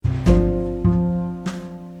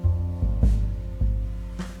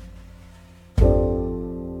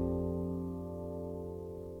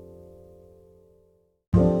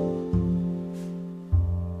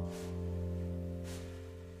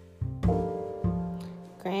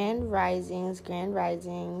Grand Risings.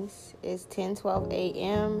 It's 10:12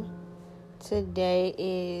 a.m. Today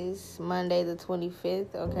is Monday the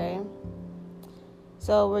 25th, okay?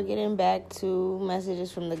 So we're getting back to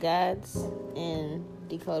messages from the gods and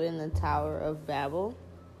decoding the Tower of Babel.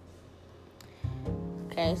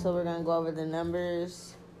 Okay, so we're going to go over the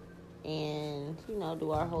numbers and,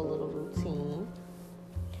 do our whole little routine.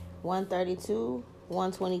 132,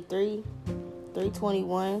 123,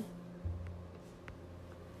 321,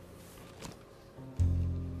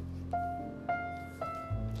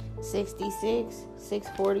 66,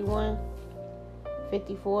 641,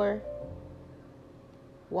 54,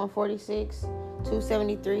 146,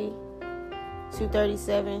 273,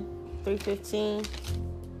 237, 315,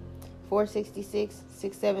 466,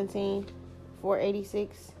 617,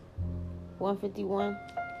 486, 151,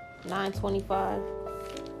 925.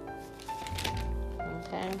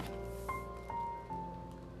 Okay.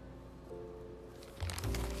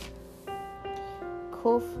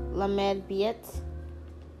 Kuf Lamed Biet,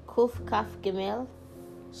 Kuf Kaf Gimel,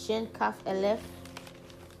 Shin Kaf Elef,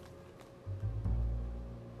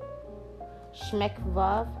 Shmek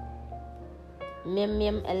Vav, Mem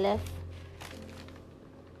Mem Elef,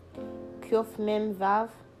 Kuf Mem Vav,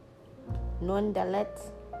 Nun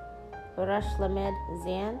Dalet, Rash Lamed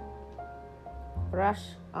Zan, Rash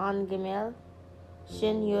An Gimel,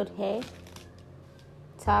 Shin Yud He,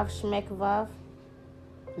 Tav Shmek Vav,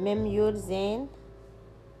 Mem Yud Zain,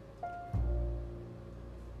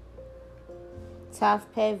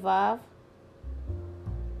 Tav Pe Vav,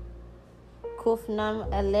 Kuf Nam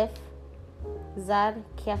Aleph, Zad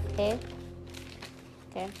Kaf He.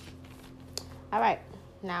 Okay. All right.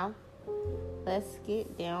 Now, let's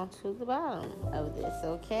get down to the bottom of this,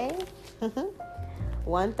 okay?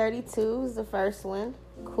 132 is the first one.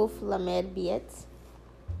 Kuf Lamed Biet.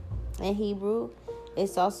 In Hebrew,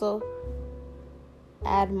 it's also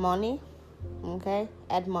Admoni. Okay?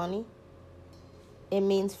 Admoni. It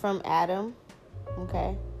means from Adam.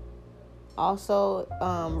 Okay? Also,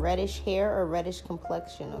 reddish hair or reddish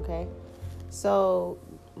complexion. Okay? So,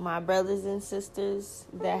 my brothers and sisters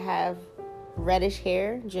that have reddish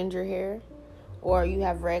hair, ginger hair, or you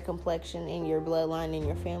have red complexion in your bloodline in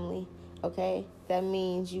your family, okay? That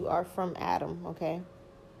means you are from Adam, okay?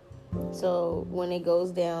 So when it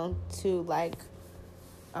goes down to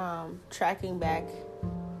tracking back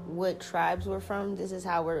what tribes we're from, this is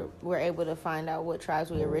how we're able to find out what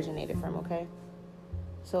tribes we originated from, okay?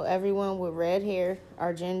 So everyone with red hair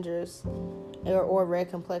are gingers or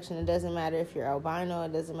red complexion. It doesn't matter if you're albino.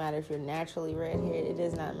 It doesn't matter if you're naturally red-haired. It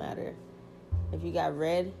does not matter. If you got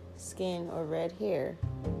red skin or red hair,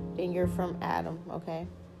 then you're from Adam, okay?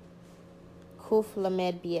 Kuf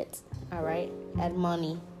Lamed Biet, all right?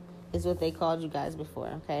 Admoni is what they called you guys before,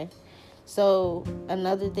 okay? So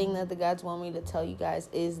another thing that the gods want me to tell you guys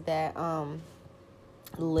is that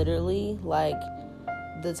literally,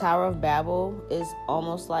 the Tower of Babel is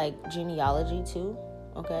almost like genealogy too,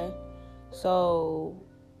 okay? So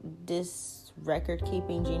this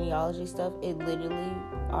record-keeping genealogy stuff, it literally,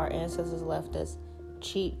 our ancestors left us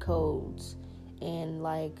cheat codes and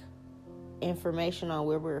information on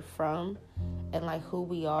where we're from and who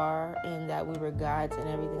we are and that we were gods and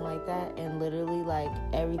everything like that. And literally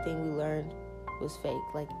everything we learned was fake,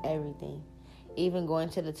 everything. Even going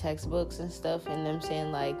to the textbooks and stuff and them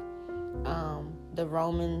saying the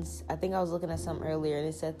Romans, I think I was looking at something earlier and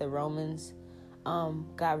it said the Romans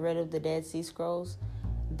got rid of the Dead Sea Scrolls.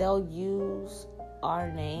 They'll use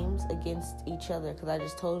our names against each other because I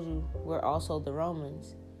just told you we're also the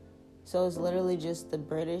Romans. So it's literally just the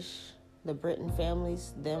Britain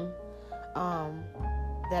families, them,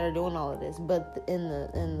 that are doing all of this. But in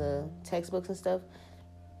the textbooks and stuff,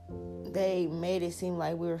 they made it seem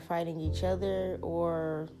like we were fighting each other,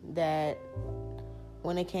 or that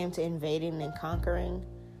when it came to invading and conquering,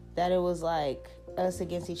 that it was us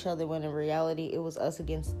against each other, when in reality it was us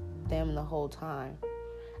against them the whole time.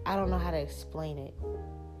 I don't know how to explain it.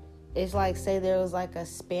 It's say there was a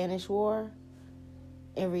Spanish war.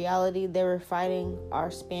 In reality, they were fighting our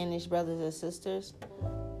Spanish brothers and sisters,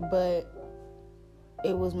 but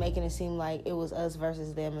it was making it seem like it was us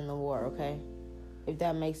versus them in the war, okay? If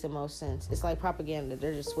that makes the most sense. It's like propaganda.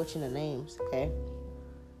 They're just switching the names, okay?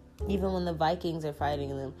 Even when the Vikings are fighting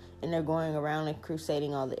them and they're going around and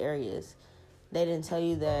crusading all the areas, they didn't tell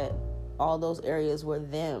you that all those areas were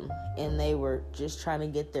them and they were just trying to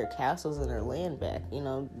get their castles and their land back.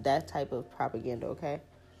 That type of propaganda, okay?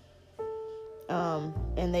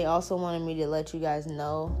 And they also wanted me to let you guys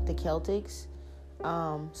know the Celtics.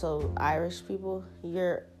 So Irish people,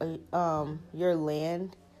 your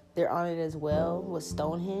land, they're on it as well with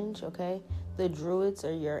Stonehenge, okay? The Druids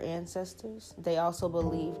are your ancestors. They also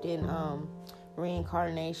believed in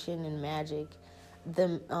reincarnation and magic.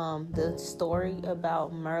 The story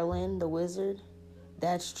about Merlin the wizard,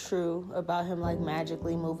 that's true about him like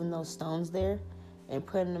magically moving those stones there and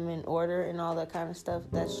putting them in order and all that kind of stuff.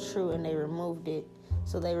 That's true, and they removed it.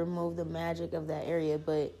 So they removed the magic of that area,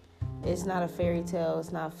 but it's not a fairy tale,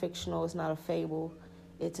 it's not fictional, it's not a fable.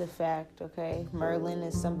 It's a fact, okay? Merlin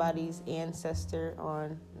is somebody's ancestor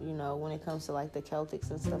on, when it comes to like the Celtics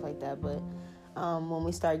and stuff like that. But when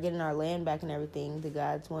we start getting our land back and everything, the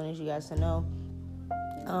gods wanted you guys to know,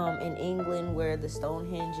 in England where the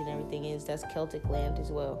Stonehenge and everything is, that's Celtic land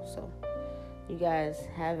as well. So you guys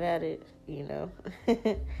have at it,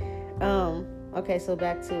 Okay, so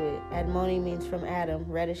back to it. Admoni means from Adam,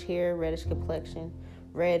 reddish hair, reddish complexion,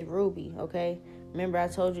 red ruby, okay? Remember I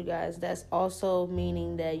told you guys that's also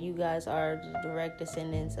meaning that you guys are the direct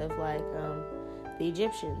descendants of like the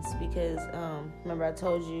Egyptians, because remember I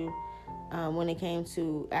told you when it came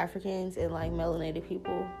to Africans and like melanated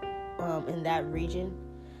people in that region,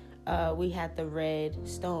 we had the red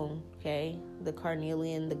stone, okay? The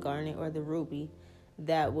carnelian, the garnet, or the ruby.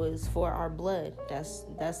 That was for our blood. That's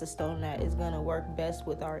the stone that is going to work best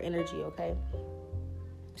with our energy, okay?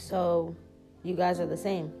 So you guys are the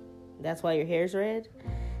same. That's why your hair's red.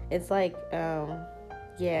 It's like,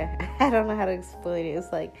 yeah, I don't know how to explain it.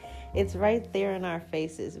 It's like, it's right there in our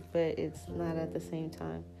faces, but it's not at the same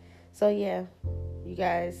time. So yeah, you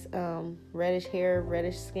guys, reddish hair,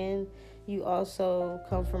 reddish skin. You also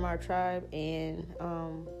come from our tribe, and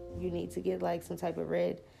you need to get like some type of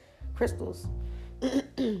red crystals.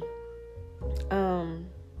 The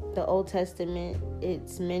Old Testament,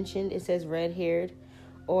 it's mentioned, it says red-haired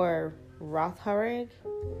or Rotharig.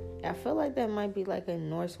 I feel like that might be like a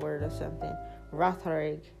Norse word or something.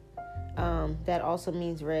 Rotharig. That also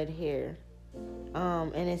means red hair.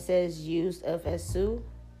 And it says used of Esu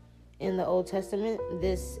in the Old Testament.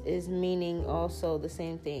 This is meaning also the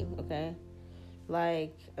same thing, okay?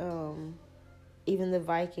 Like, even the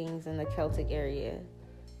Vikings in the Celtic area,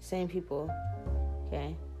 same people,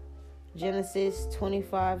 okay? Genesis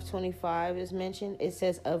 25:25 is mentioned. It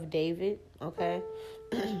says of David, okay?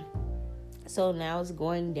 So now it's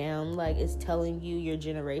going down, like it's telling you your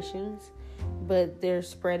generations, but they're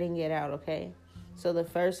spreading it out, okay? So the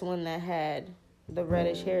first one that had the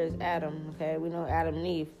reddish hair is Adam, okay? We know Adam and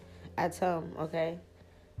Eve. Atum, okay?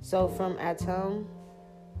 So from Atum,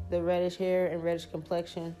 the reddish hair and reddish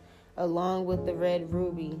complexion, along with the red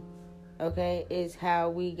ruby, okay, is how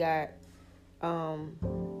we got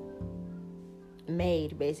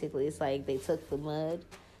made, basically. It's like they took the mud,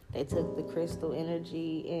 they took the crystal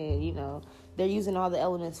energy, and they're using all the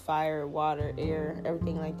elements: fire, water, air,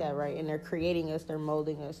 everything like that, right? And they're creating us, they're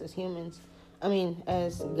molding us as humans,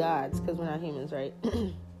 as gods, because we're not humans, right?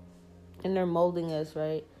 And they're molding us,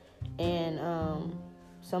 right? And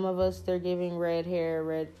some of us, they're giving red hair,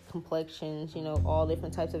 red complexions, all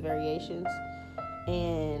different types of variations.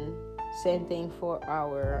 And same thing for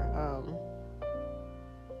our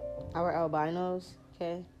albinos,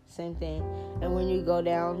 okay? Same thing. And when you go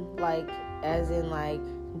down, like, as in, like,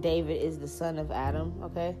 David is the son of Adam,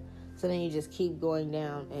 okay? So then you just keep going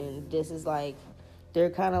down, and this is, like,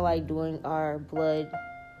 they're kind of, like, doing our blood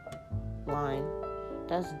line.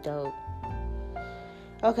 That's dope.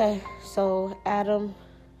 Okay, so Adam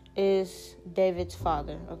is David's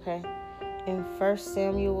father, okay? In 1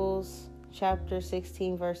 Samuel's chapter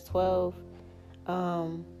 16, verse 12,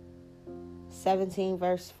 17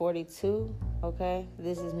 verse 42, okay,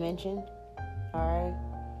 this is mentioned. All right,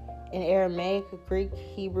 in Aramaic, Greek,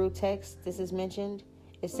 Hebrew text, this is mentioned.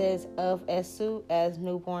 It says of Esu as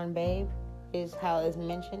newborn babe is how it's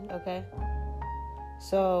mentioned, okay?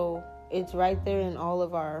 So it's right there in all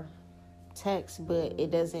of our texts, but it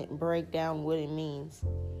doesn't break down what it means.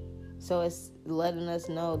 So it's letting us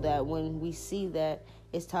know that when we see that,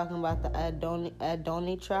 it's talking about the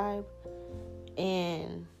Adoni tribe,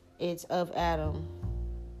 and it's of Adam,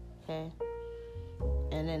 okay?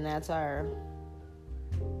 And then that's our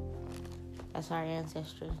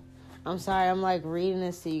ancestry. I'm sorry, I'm like reading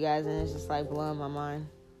this to you guys, and it's just like blowing my mind.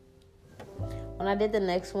 When I did the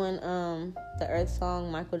next one, the Earth song,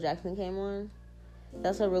 Michael Jackson came on.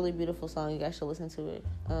 That's a really beautiful song. You guys should listen to it.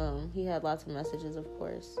 He had lots of messages, of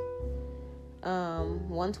course.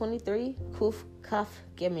 123, Kuf Kaf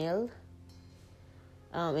Gemel.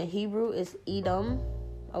 In Hebrew, it's Edom,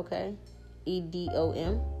 okay?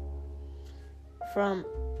 Edom. From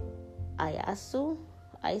Isu,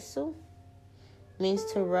 means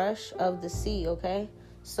to rush of the sea, okay?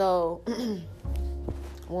 So,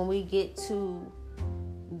 when we get to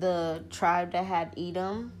the tribe that had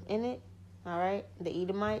Edom in it, all right, the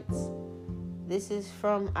Edomites, This is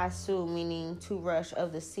from Asu, meaning to rush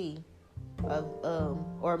of the sea,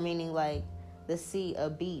 or meaning like the sea, a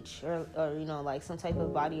beach, or like some type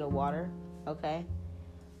of body of water. Okay,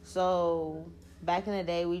 so back in the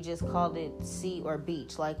day, we just called it sea or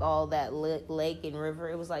beach, like all that lake and river.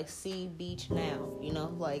 It was like sea, beach now,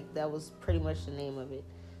 like that was pretty much the name of it.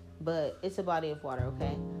 But it's a body of water,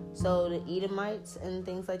 okay? So the Edomites and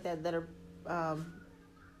things like that are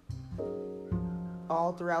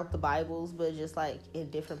all throughout the Bibles, but just like in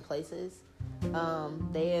different places.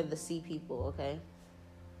 They are the sea people, okay?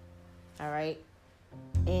 All right?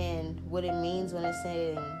 And what it means when it's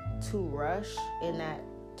saying to rush, in that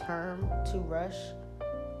term, to rush,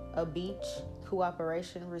 a beach,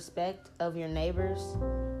 cooperation, respect of your neighbors,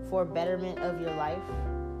 for betterment of your life,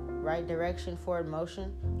 right direction, forward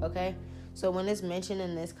motion, okay? So when it's mentioned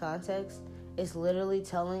in this context, it's literally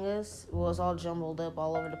telling us, well, it's all jumbled up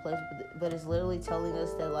all over the place, but it's literally telling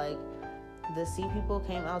us that, like, the sea people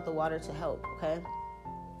came out the water to help, okay?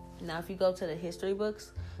 Now, if you go to the history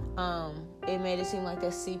books, it made it seem like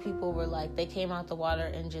the sea people were, like, they came out the water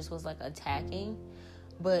and just was, like, attacking,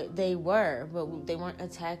 but they weren't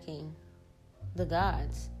attacking the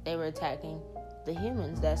gods. They were attacking the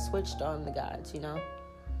humans that switched on the gods,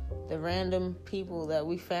 the random people that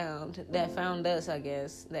found us, I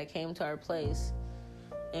guess, that came to our place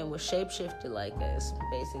and was shapeshifted like us,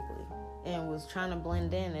 basically, and was trying to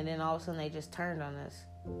blend in, and then all of a sudden they just turned on us.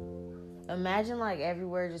 Imagine, like,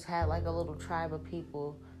 everywhere just had, like, a little tribe of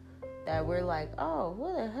people that we're like, oh,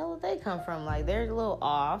 where the hell did they come from? Like, they're a little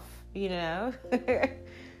off,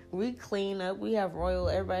 We clean up. We have royal.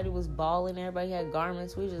 Everybody was balling. Everybody had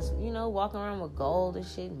garments. We just, walking around with gold and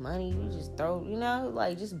shit, money. We just throw,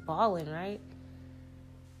 like, just balling, right?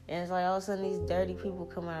 And it's like all of a sudden these dirty people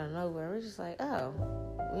come out of nowhere. We're just like, oh,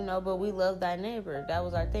 but we love thy neighbor. That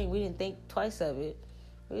was our thing. We didn't think twice of it.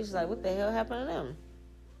 We was just like, what the hell happened to them?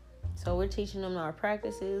 So we're teaching them our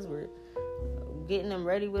practices. We're getting them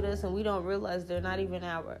ready with us, and we don't realize they're not even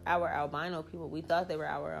our albino people. We thought they were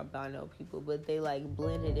our albino people, but they, like,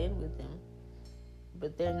 blended in with them.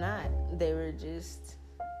 But they're not. They were just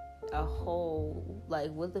a whole,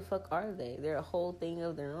 like, what the fuck are they? They're a whole thing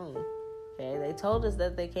of their own. Okay, they told us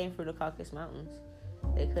that they came from the Caucasus Mountains.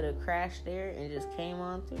 They could have crashed there and just came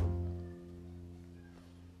on through.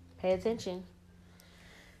 Pay attention.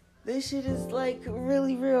 This shit is, like,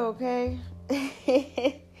 really real, okay?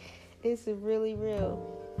 It's really real.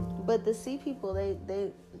 But the sea people, it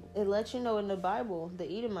lets you know in the Bible, the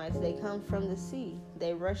Edomites, they come from the sea.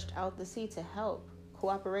 They rushed out the sea to help.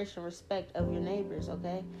 Cooperation, respect of your neighbors,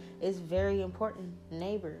 okay? It's very important.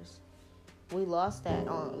 Neighbors. We lost that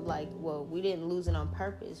we didn't lose it on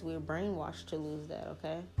purpose. We were brainwashed to lose that,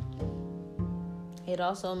 okay? It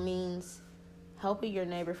also means helping your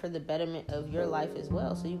neighbor for the betterment of your life as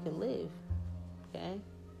well, so you can live, okay?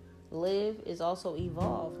 Live is also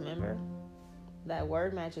evolve, remember? That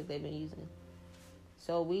word magic they've been using.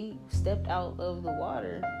 So we stepped out of the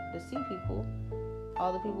water, the sea people,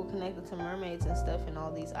 all the people connected to mermaids and stuff and all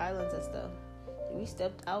these islands and stuff. We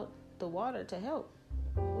stepped out the water to help.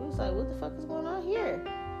 We was like, what the fuck is going on here?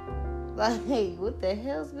 Like, hey, what the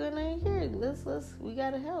hell's going on here? We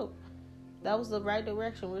gotta help. That was the right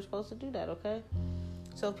direction. We were supposed to do that, okay?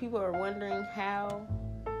 So if people are wondering how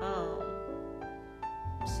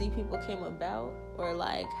sea people came about, or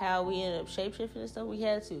like how we ended up shapeshifting and stuff, we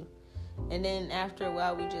had to. And then after a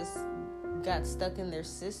while, we just got stuck in their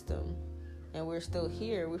system, and we're still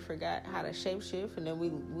here. We forgot how to shapeshift, and then we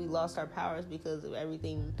lost our powers because of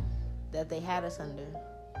everything that they had us under,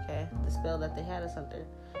 okay? The spell that they had us under.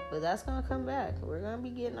 But that's going to come back. We're going to be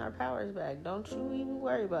getting our powers back. Don't you even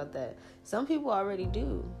worry about that. Some people already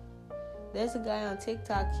do. There's a guy on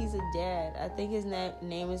TikTok, he's a dad. I think his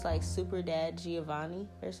name is like Super Dad Giovanni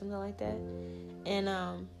or something like that. And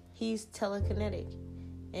he's telekinetic.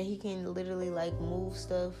 And he can literally like move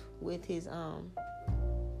stuff with his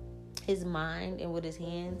mind and with his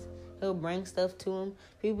hands. He'll bring stuff to him.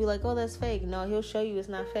 People be like, oh, that's fake. No, he'll show you it's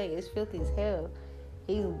not fake. It's filthy as hell.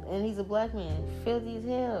 He's a black man. Filthy as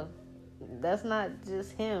hell. That's not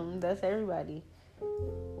just him. That's everybody.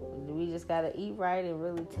 We just got to eat right and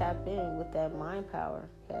really tap in with that mind power,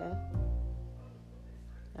 okay?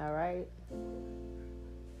 All right?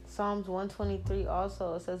 Psalms 123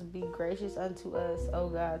 also, it says, be gracious unto us, O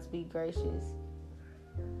gods, be gracious.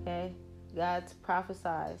 Okay? God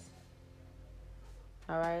prophesies.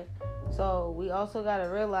 All right? So we also got to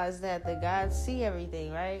realize that the gods see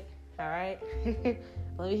everything, right? All right?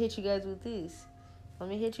 Let me hit you guys with this.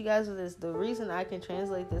 The reason I can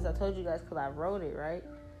translate this, I told you guys because I wrote it, right?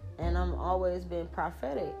 And I'm always been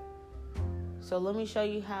prophetic. So let me show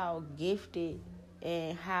you how gifted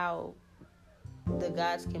and how the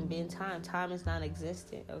gods can bend time. Time is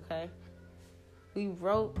non-existent, okay? We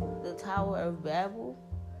wrote the Tower of Babel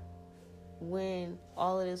when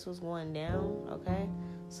all of this was going down, okay?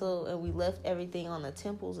 So, and we left everything on the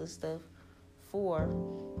temples and stuff for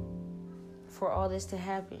all this to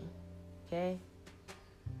happen, okay?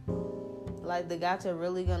 Like, the gods are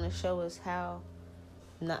really gonna show us how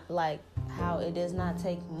it does not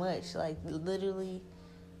take much. Like, literally,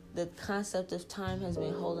 the concept of time has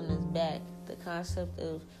been holding us back. The concept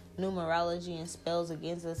of numerology and spells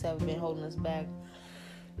against us have been holding us back.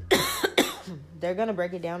 They're gonna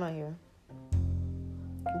break it down on here.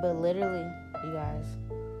 But literally, you guys,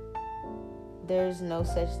 there's no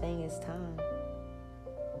such thing as time.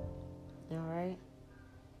 Alright?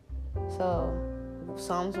 So,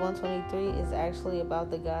 Psalms 123 is actually about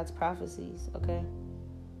the God's prophecies, okay?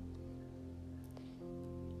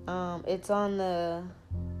 It's on the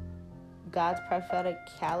God's prophetic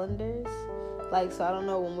calendars. Like, so I don't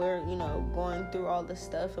know, when we're, going through all the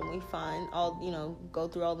stuff and we find all, go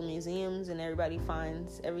through all the museums and everybody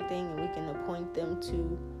finds everything and we can appoint them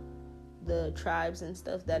to the tribes and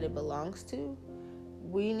stuff that it belongs to.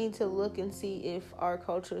 We need to look and see if our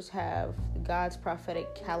cultures have God's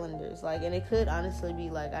prophetic calendars. Like, and it could honestly be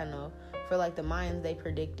like, I know, for like the Mayans, they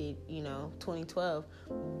predicted, 2012.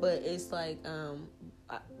 But it's like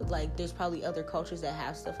there's probably other cultures that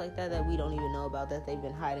have stuff like that we don't even know about, that they've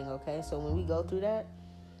been hiding, okay? So when we go through that,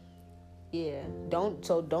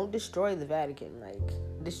 don't destroy the Vatican. Like,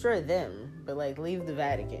 destroy them, but like leave the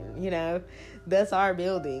Vatican, that's our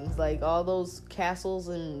buildings. Like, all those castles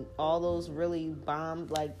and all those really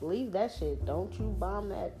bombed, like, leave that shit. Don't you bomb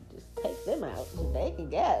that. Just take them out. They can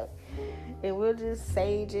go. And we'll just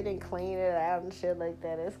sage it and clean it out and shit like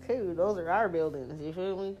that. It's cool. Those are our buildings, you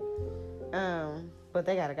feel me? But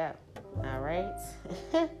they gotta go. Alright?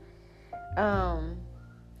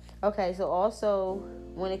 Okay, so also,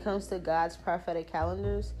 when it comes to God's prophetic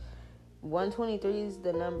calendars, 123 is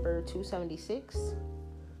the number 276.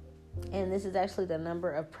 And this is actually the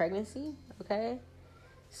number of pregnancy, okay?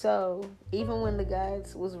 So, even when the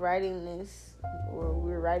gods was writing this, or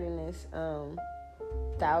we were writing this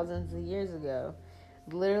thousands of years ago,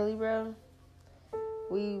 literally, bro,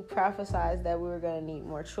 we prophesied that we were going to need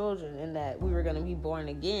more children and that we were going to be born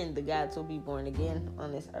again. The gods will be born again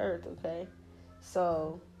on this earth, okay?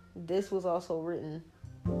 So, this was also written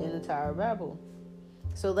in the Tower of Babel.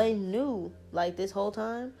 So, they knew, like, this whole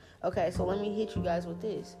time. Okay, so let me hit you guys with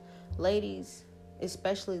this. Ladies,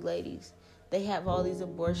 especially ladies, they have all these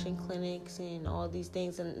abortion clinics and all these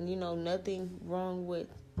things. And, nothing wrong with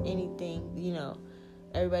anything.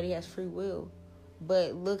 Everybody has free will.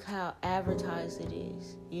 But look how advertised it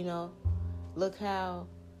is, Look how,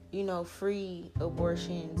 free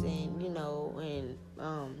abortions and, and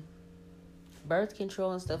birth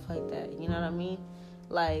control and stuff like that. You know what I mean?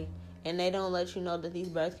 Like, and they don't let you know that these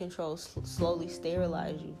birth controls slowly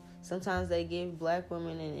sterilize you. Sometimes they give black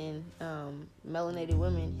women and melanated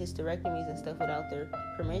women hysterectomies and stuff without their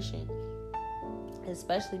permission,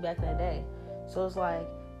 especially back in the day. So it's like,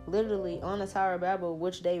 literally on the Tower of Babel,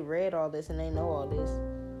 which they read all this and they know all this,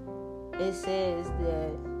 it says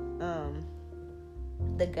that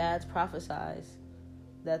the gods prophesize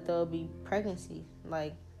that there'll be pregnancy,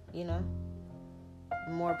 like,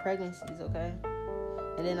 more pregnancies, okay?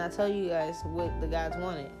 And then I tell you guys what the gods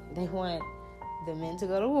wanted. They wanted the men to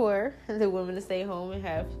go to war and the women to stay home and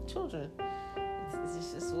have children.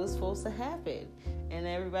 It's just what's supposed to happen. And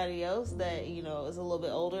everybody else that, is a little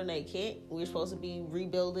bit older and they can't, we're supposed to be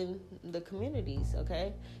rebuilding the communities,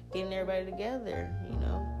 okay? Getting everybody together,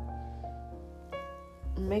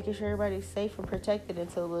 making sure everybody's safe and protected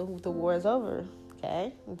until the war is over,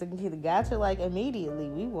 okay? The gods are like, immediately,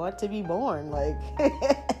 we want to be born. Like,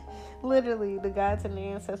 literally, the gods and the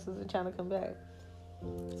ancestors are trying to come back.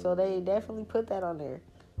 So they definitely put that on there.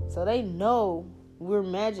 So they know we're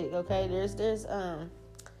magic, okay? There's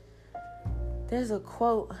a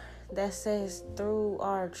quote that says, through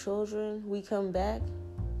our children, we come back.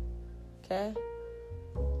 Okay?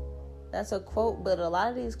 That's a quote, but a lot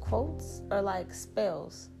of these quotes are like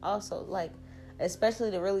spells. Also, like, especially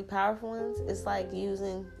the really powerful ones, it's like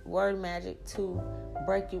using word magic to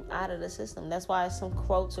break you out of the system. That's why some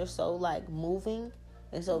quotes are so, like, moving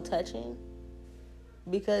and so touching.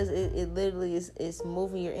 Because it literally is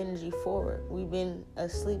moving your energy forward. We've been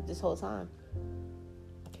asleep this whole time.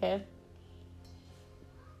 Okay?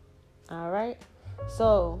 Alright?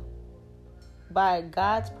 So, by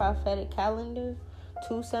God's prophetic calendar,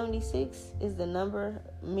 276 is the number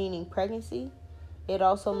meaning pregnancy. It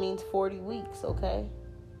also means 40 weeks, okay?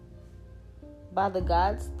 By the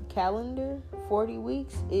God's calendar, 40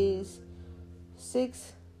 weeks is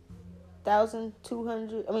 6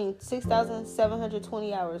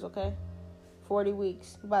 6,720 hours, okay? 40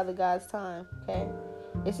 weeks by the God's time, okay?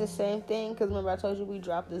 It's the same thing, because remember I told you we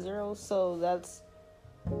dropped the zeros, so that's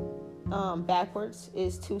backwards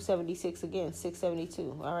is 276 again,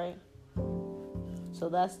 672, all right? So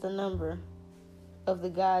that's the number of the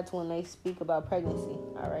gods when they speak about pregnancy,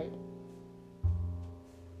 all right?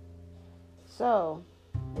 So,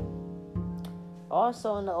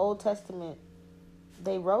 also in the Old Testament,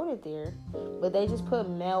 they wrote it there, but they just put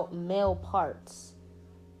male parts,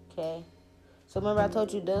 okay? So remember I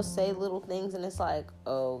told you they'll say little things and it's like,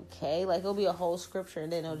 okay, like it'll be a whole scripture and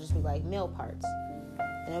then it'll just be like male parts.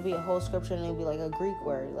 And it'll be a whole scripture and it'll be like a Greek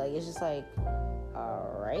word. Like it's just like,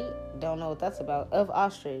 all right, don't know what that's about. Of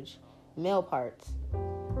ostrich, male parts.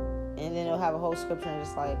 And then it'll have a whole scripture and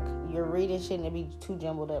it's like, you're reading shit and it'll be too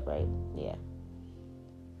jumbled up, right? Yeah.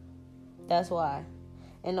 That's why.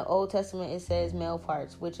 In the Old Testament, it says male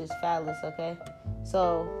parts, which is phallus, okay?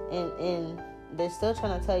 So, in they're still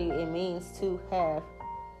trying to tell you it means to have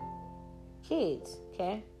kids,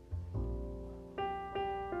 okay?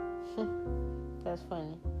 That's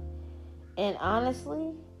funny. And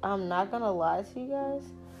honestly, I'm not going to lie to you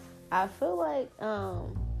guys. I feel like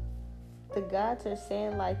the gods are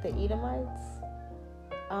saying, like, the Edomites,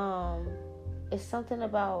 it's something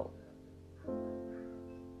about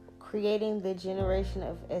creating the generation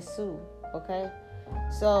of Esu, okay?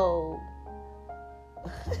 So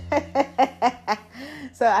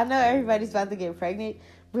so I know everybody's about to get pregnant,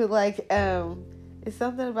 but like it's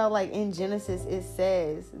something about like in Genesis it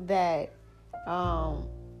says that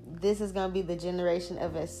this is gonna be the generation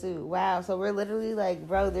of Esu. Wow, so we're literally like,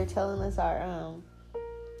 bro, they're telling us our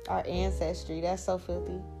ancestry. That's so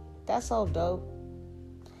filthy. That's so dope.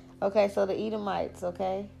 Okay, so the Edomites,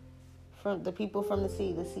 okay? From the people from the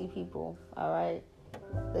sea people, all right?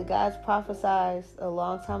 The gods prophesied a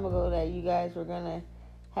long time ago that you guys were going to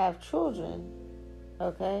have children,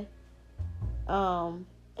 okay? And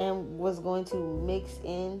was going to mix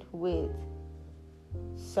in with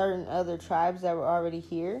certain other tribes that were already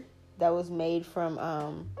here, that was made from,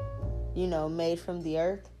 made from the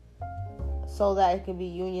earth, so that it could be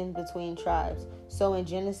union between tribes. So in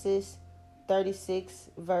Genesis 36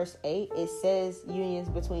 verse 8, it says unions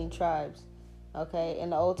between tribes, okay? In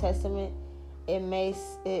the Old Testament, it may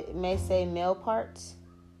say male parts,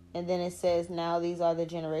 and then it says now these are the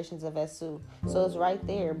generations of Esu. So it's right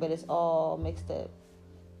there, but it's all mixed up.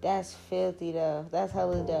 That's filthy though. That's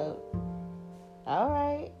hella dope. All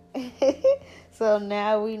right. So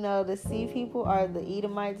now we know the sea people are the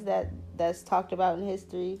Edomites that's talked about in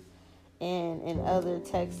history, and in other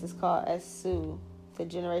texts it's called Esu, the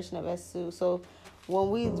generation of Esu. So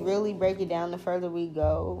when we really break it down, the further we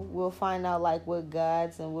go, we'll find out like what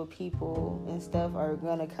gods and what people and stuff are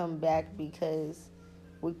gonna come back, because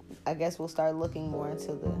I guess we'll start looking more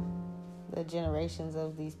into the generations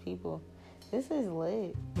of these people. This is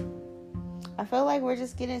lit. I feel like we're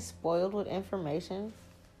just getting spoiled with information.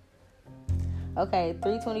 Okay,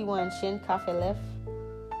 321 Shin Kafelef.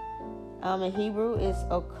 In Hebrew is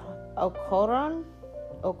Okoron.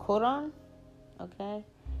 Okay.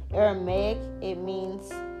 Aramaic, it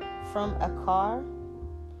means from Akar.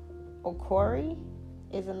 Okori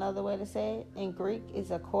is another way to say it. In Greek, it's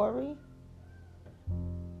Akori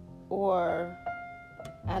or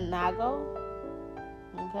Anago.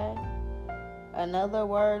 Okay. Another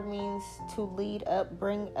word means to lead up,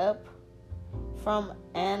 bring up, from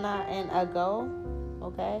Anna and Ago.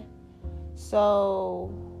 Okay.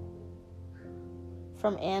 So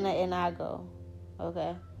from Anna and Ago.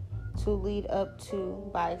 Okay. To lead up to,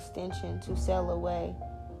 by extension, to sail away,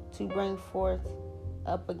 to bring forth,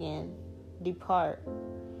 up again, depart.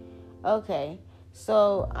 Okay,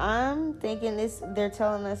 so I'm thinking they're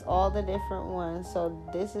telling us all the different ones. So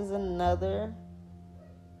this is another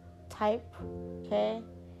type, okay?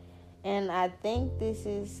 And I think this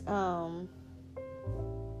is, these are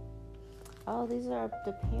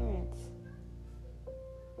the parents.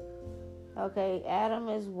 Okay, Adam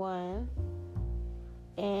is one.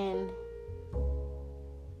 And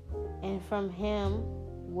from him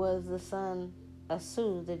was the son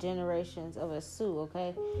Esu, the generations of Esu,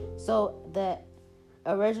 okay? So the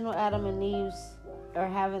original Adam and Eve are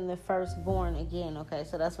having the firstborn again, okay?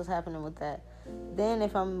 So that's what's happening with that. Then,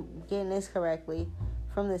 if I'm getting this correctly,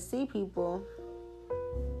 from the sea people,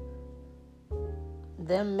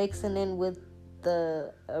 them mixing in with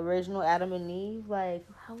the original Adam and Eve, like,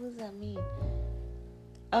 how does that mean?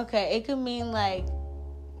 Okay, it could mean like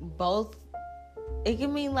both. It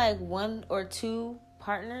can mean like one or two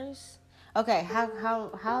partners. Okay, how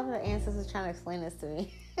the ancestors trying to explain this to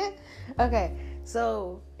me? Okay,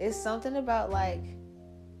 so it's something about like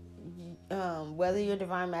whether you're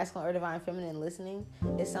divine masculine or divine feminine listening,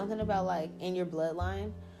 it's something about like in your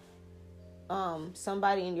bloodline.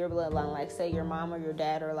 Somebody in your bloodline, like say your mom or your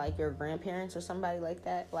dad or like your grandparents or somebody like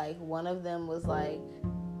that, like one of them was like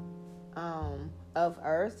of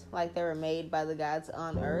earth, like they were made by the gods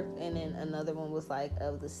on earth, and then another one was like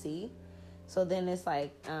of the sea. So then it's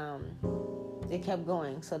like it kept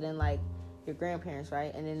going. So then like your grandparents,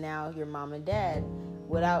 right? And then now your mom and dad,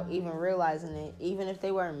 without even realizing it, even if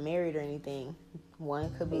they weren't married or anything,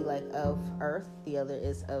 one could be like of earth, the other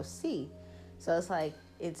is of sea. So it's like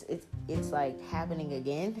it's like happening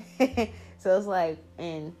again. So it's like,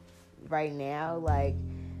 and right now, like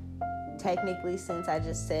technically, since I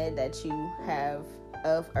just said that you have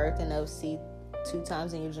of earth and of sea 2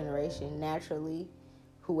 times in your generation, naturally,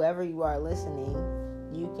 whoever you are listening,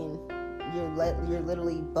 you're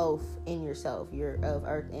literally both in yourself. You're of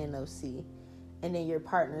earth and of sea, and then your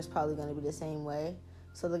partner is probably going to be the same way.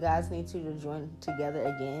 So the guys need you to join together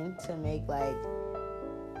again to make like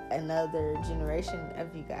another generation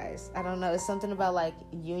of you guys. I don't know. It's something about like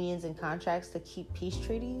unions and contracts to keep peace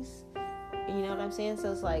treaties. You know what I'm saying?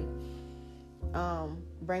 So it's like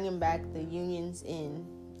bringing back the unions in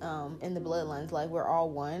the bloodlines. Like we're all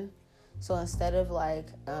one. So instead of like,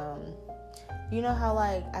 you know how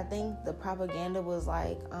like I think the propaganda was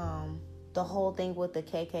like the whole thing with the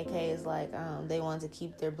KKK is like they wanted to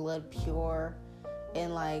keep their blood pure,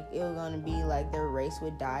 and like it was gonna be like their race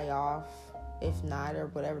would die off if not, or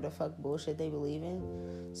whatever the fuck bullshit they believe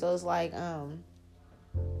in. So it's like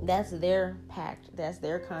that's their pact, that's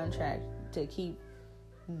their contract to keep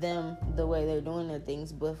them the way they're doing their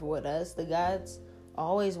things. But for with us, the gods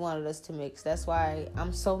always wanted us to mix. That's why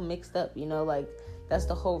I'm so mixed up, you know, like that's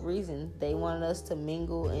the whole reason. They wanted us to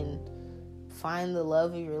mingle and find the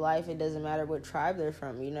love of your life. It doesn't matter what tribe they're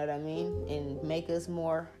from, you know what I mean? And make us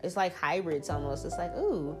more, it's like hybrids almost. It's like,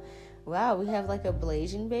 ooh, wow, we have like a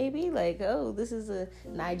Blasian baby. Like, oh, this is a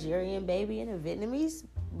Nigerian baby and a Vietnamese,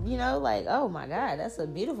 you know, like, oh my God, that's a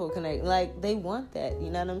beautiful connection. Like, they want that, you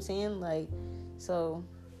know what I'm saying? Like, so,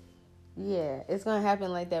 yeah, it's going to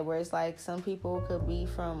happen like that, where it's like some people could be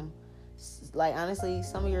from, like, honestly,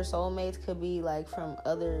 some of your soulmates could be like from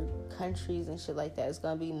other countries and shit like that. It's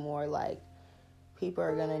going to be more like people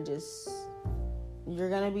are going to just, you're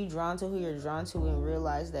going to be drawn to who you're drawn to and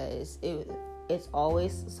realize that it's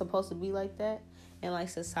always supposed to be like that. And like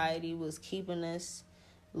society was keeping us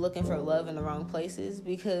looking for love in the wrong places,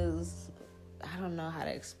 because I don't know how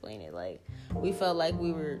to explain it. Like, we felt like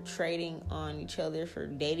we were trading on each other for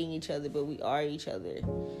dating each other, but we are each other.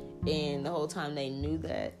 And the whole time they knew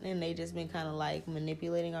that, and they just been kind of like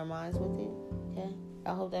manipulating our minds with it. Okay,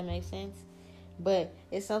 I hope that makes sense. But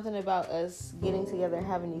it's something about us getting together and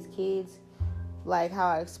having these kids, like how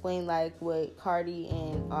I explained, like with Cardi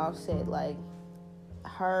and Offset, like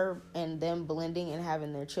her and them blending and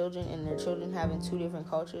having their children, and their children having 2 different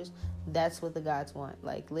cultures. That's what the gods want,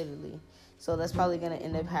 like literally. So that's probably gonna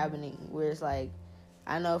end up happening, where it's like,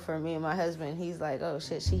 I know for me and my husband, he's like, oh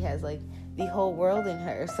shit, she has like the whole world in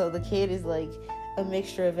her. So the kid is like a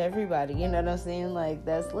mixture of everybody, you know what I'm saying? Like,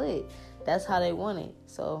 that's lit. That's how they want it.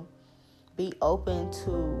 So be open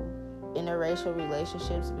to interracial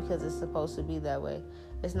relationships, because it's supposed to be that way.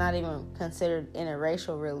 It's not even considered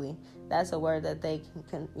interracial, really. That's a word that they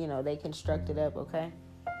can, you know, they constructed up, okay?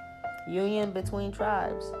 Union between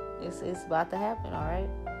tribes. It's about to happen, all right?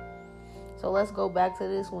 So let's go back to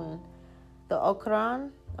this one. The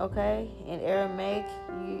Okran, okay? In Aramaic,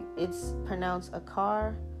 it's pronounced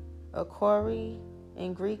Akar, Akori.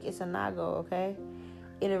 In Greek, it's Anago, okay?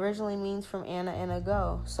 It originally means from Anna and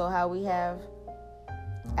Ago. So how we have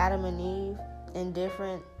Adam and Eve in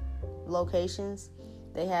different locations,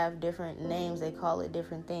 they have different names. They call it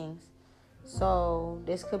different things. So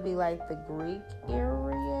this could be like the Greek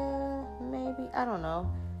area, maybe. I don't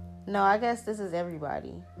know. No, I guess this is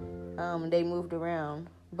everybody. They moved around.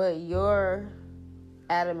 But your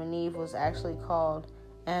Adam and Eve was actually called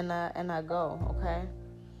Anna and Ago, okay?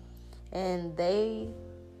 And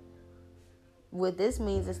what this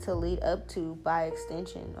means is to lead up to, by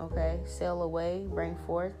extension, okay? Sail away, bring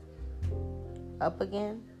forth, up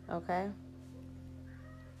again, okay?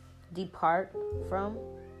 Depart from,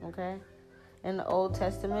 okay? In the Old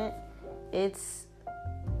Testament, it's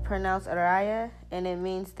pronounced Araya, and it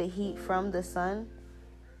means the heat from the sun,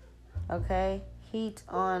 okay? Heat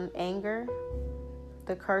on anger,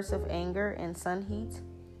 the curse of anger and sun heat,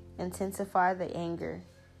 intensify the anger,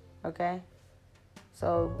 okay?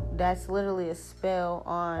 So that's literally a spell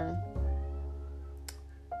on,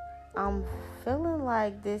 I'm feeling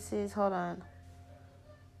like this is, hold on.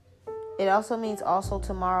 It also means also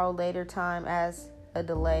tomorrow, later time, as a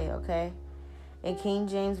delay, okay? In King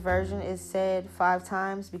James Version, it's said 5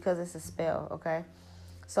 times because it's a spell, okay?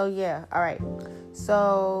 So, yeah, all right.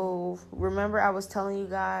 So, remember I was telling you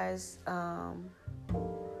guys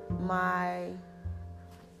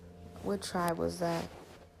what tribe was that?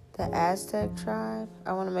 The Aztec tribe?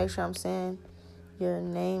 I want to make sure I'm saying your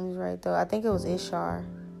names right, though. I think it was Ishar.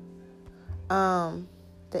 The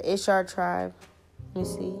Ishar tribe. Let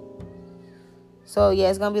me see. So, yeah,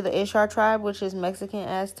 it's going to be the Ishar tribe, which is Mexican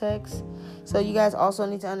Aztecs. So, you guys also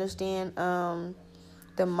need to understand the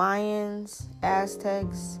Mayans,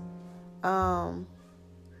 Aztecs.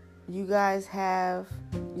 You guys have,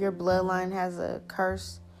 your bloodline has a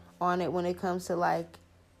curse on it when it comes to, like,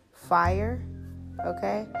 fire,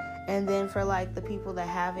 okay? And then for, like, the people that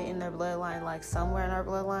have it in their bloodline, like, somewhere in our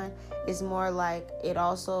bloodline, it's more like it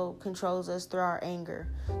also controls us through our anger.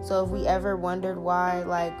 So, if we ever wondered why,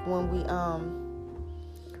 like,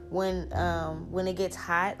 when it gets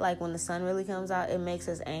hot, like when the sun really comes out, it makes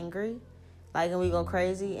us angry, like, and we go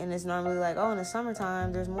crazy. And it's normally like, oh, in the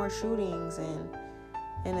summertime there's more shootings, and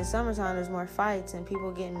in the summertime there's more fights and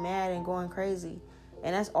people getting mad and going crazy.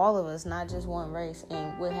 And that's all of us, not just one race.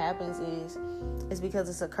 And what happens is it's because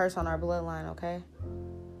it's a curse on our bloodline, okay?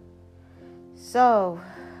 So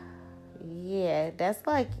yeah, that's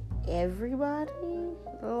like everybody,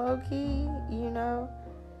 low-key,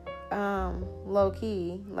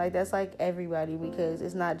 low-key, like, that's like everybody, because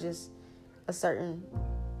it's not just a certain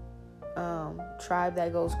tribe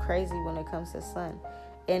that goes crazy when it comes to sun.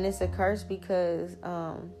 And it's a curse because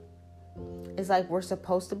it's like we're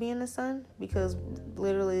supposed to be in the sun, because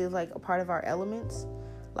literally it's like a part of our elements.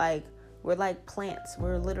 Like, we're like plants,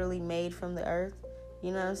 we're literally made from the earth,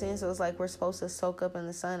 you know what I'm saying? So it's like we're supposed to soak up in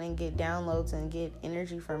the sun and get downloads and get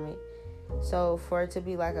energy from it. So for it to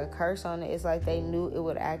be like a curse on it, it's like they knew it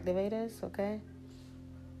would activate us, okay?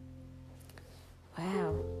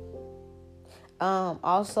 Wow.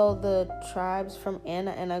 Also, the tribes from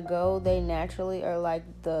Anna and Ago, they naturally are like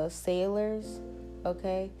the sailors,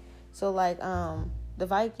 okay? So like the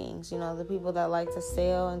Vikings, the people that like to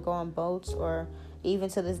sail and go on boats, or even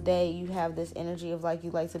to this day, you have this energy of like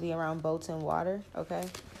you like to be around boats and water, okay?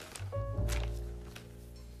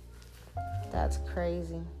 That's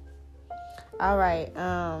crazy. All right.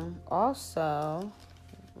 Also,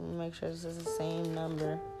 let me make sure this is the same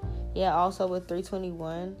number. Yeah. Also with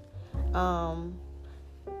 321,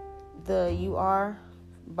 the "You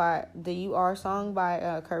Are" song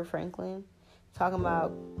by Kirk Franklin, talking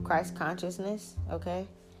about Christ consciousness. Okay,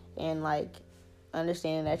 and like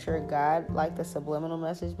understanding that you're a God, like the subliminal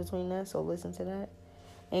message between that. So listen to that.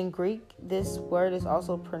 In Greek, this word is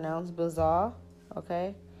also pronounced bazar.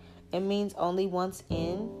 Okay, it means only once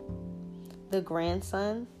in the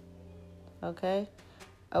grandson, okay,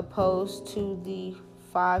 opposed to the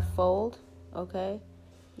fivefold, okay,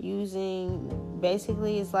 using,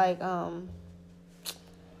 basically it's like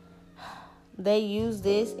they use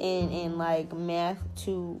this in like math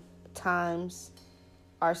to times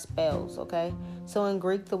our spells, okay? So in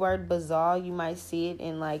Greek, the word bazaar, you might see it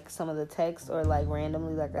in like some of the text, or like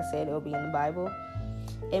randomly, like I said, it'll be in the Bible.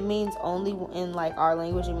 It means only, in like our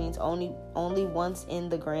language, it means only once in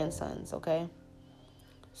the grandsons, okay?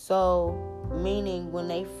 So, meaning when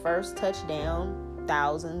they first touched down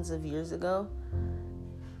thousands of years ago,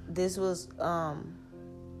 this was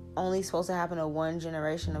only supposed to happen to one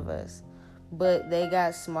generation of us. But they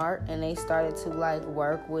got smart and they started to like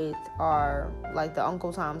work with our, like the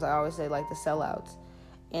Uncle Toms, I always say, like the sellouts.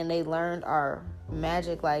 And they learned our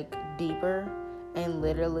magic like deeper, and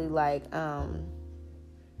literally like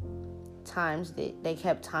times it. They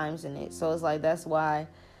kept times in it. So it's like, that's why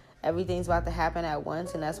everything's about to happen at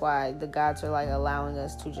once, and that's why the gods are like allowing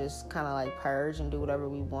us to just kind of like purge and do whatever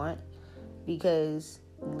we want, because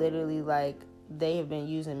literally like they have been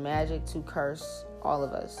using magic to curse all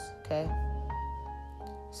of us, okay?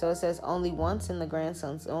 So it says only once in the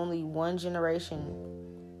grandsons, only one generation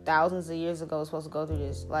thousands of years ago was supposed to go through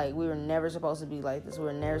this. Like, we were never supposed to be like this. We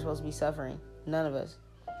were never supposed to be suffering. None of us.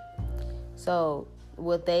 So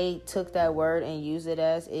what they took that word and used it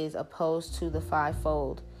as is opposed to the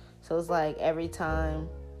fivefold. So it's like every time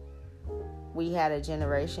we had a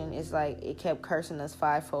generation, it's like it kept cursing us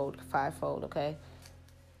fivefold, okay?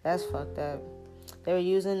 That's fucked up. They were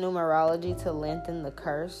using numerology to lengthen the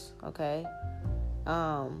curse, okay?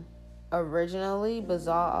 Originally,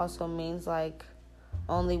 bazaar also means like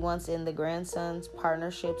only once in the grandsons,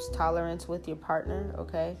 partnerships, tolerance with your partner,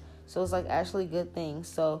 okay? So it's like actually good things.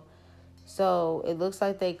 So it looks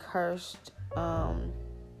like they cursed our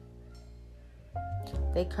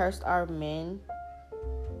men,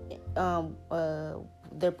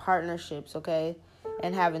 their partnerships, okay,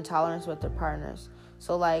 and having tolerance with their partners.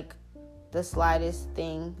 So like the slightest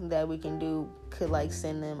thing that we can do could like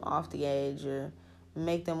send them off the edge or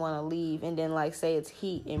make them want to leave. And then like say it's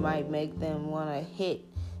heat, it might make them want to hit.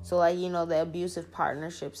 So like, you know, the abusive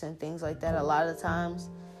partnerships and things like that, a lot of times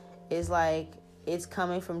is like it's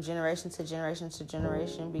coming from generation to generation to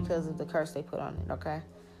generation because of the curse they put on it. Okay,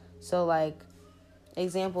 so like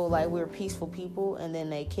example, like we were peaceful people and then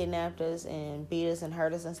they kidnapped us and beat us and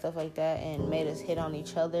hurt us and stuff like that and made us hit on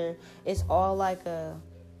each other. It's all like a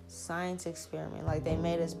science experiment. Like they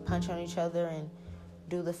made us punch on each other and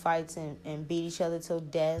do the fights and beat each other till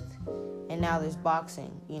death. And now there's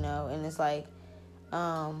boxing, you know, and it's like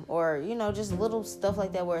or you know, just little stuff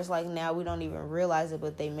like that where it's like now we don't even realize it,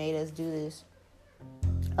 but they made us do this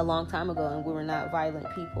a long time ago and we were not violent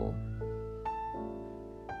people.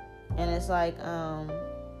 And it's like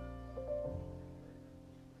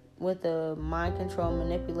with the mind control,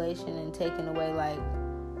 manipulation, and taking away like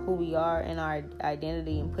who we are and our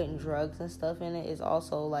identity and putting drugs and stuff in it is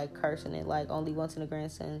also like cursing it like only once in a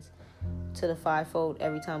grand sense to the fivefold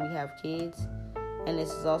every time we have kids. And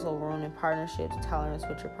this is also ruining partnerships, tolerance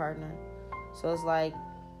with your partner. So it's like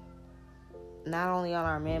not only on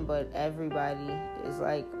our men, but everybody is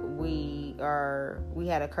like we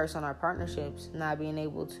had a curse on our partnerships, not being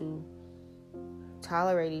able to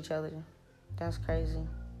tolerate each other. That's crazy.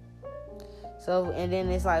 So, and then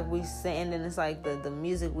it's like and then it's like the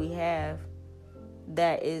music we have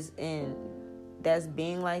that's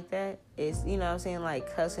being like that is, you know what I'm saying,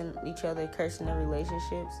 like cussing each other, cursing the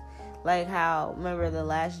relationships. Like how, remember the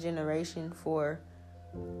last generation for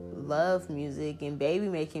love music and baby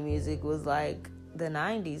making music was like the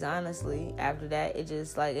 90s, honestly. After that, it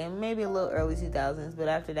just like, and maybe a little early 2000s, but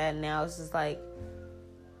after that, now it's just like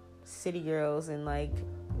city girls and like,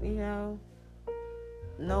 you know,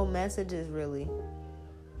 no messages really.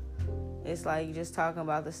 It's like just talking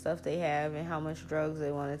about the stuff they have and how much drugs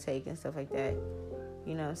they want to take and stuff like that.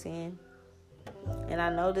 You know what I'm saying? And I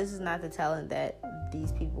know this is not the talent that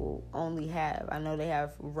these people only have. I know they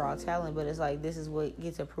have raw talent, but it's like this is what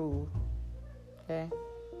gets approved. Okay?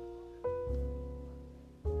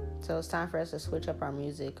 So it's time for us to switch up our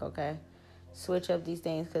music, okay? Switch up these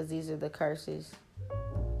things because these are the curses.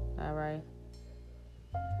 All right?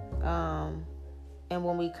 And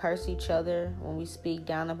when we curse each other, when we speak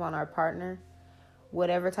down upon our partner,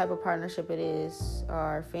 whatever type of partnership it is,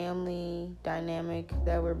 our family dynamic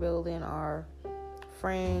that we're building, our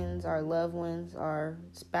friends, our loved ones, our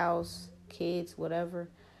spouse, kids, whatever,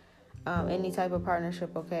 any type of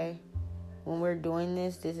partnership, okay? When we're doing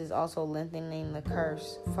this is also lengthening the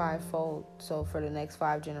curse fivefold, so for the next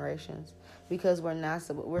 5 generations, because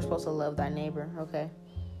we're supposed to love thy neighbor, okay?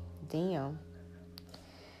 Damn.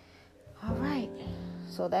 All right,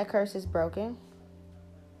 so that curse is broken.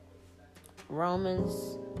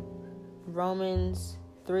 Romans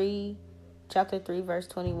 3, chapter 3, verse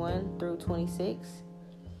 21 through 26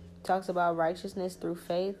 talks about righteousness through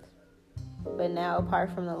faith. But now,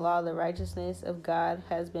 apart from the law, the righteousness of God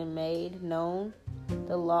has been made known.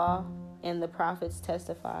 The law and the prophets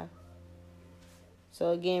testify.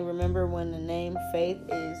 So again, remember when the name faith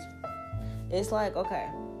it's like,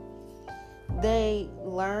 okay, they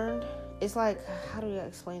learned, it's like, how do you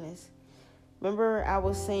explain this? Remember I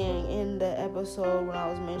was saying in the episode when I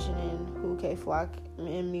was mentioning who K Flock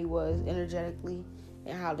and me was energetically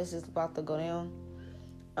and how this is about to go down?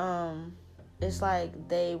 It's like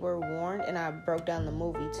they were warned, and I broke down the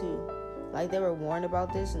movie too. Like they were warned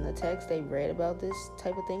about this in the text. They read about this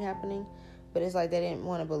type of thing happening, but it's like they didn't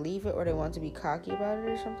want to believe it or they want to be cocky about it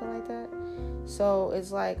or something like that. So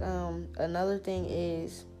it's like another thing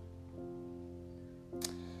is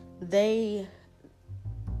in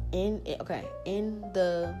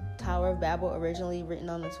the Tower of Babel, originally written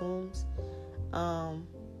on the tombs,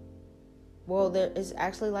 there is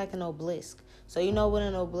actually like an obelisk. So you know what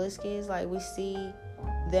an obelisk is? Like we see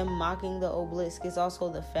them mocking the obelisk. It's also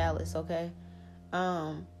the phallus, okay?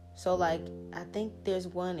 So like I think there's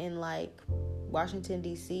one in like Washington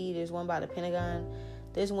D.C. There's one by the Pentagon.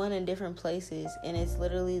 There's one in different places, and it's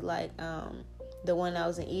literally like the one that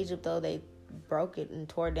was in Egypt, though they broke it and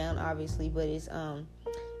tore it down, obviously, but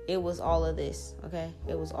it was all of this, okay?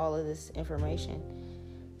 It was all of this information.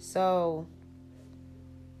 So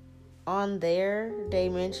on there, they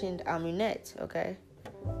mentioned Amunet, okay?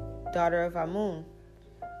 Daughter of Amun,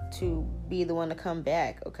 to be the one to come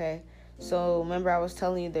back, okay? So remember I was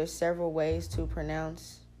telling you there's several ways to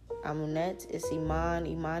pronounce Amunet. It's Iman,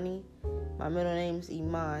 Imani. My middle name's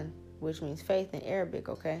Iman, which means faith in Arabic,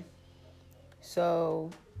 okay? So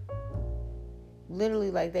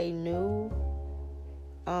literally, like, they knew,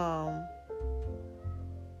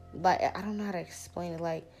 like, I don't know how to explain it.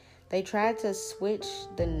 Like, they tried to switch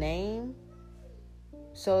the name.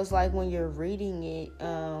 So it's like when you're reading it,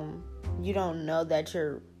 you don't know that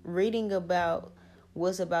you're reading about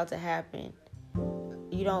what's about to happen.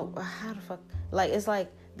 You don't, how the fuck, like, it's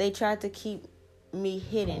like they tried to keep me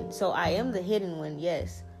hidden. So I am the hidden one,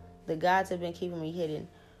 yes. The gods have been keeping me hidden.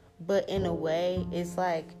 But in a way, it's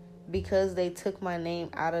like, because they took my name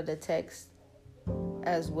out of the text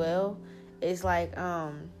as well, it's like,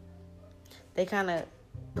 they kind of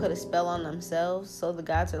put a spell on themselves. So the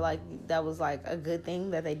gods are like, that was like a good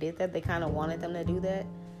thing that they did that. They kind of wanted them to do that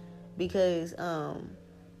because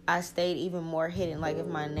I stayed even more hidden. Like if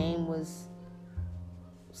my name was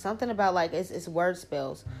something about like it's word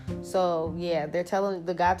spells. So yeah,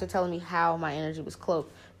 the gods are telling me how my energy was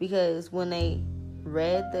cloaked, because when they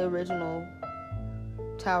read the original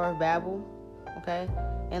Tower of Babel, okay,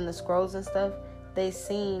 and the scrolls and stuff, they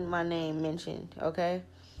seen my name mentioned, okay.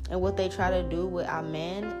 And what they try to do with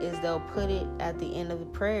Amen is they'll put it at the end of the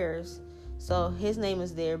prayers. So his name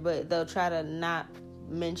is there, but they'll try to not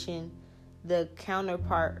mention the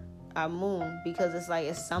counterpart Amun, because it's like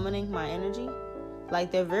it's summoning my energy.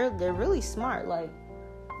 Like they're really smart. Like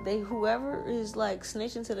whoever is like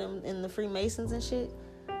snitching to them in the Freemasons and shit,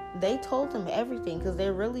 they told them everything, because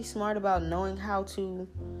they're really smart about knowing how to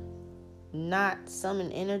not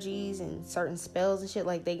summon energies and certain spells and shit.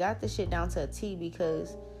 Like they got this shit down to a T,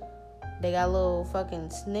 because they got a little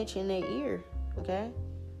fucking snitch in their ear, okay?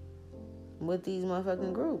 With these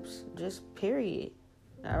motherfucking groups. Just period.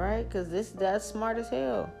 Alright? Because that's smart as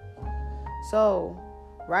hell. So,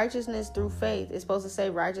 righteousness through faith. It's supposed to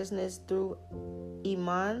say righteousness through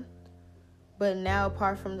Iman. But now,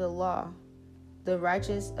 apart from the law, the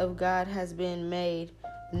righteousness of God has been made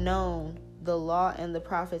known. The law and the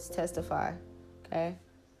prophets testify. Okay?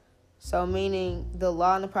 So, meaning the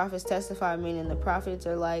law and the prophets testify, meaning the prophets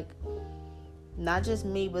are like, not just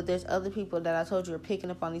me, but there's other people that I told you are picking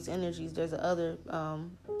up on these energies. There's other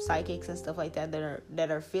psychics and stuff like that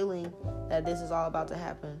are feeling that this is all about to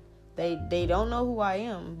happen. They don't know who I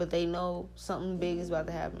am, but they know something big is about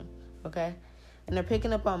to happen. Okay? And they're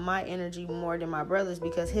picking up on my energy more than my brother's,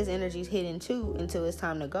 because his energy is hidden too until it's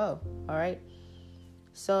time to go. All right?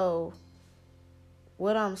 So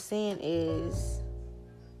what I'm saying is,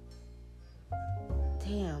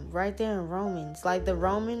 damn, right there in Romans, like the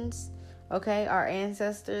Romans, okay, our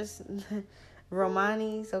ancestors,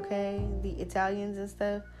 Romanis, okay, the Italians and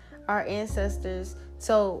stuff, our ancestors.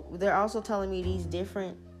 So they're also telling me these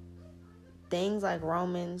different things, like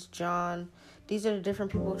Romans, John. These are the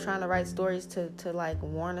different people trying to write stories to like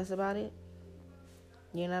warn us about it.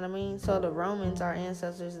 You know what I mean? So the Romans, our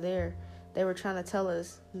ancestors there, they were trying to tell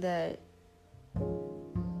us that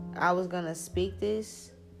I was going to speak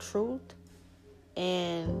this truth,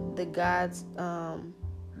 and the gods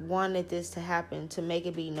wanted this to happen to make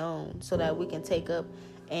it be known, so that we can take up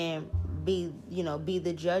and be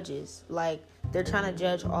the judges. Like they're trying to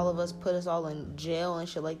judge all of us, put us all in jail and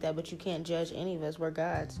shit like that, but you can't judge any of us. We're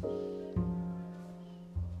gods.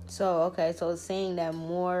 So okay, so it's saying that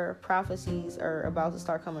more prophecies are about to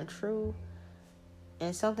start coming true,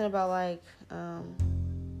 and something about like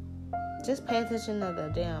just pay attention to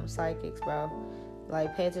the damn psychics, bro.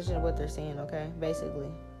 Like pay attention to what they're saying, okay?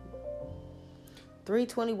 Basically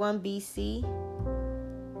 321 BC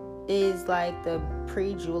is like the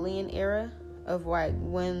pre-Julian era of like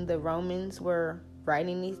when the Romans were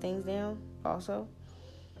writing these things down also.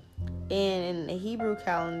 And in the Hebrew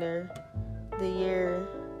calendar, the year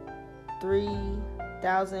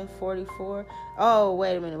 3044. Oh,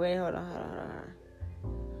 wait a minute. Hold on.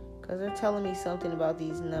 Because they're telling me something about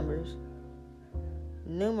these numbers.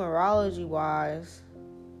 Numerology-wise,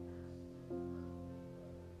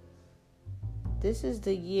 this is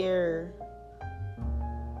the year...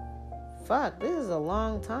 Fuck, this is a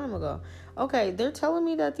long time ago. Okay, they're telling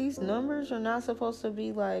me that these numbers are not supposed to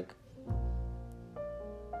be, like,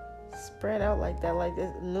 spread out like that. Like,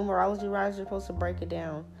 this numerology-wise, you're supposed to break it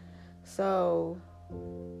down. So,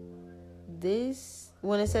 this,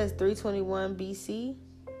 when it says 321 BC,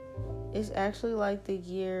 it's actually, like, the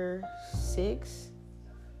year 6.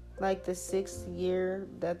 Like, the 6th year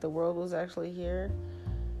that the world was actually here.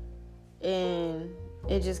 And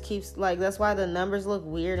it just keeps, like, that's why the numbers look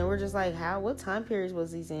weird, and we're just like, what time periods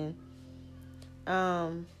was these in?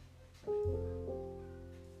 The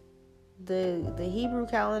Hebrew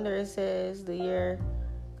calendar, it says the year,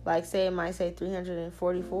 like, say it might say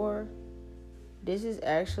 344. This is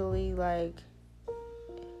actually like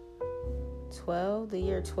 12, the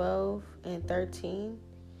year 12 and 13.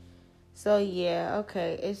 So yeah,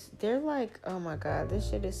 okay, they're like, oh my god, this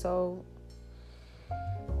shit is so,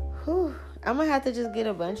 whew. I'm gonna have to just get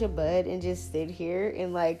a bunch of bud and just sit here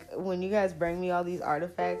and like when you guys bring me all these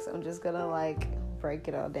artifacts, I'm just gonna like break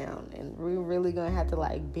it all down, and we're really gonna have to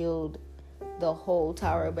like build the whole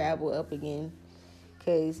Tower of Babel up again,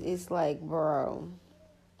 cause it's like, bro,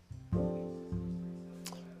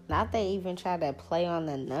 not they even try to play on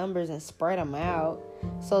the numbers and spread them out.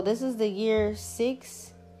 So this is the year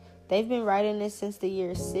 6. They've been writing this since the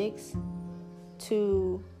year 6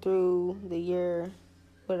 through the year,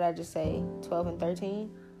 what did I just say, 12 and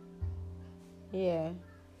 13? Yeah.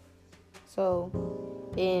 So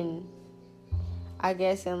I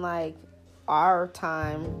guess in like our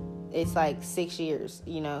time, it's like 6 years,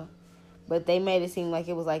 you know. But they made it seem like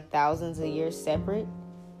it was like thousands of years separate.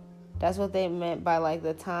 That's what they meant by like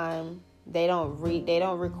the time. They don't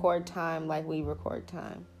record time like we record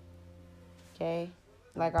time. Okay?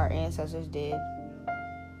 Like our ancestors did.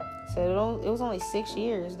 So it was only 6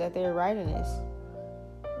 years that they were writing this.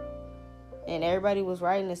 And everybody was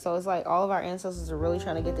writing this. So it's like all of our ancestors are really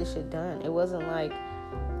trying to get this shit done. It wasn't like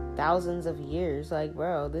thousands of years. Like,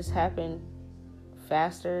 bro, this happened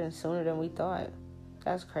faster and sooner than we thought.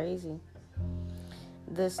 That's crazy.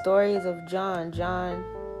 The stories of John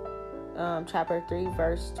chapter 3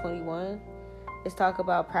 verse 21 is talk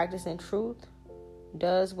about practicing truth,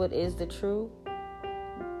 does what is true,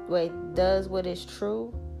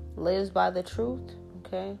 lives by the truth.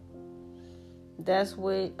 Okay, that's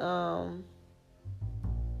what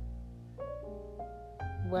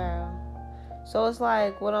wow. So it's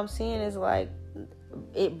like what I'm seeing is like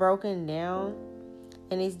it broken down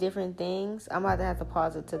in these different things. I'm about to have to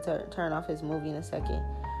pause it to turn off his movie in a second.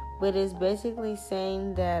 But it's basically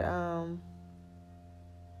saying that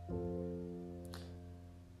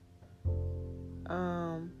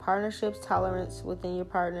partnerships, tolerance within your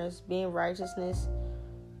partners, being righteousness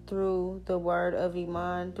through the word of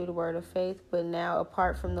Iman, through the word of faith, but now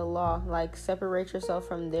apart from the law, like separate yourself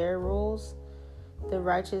from their rules. The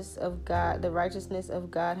righteousness of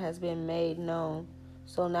God has been made known.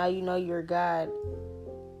 So now you know you're God.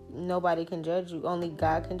 Nobody can judge you. Only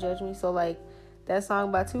God can judge me. So like that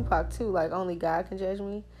song by Tupac too, like only God can judge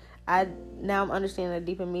me. Now I'm understanding the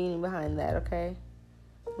deeper meaning behind that, okay?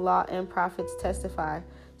 Law and prophets testify.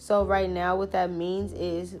 So right now what that means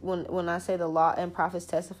is when I say the law and prophets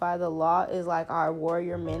testify, the law is like our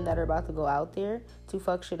warrior men that are about to go out there to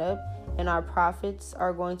fuck shit up, and our prophets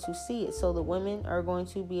are going to see it. So the women are going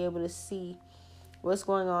to be able to see what's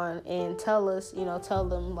going on and tell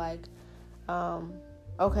them like,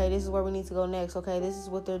 okay, this is where we need to go next. Okay, this is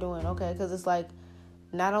what they're doing. Okay, because it's like,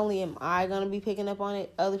 not only am I going to be picking up on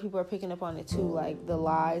it, other people are picking up on it too. Like the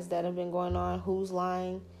lies that have been going on, who's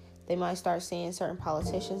lying. They might start saying certain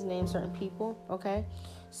politicians name certain people. Okay,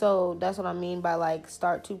 so that's what I mean by like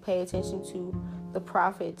start to pay attention to the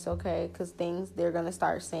prophets. Okay, because they're going to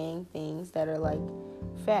start saying things that are like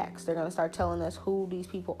facts. They're going to start telling us who these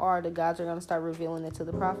people are. The gods are going to start revealing it to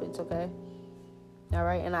the prophets. Okay. All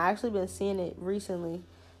right, and I actually been seeing it recently.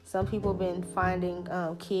 Some people been finding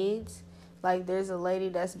kids. Like there's a lady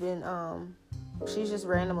that's been she's just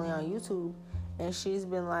randomly on YouTube, and she's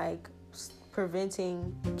been like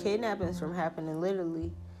preventing kidnappings from happening,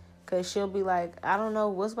 literally, because she'll be like, I don't know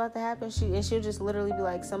what's about to happen. She'll just literally be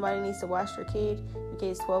like, somebody needs to watch their kid. Your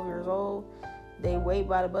kid's 12 years old. They wait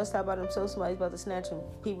by the bus stop by themselves. Somebody's about to snatch them.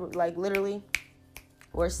 People like literally,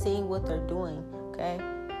 we're seeing what they're doing. Okay.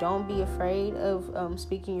 Don't be afraid of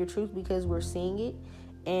speaking your truth, because we're seeing it,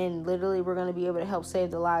 and literally we're going to be able to help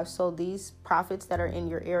save the lives. So these prophets that are in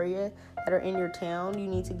your area, that are in your town, you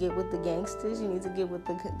need to get with the gangsters, you need to get with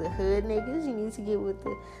the hood niggas, you need to get with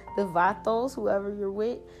the vatos, whoever you're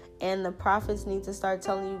with, and the prophets need to start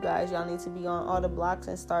telling you guys, y'all need to be on all the blocks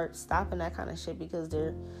and start stopping that kind of shit, because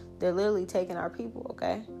they're literally taking our people.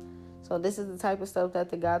 Okay, so this is the type of stuff that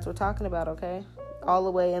the gods were talking about. Okay, all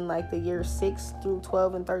the way in like the year 6 through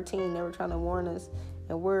 12 and 13, they were trying to warn us,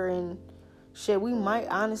 and we're in shit. We might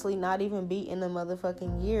honestly not even be in the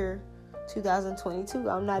motherfucking year 2022.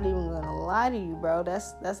 I'm not even gonna lie to you, bro.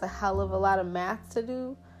 That's a hell of a lot of math to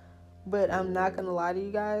do, but I'm not gonna lie to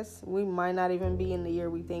you guys. We might not even be in the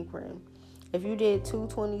year we think we're in. If you did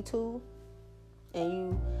 222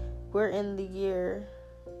 and we're in the year,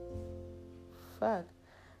 the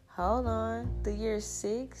year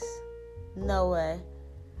 6. No way.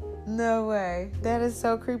 That is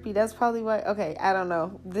so creepy. That's probably why. Okay, I don't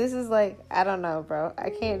know. This is like, I don't know, bro. I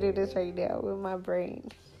can't do this right now with my brain.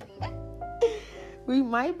 We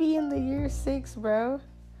might be in the year 6, bro.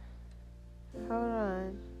 Hold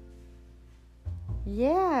on.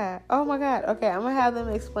 Yeah. Oh my God. Okay, I'm gonna have them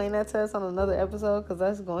explain that to us on another episode, because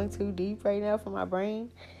that's going too deep right now for my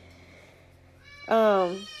brain.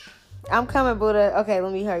 I'm coming, Buddha. Okay,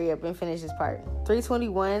 let me hurry up and finish this part.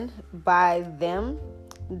 321, by them,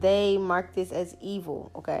 they mark this as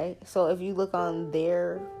evil, okay? So if you look on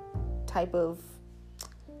their type of,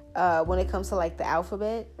 when it comes to like the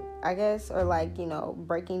alphabet, I guess, or like,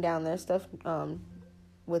 breaking down their stuff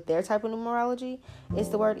with their type of numerology, it's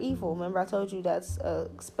the word evil. Remember I told you that's a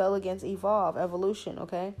spell against evolve, evolution,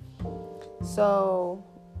 okay? So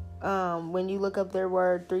when you look up their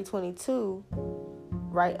word 322,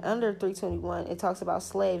 right under 321, it talks about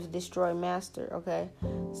slaves, destroy master, okay?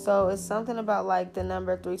 So it's something about like the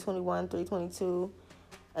number 321, 322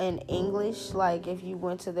 in English. Like if you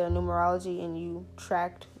went to their numerology and you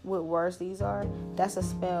tracked what words these are, that's a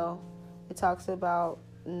spell. It talks about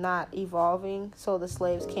not evolving, so the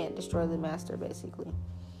slaves can't destroy the master, basically.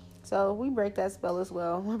 So we break that spell as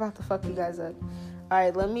well. We're about to fuck you guys up. All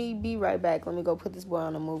right, let me be right back. Let me go put this boy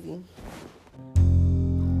on a movie.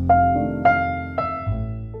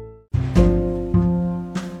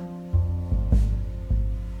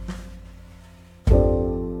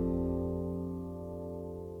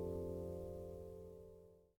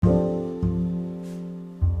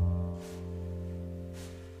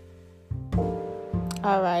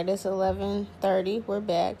 All right, it's 11:30. We're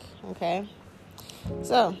back, okay?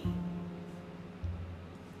 So,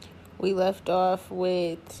 we left off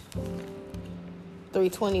with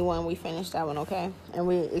 321. We finished that one, okay? And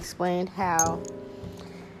we explained how...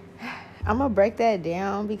 I'm going to break that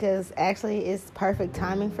down because actually it's perfect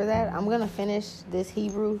timing for that. I'm going to finish this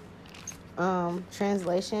Hebrew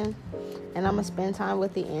translation, and I'm going to spend time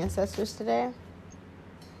with the ancestors today.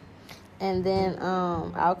 And then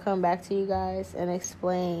I'll come back to you guys and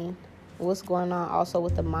explain what's going on also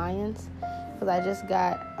with the Mayans. Because I just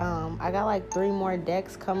got, I got like 3 more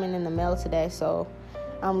decks coming in the mail today. So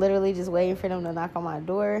I'm literally just waiting for them to knock on my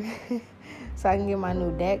door so I can get my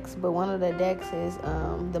new decks. But one of the decks is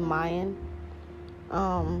the Mayan,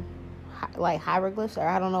 like hieroglyphs, or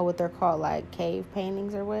I don't know what they're called, like cave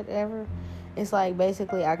paintings or whatever. It's like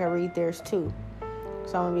basically I can read theirs too.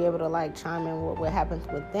 So I'm going to be able to like chime in what happens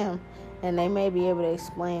with them. And they may be able to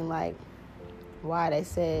explain like why they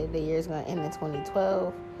said the year's going to end in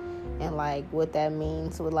 2012 and like what that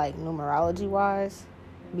means with like numerology wise.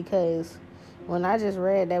 Because when I just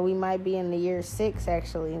read that we might be in the year 6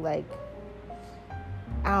 actually, like,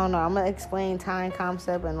 I don't know. I'm going to explain time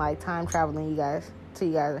concept and like time traveling to you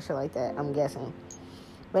guys and shit like that, I'm guessing.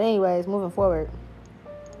 But anyways, moving forward.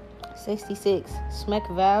 66, Smek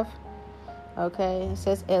Vav. Okay, it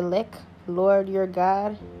says Elek, Lord your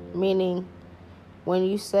God, meaning when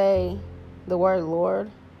you say the word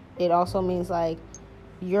Lord, it also means like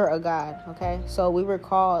you're a god, okay? So we were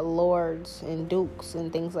called lords and dukes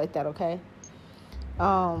and things like that, okay?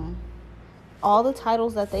 All the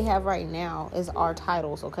titles that they have right now is our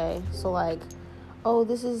titles, okay? So like, oh,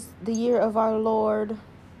 this is the year of our Lord,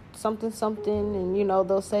 something, something, and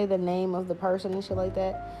they'll say the name of the person and shit like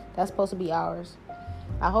that. That's supposed to be ours.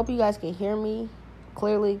 I hope you guys can hear me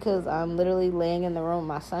clearly because I'm literally laying in the room with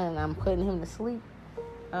my son and I'm putting him to sleep.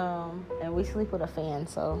 And we sleep with a fan,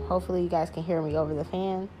 so hopefully you guys can hear me over the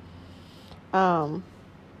fan. But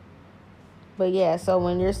yeah, so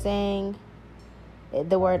when you're saying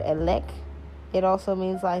the word elek, it also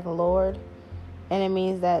means like Lord, and it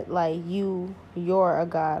means that like you're a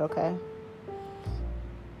god, okay?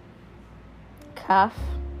 Kaf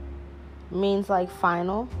means like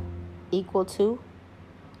final, equal to.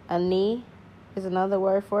 Ani is another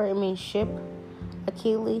word for it. It means ship.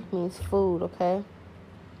 Akili means food, okay?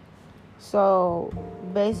 So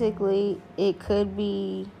basically it could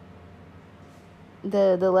be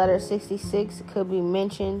the letter 66 could be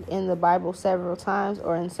mentioned in the Bible several times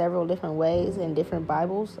or in several different ways in different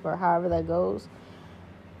Bibles or however that goes.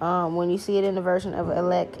 When you see it in the version of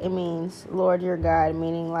Elek, it means Lord your God,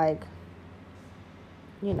 meaning like,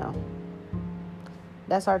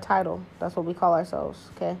 that's our title. That's what we call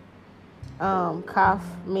ourselves, okay? Kaf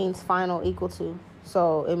means final, equal to.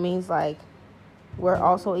 So it means like we're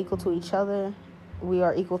also equal to each other. We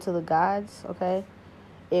are equal to the gods, okay?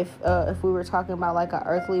 If we were talking about like an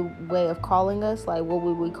earthly way of calling us, like what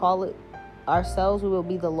would we call it ourselves? We will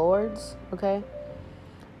be the lords, okay?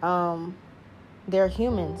 They're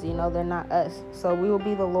humans, they're not us. So we will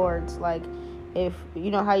be the lords. Like if,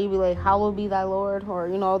 how you be like, hallowed be thy Lord, or,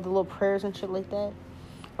 the little prayers and shit like that.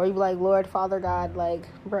 Or you be like, Lord, Father God, like,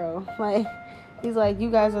 bro, like, he's like, you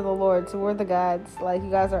guys are the Lords, so we're the gods. Like, you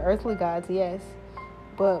guys are earthly gods, yes.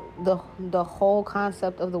 But the whole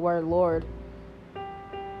concept of the word Lord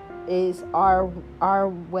is our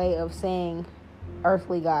way of saying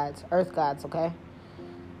earthly gods, earth gods, okay?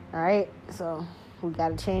 All right? So we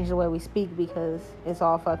got to change the way we speak because it's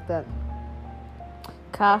all fucked up.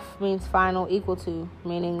 Kaf means final, equal to,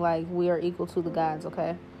 meaning like we are equal to the gods,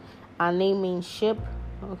 okay? Ani means ship,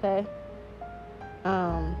 okay?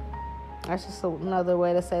 That's just another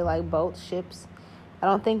way to say like boats, ships. I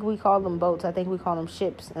don't think we call them boats. I think we call them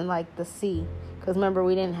ships in like the sea. Because remember,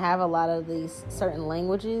 we didn't have a lot of these certain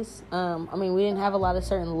languages. We didn't have a lot of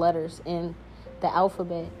certain letters in the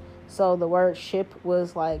alphabet. So the word ship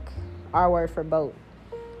was like our word for boat.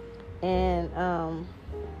 And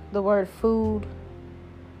the word food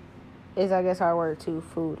is, I guess, our word too,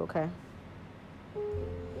 food, okay?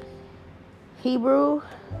 Hebrew,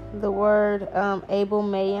 the word Abel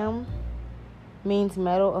Mayim means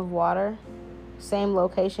meadow of water. Same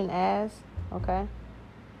location as, okay?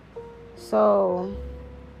 So,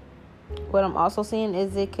 what I'm also seeing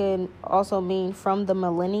is it can also mean from the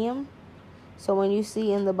millennium. So, when you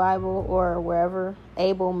see in the Bible or wherever,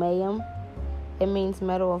 Abel Mayim, it means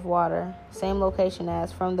meadow of water. Same location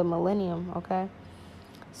as from the millennium, okay?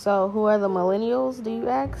 So, who are the millennials, do you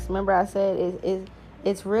ask? Remember I said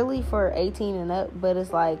it's really for 18 and up, but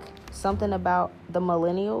it's like something about the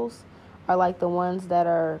millennials are like the ones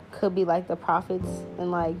that could be like the prophets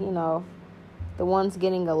and like, you know, the ones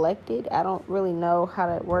getting elected. I don't really know how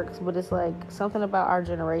that works, but it's like something about our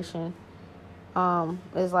generation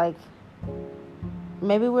is like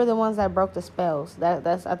maybe we're the ones that broke the spells.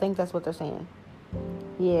 I think that's what they're saying.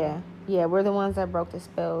 Yeah, we're the ones that broke the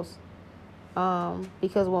spells.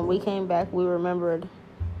 Because when we came back, we remembered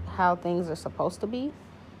how things are supposed to be.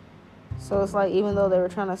 So it's like, even though they were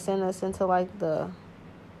trying to send us into like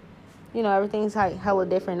everything's like hella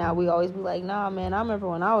different now, we always be like, nah, man, I remember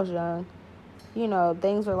when I was young,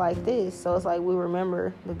 things were like this. So it's like we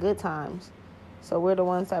remember the good times. So we're the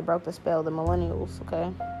ones that broke the spell, the millennials,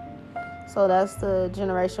 okay? So that's the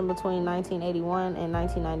generation between 1981 and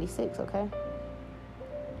 1996, okay?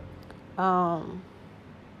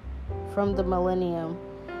 From the millennium.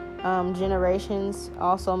 Generations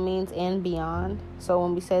also means and beyond. So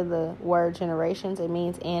when we say the word generations, it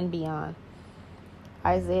means and beyond.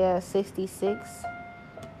 Isaiah 66,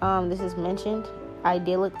 this is mentioned.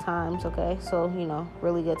 Idyllic times, okay? So,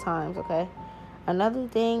 really good times, okay? Another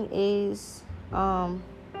thing is,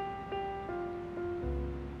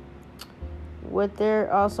 what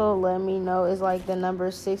they're also letting me know is like the number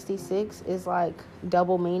 66 is like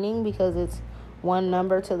double meaning because it's one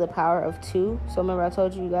number to the power of 2. So remember I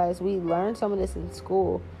told you guys we learned some of this in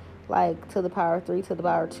school, like to the power of 3, to the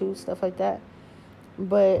power of 2, stuff like that.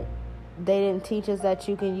 But they didn't teach us that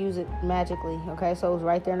you can use it magically, okay? So it was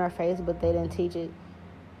right there in our face, but they didn't teach it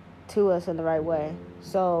to us in the right way.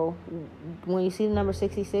 So when you see the number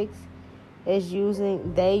 66, they use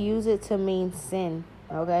it to mean sin,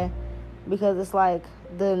 okay? Because it's like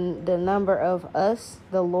the number of us,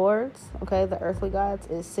 the lords, okay, the earthly gods,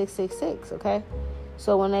 is 666, okay?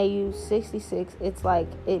 So when they use 66, it's like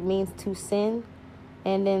it means to sin,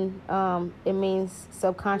 and then it means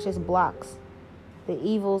subconscious blocks, the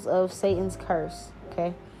evils of Satan's curse,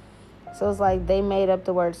 okay? So it's like they made up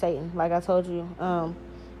the word Satan, like I told you.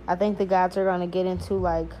 I think the gods are going to get into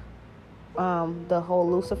like the whole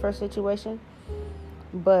Lucifer situation,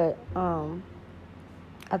 but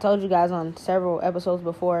I told you guys on several episodes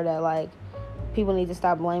before that, like, people need to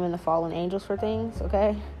stop blaming the fallen angels for things,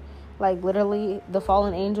 okay? Like, literally, the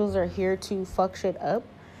fallen angels are here to fuck shit up.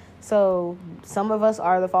 So, some of us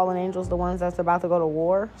are the fallen angels, the ones that's about to go to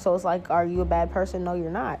war. So, it's like, are you a bad person? No, you're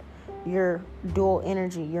not. You're dual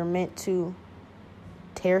energy. You're meant to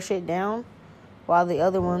tear shit down, while the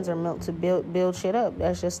other ones are meant to build shit up.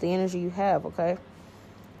 That's just the energy you have, okay?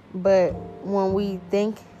 But when we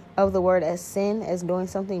think of the word as sin, as doing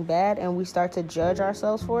something bad, and we start to judge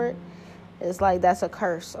ourselves for it, it's like that's a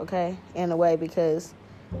curse, okay, in a way, because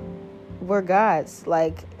we're gods.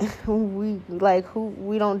 Like we're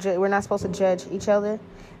not supposed to judge each other,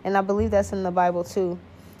 and I believe that's in the Bible too.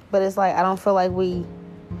 But it's like I don't feel like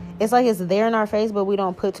it's like it's there in our face, but we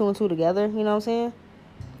don't put 2 and 2 together. You know what I'm saying?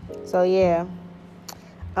 So yeah.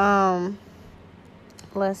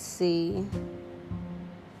 Let's see.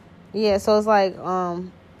 Yeah, so it's like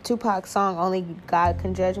Tupac's song, Only God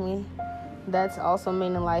Can Judge Me. That's also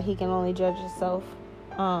meaning like he can only judge himself.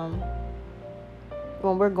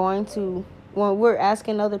 When we're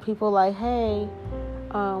asking other people like, hey,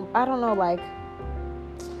 I don't know, like,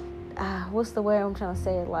 what's the way I'm trying to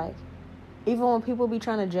say it? Like, even when people be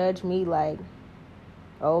trying to judge me, like,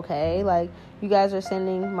 okay, like, you guys are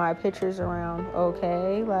sending my pictures around,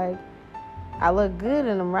 okay, like, I look good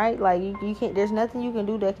in them, right? Like, you can't, there's nothing you can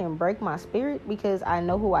do that can break my spirit because I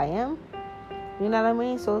know who I am. You know what I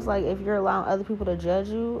mean? So it's like, if you're allowing other people to judge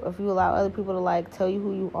you, if you allow other people to, like, tell you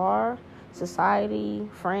who you are, society,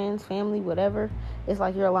 friends, family, whatever, it's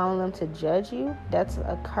like you're allowing them to judge you. That's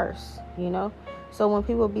a curse, So when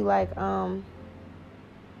people be like, who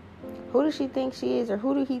does she think she is, or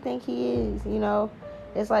who do he think he is,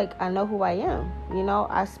 it's like, I know who I am,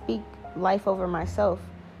 I speak life over myself,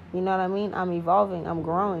 you know what I mean? I'm evolving, I'm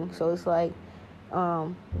growing. So it's like,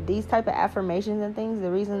 these type of affirmations and things,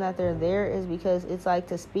 the reason that they're there is because it's like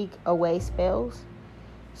to speak away spells.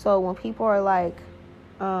 So when people are like,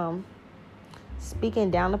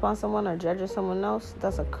 speaking down upon someone or judging someone else,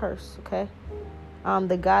 that's a curse, okay?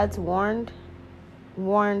 The gods warned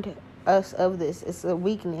us of this. It's a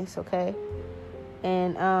weakness, okay?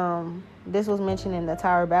 And this was mentioned in the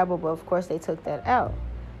Tower of Babel, but of course they took that out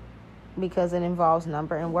because it involves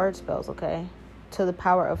number and word spells, okay? To the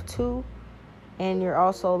power of 2, and you're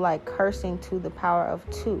also like cursing to the power of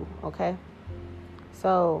 2, okay?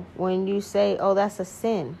 So when you say, oh, that's a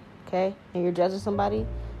sin, okay, and you're judging somebody,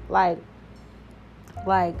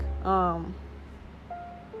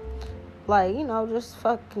 just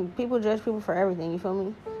fucking people judge people for everything, you feel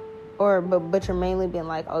me? But you're mainly being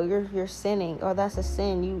like, oh, you're sinning, or that's a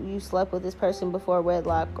sin. You slept with this person before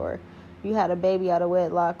wedlock, or you had a baby out of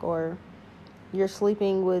wedlock, or you're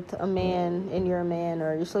sleeping with a man and you're a man,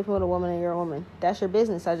 or you're sleeping with a woman and you're a woman. That's your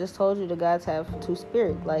business. I just told you the gods have 2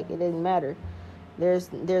 spirit. Like, it didn't matter.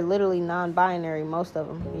 They're literally non-binary, most of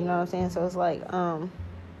them. You know what I'm saying? So it's like,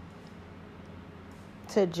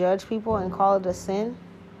 to judge people and call it a sin.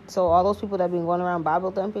 So all those people that been going around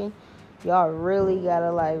Bible thumping, y'all really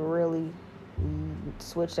gotta really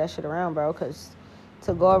switch that shit around, bro. Because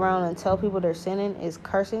to go around and tell people they're sinning is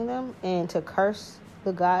cursing them, and to curse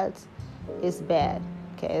the gods is bad.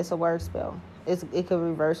 Okay, it's a word spell. It could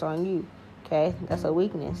reverse on you. Okay, that's a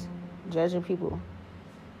weakness. Judging people.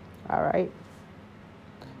 All right.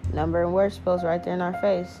 Number and word spells right there in our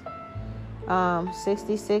face.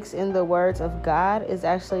 66 in the words of God is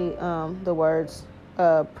actually the words,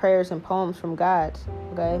 prayers and poems from God.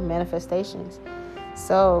 Okay, manifestations.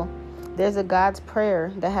 So there's a God's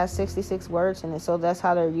prayer that has 66 words in it. So that's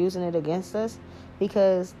how they're using it against us,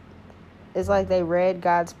 because it's like they read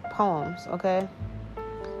God's poems, okay,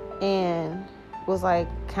 and was like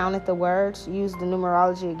counted the words, used the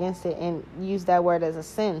numerology against it, and used that word as a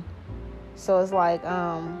sin. So it's like,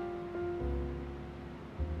 how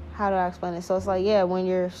do I explain it? So it's like, yeah, when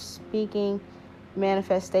you're speaking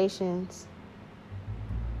manifestations,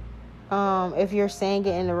 if you're saying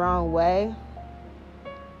it in the wrong way,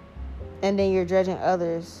 and then you're judging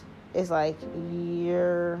others, it's like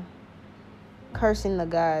you're cursing the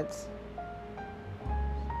gods.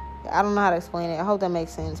 I don't know how to explain it. I hope that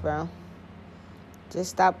makes sense, bro.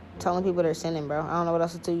 Just stop telling people they're sinning, bro. I don't know what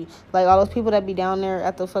else to tell you. Like, all those people that be down there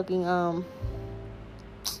at the fucking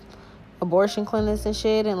abortion clinics and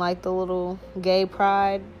shit, and like the little gay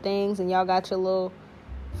pride things, and y'all got your little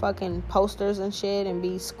fucking posters and shit, and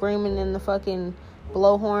be screaming in the fucking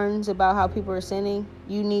blowhorns about how people are sinning.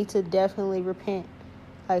 You need to definitely repent.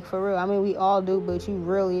 Like, for real. I mean, we all do, but you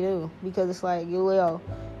really do. Because it's like,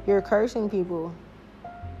 you're cursing people.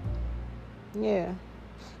 Yeah.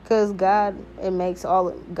 Because God,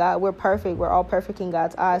 we're perfect. We're all perfect in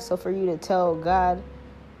God's eyes. So for you to tell God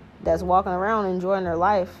that's walking around enjoying their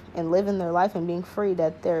life and living their life and being free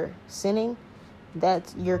that they're sinning,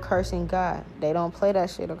 you're cursing God. They don't play that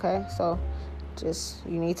shit, okay? So just,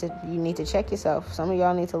 you need to check yourself. Some of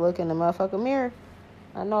y'all need to look in the motherfucking mirror.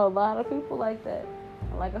 I know a lot of people like that.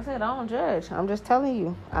 Like I said, I don't judge. I'm just telling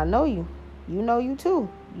you. I know you. You know you too.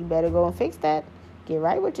 You better go and fix that. Get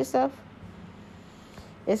right with yourself.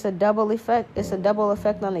 It's a double effect. It's a double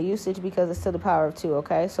effect on the usage because it's to the power of 2,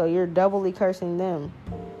 okay? So you're doubly cursing them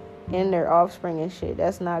and their offspring and shit.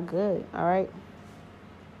 That's not good, all right?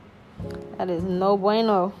 That is no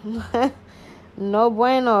bueno. No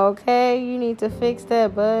bueno, okay? You need to fix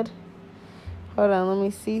that, bud. Hold on, let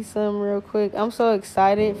me see some real quick. I'm so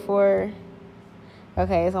excited for...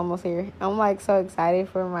 Okay, it's almost here. I'm, like, so excited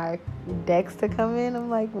for my decks to come in. I'm,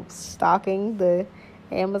 like, stalking the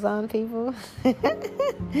Amazon people.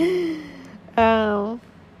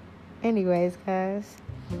 Anyways, guys.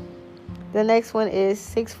 The next one is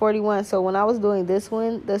 641. So when I was doing this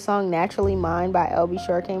one, the song Naturally Mine by LB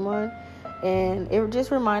Shore came on. And it just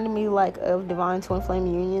reminded me, like, of divine twin flame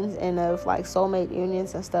unions and of, like, soulmate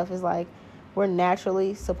unions and stuff. It's like we're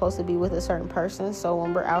naturally supposed to be with a certain person. So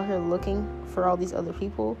when we're out here looking for all these other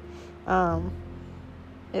people,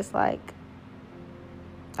 it's like,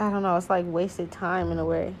 I don't know, it's like wasted time in a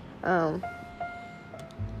way.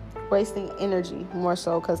 Wasting energy more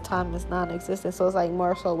so, because time is non-existent. So it's like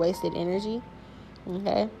more so wasted energy.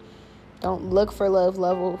 Okay? Don't look for love.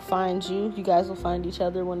 Love will find you. You guys will find each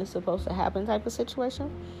other when it's supposed to happen type of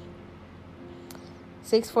situation.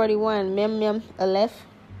 641, Mem Mem Aleph.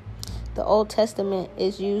 The Old Testament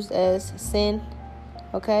is used as sin,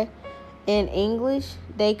 okay? In English,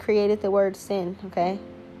 they created the word sin, okay?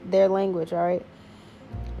 Their language, all right?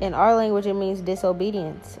 In our language, it means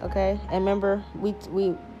disobedience, okay? And remember,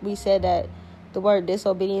 we said that the word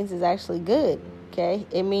disobedience is actually good, okay?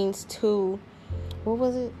 It means to, what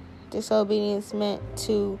was it? Disobedience meant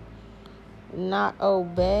to not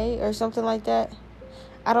obey or something like that.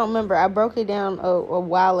 I don't remember. I broke it down a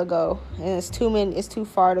while ago, and it's too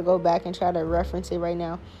far to go back and try to reference it right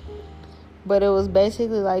now. But it was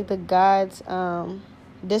basically like the God's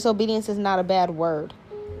disobedience is not a bad word,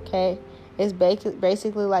 okay? It's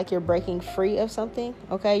basically like you're breaking free of something,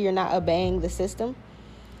 okay? You're not obeying the system.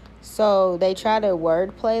 So they try to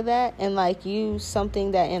wordplay that and like use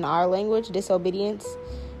something that in our language, disobedience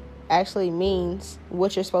actually means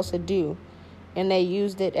what you're supposed to do. And they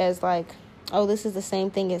used it as like, oh, this is the same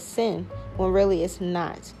thing as sin, when really it's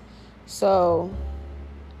not. So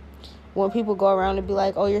when people go around and be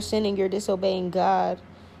like, oh, you're sinning, you're disobeying God,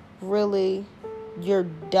 really, you're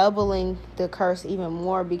doubling the curse even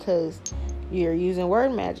more because you're using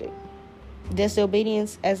word magic.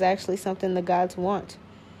 Disobedience is actually something the gods want.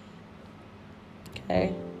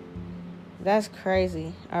 Okay? That's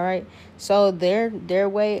crazy. All right? So their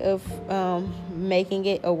way of making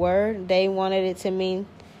it a word, they wanted it to mean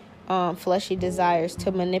fleshy desires,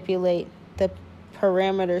 to manipulate the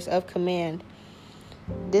parameters of command.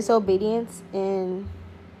 Disobedience in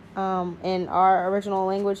our original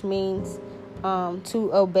language means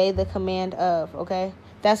to obey the command of, okay?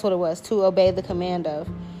 That's what it was, to obey the command of.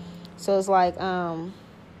 So it's like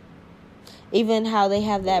even how they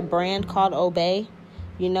have that brand called Obey,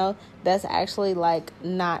 that's actually like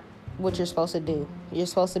not what you're supposed to do. You're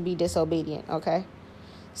supposed to be disobedient, okay?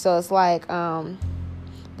 So it's like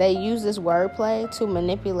they use this wordplay to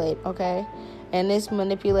manipulate, okay? And this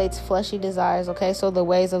manipulates fleshy desires, okay? So the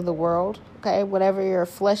ways of the world, okay? Whatever your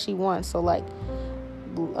fleshy wants. So like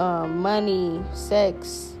money,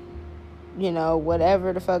 sex,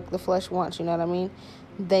 whatever the fuck the flesh wants, you know what I mean?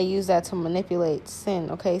 They use that to manipulate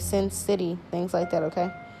sin, okay? Sin City, things like that,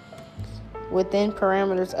 okay? Within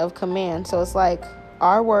parameters of command. So it's like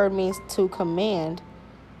our word means to command,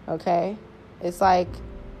 okay? It's like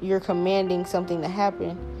you're commanding something to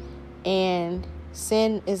happen. And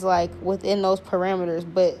sin is like within those parameters.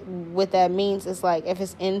 But what that means is like if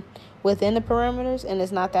it's within the parameters and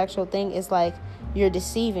it's not the actual thing, it's like you're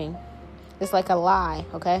deceiving. It's like a lie,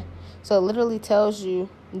 okay? So it literally tells you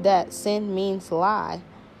that sin means lie,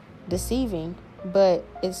 deceiving. But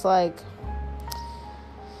it's like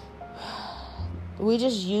we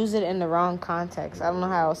just use it in the wrong context. I don't know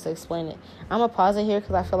how else to explain it. I'm going to pause it here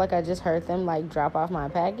because I feel like I just heard them like drop off my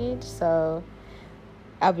package. So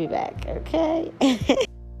I'll be back, okay?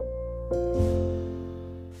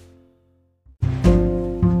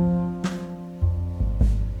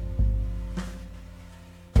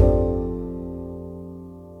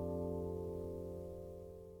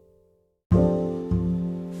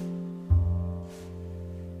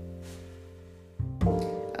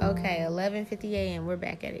 Okay, 11:50 a.m. We're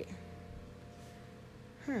back at it.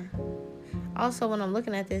 Also, when I'm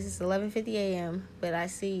looking at this, it's 11:50 a.m., but I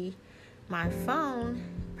see my phone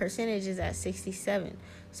percentage is at 67.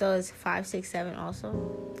 So it's 567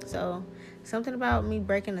 also. So something about me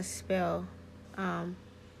breaking a spell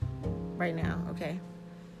right now, okay?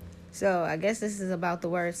 So I guess this is about the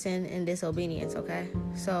word sin and disobedience, okay?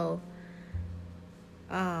 So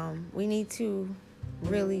we need to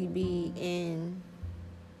really be in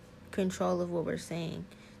control of what we're saying.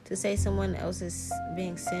 To say someone else is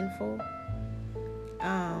being sinful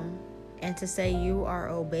and to say you are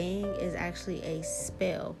obeying is actually a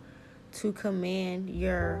spell to command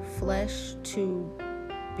your flesh to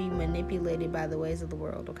be manipulated by the ways of the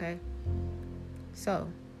world, okay? So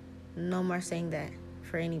no more saying that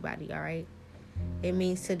for anybody, all right? It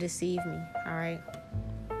means to deceive me, all right?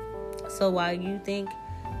 So while you think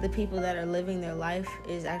the people that are living their life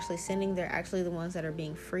is actually sinning, they're actually the ones that are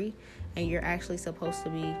being free, and you're actually supposed to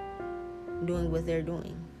be doing what they're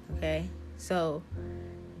doing, okay? So,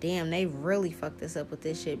 damn, they really fucked this up with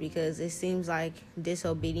this shit because it seems like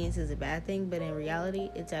disobedience is a bad thing, but in reality,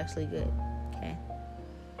 it's actually good, okay?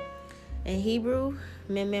 In Hebrew,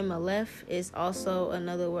 Mem Mem Aleph is also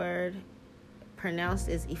another word pronounced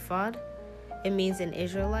as Ephod. It means an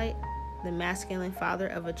Israelite, the masculine father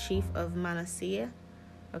of a chief of Manasseh,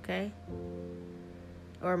 okay?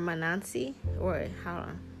 Or Manansi, or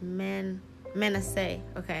Manasseh,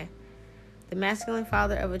 okay? The masculine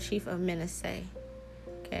father of a chief of Manasseh,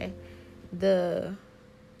 okay?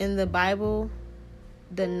 In the Bible,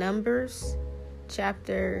 the Numbers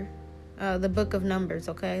chapter The book of Numbers,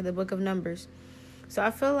 okay? The book of Numbers. So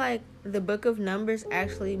I feel like the book of Numbers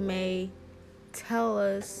actually may tell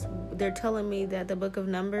us, they're telling me that the book of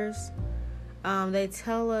Numbers, they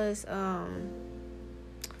tell us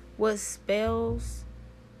what spells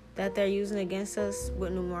that they're using against us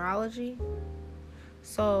with numerology.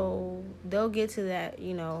 So they'll get to that,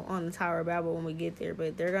 on the Tower of Babel when we get there,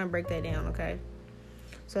 but they're going to break that down, okay?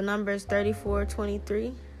 So Numbers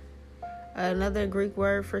 34:23, another Greek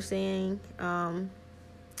word for saying Mem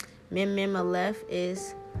Aleph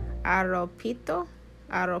is aropitio.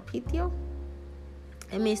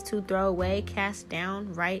 It means to throw away, cast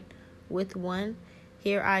down, right with one.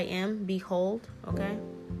 Here I am, behold, okay?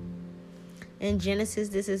 In Genesis,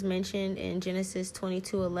 this is mentioned in Genesis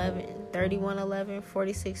 22:11, 31:11,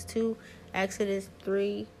 46:2, Exodus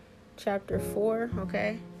 3, chapter 4,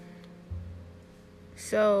 okay?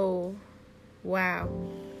 So, wow.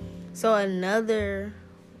 So another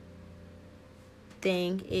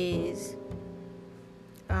thing is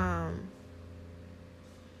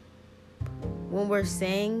when we're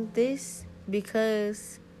saying this,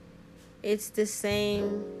 because it's the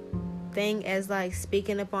same thing as like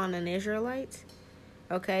speaking upon an Israelite,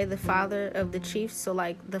 okay, the father of the chiefs, so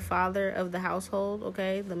like the father of the household,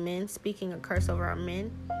 okay, the men, speaking a curse over our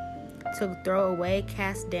men, to throw away,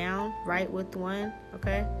 cast down, right with one,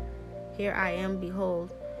 okay, here I am,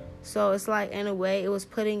 behold. So it's like, in a way, it was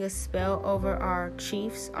putting a spell over our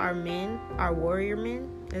chiefs, our men, our warrior men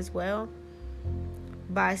as well,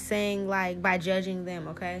 by saying, like, by judging them,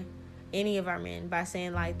 okay? Any of our men, by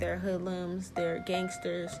saying, like, they're hoodlums, they're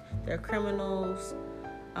gangsters, they're criminals,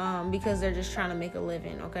 because they're just trying to make a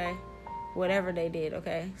living, okay? Whatever they did,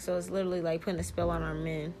 okay? So it's literally like putting a spell on our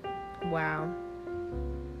men. Wow.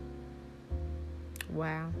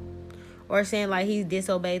 Or saying, like, he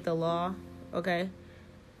disobeyed the law, okay?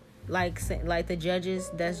 Like the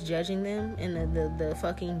judges that's judging them, and the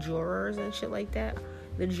fucking jurors and shit like that,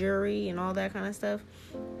 the jury and all that kind of stuff,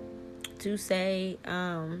 to say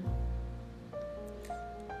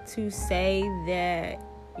that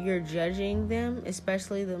you're judging them,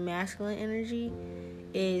 especially the masculine energy,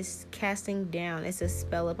 is casting down. It's a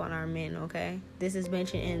spell upon our men, okay? This is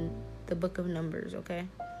mentioned in the book of Numbers, okay?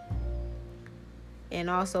 And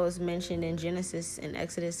also it's mentioned in Genesis and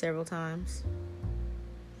Exodus several times.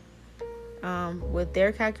 With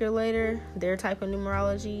their calculator, their type of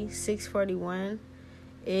numerology, 641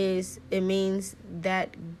 it means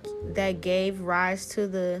that gave rise to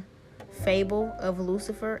the fable of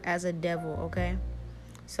Lucifer as a devil, okay?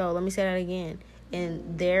 So let me say that again.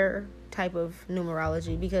 In their type of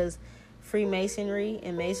numerology, because Freemasonry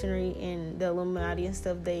and Masonry and the Illuminati and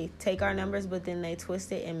stuff, they take our numbers, but then they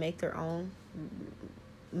twist it and make their own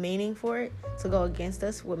meaning for it to go against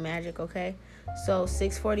us with magic, okay? So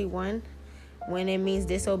 641, when it means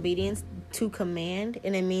disobedience to command,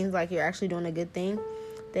 and it means like you're actually doing a good thing,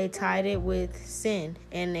 they tied it with sin.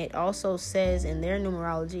 And it also says in their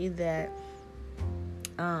numerology that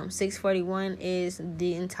 641 is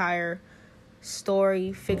the entire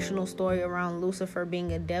story, fictional story around Lucifer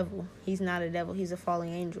being a devil. He's not a devil, he's a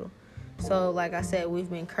fallen angel. So like I said, we've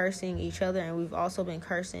been cursing each other, and we've also been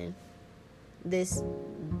cursing this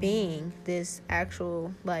being, this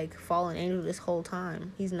actual like fallen angel this whole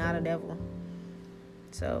time. He's not a devil.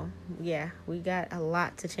 So yeah, we got a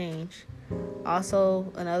lot to change.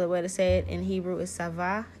 Also, another way to say it in Hebrew is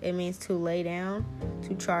savah. It means to lay down,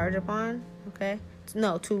 to charge upon, okay?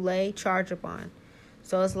 No, to lay, charge upon.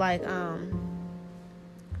 So it's like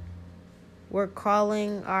we're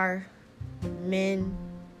calling our men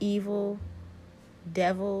evil,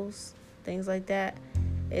 devils, things like that.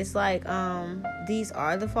 It's like these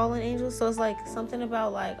are the fallen angels. So it's like something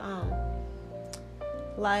about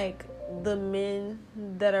like the men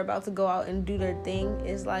that are about to go out and do their thing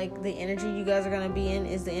is like the energy you guys are gonna be in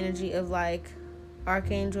is the energy of like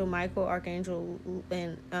Archangel Michael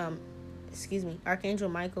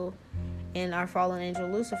and our fallen angel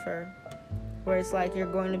Lucifer, where it's like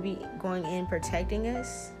you're going to be going in protecting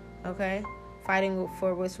us, okay, fighting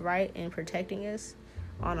for what's right and protecting us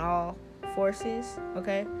on all forces,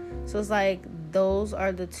 okay? So it's like those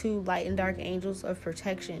are the two light and dark angels of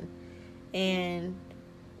protection. And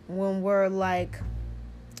when we're like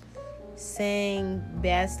saying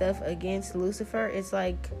bad stuff against Lucifer, it's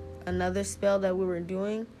like another spell that we were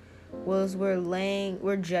doing was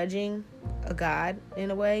we're judging a god in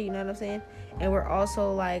a way, you know what I'm saying? And we're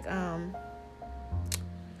also like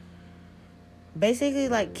basically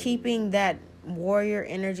like keeping that warrior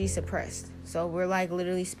energy suppressed. So we're like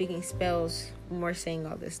literally speaking spells when we're saying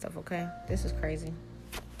all this stuff, okay? This is crazy.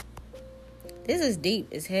 This is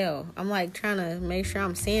deep as hell. I'm like trying to make sure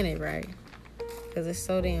I'm saying it right. because it's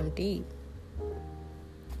so damn deep.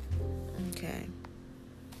 Okay.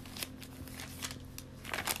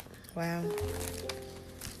 Wow.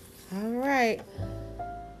 All right.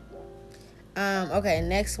 Okay,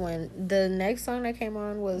 next one. The next song that came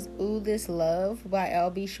on was Ooh This Love by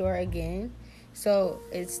LB Shore again. So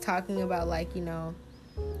it's talking about, like, you know,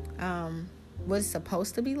 what it's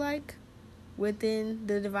supposed to be like within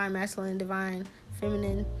the divine masculine, divine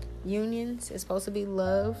feminine unions. It's supposed to be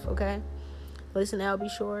love, okay? Listen to LB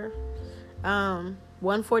Shore.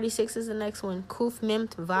 146 is the next one. Kuf Mem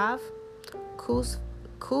Vav. Kuf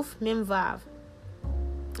Mem Vav.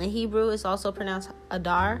 In Hebrew, it's also pronounced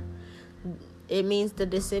Adar. It means the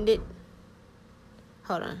descendant.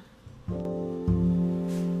 Hold on.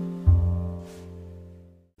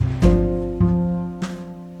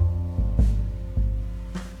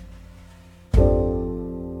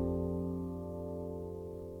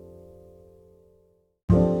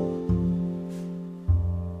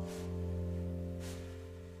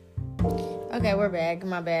 Okay, we're back.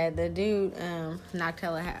 My bad. The dude knocked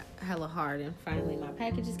hella hard, and finally my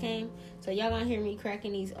packages came. So y'all gonna hear me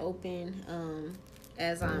cracking these open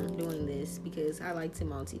as I'm doing this because I like to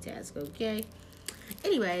multitask. Okay.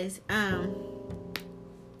 Anyways,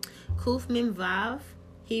 Kuf Mem Vav,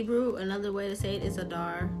 Hebrew. Another way to say it is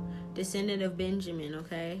Adar, descendant of Benjamin.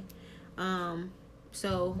 Okay.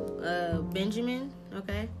 So Benjamin.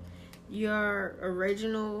 Okay. Your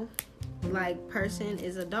original person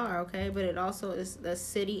is Adar, okay, but it also is a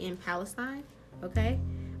city in Palestine, okay,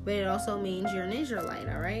 but it also means you're an Israelite,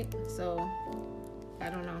 all right? So I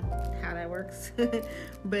don't know how that works,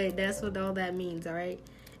 but that's what all that means, all right?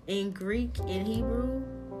 In Greek and Hebrew,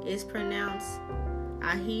 it's pronounced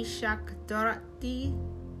Ahishakdarati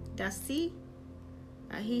Dasi,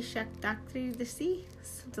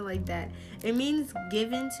 something like that. It means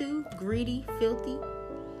given to, greedy, filthy,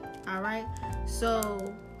 all right?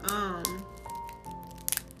 So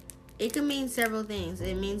it can mean several things.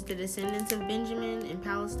 It means the descendants of Benjamin in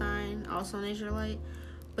Palestine, also an Israelite.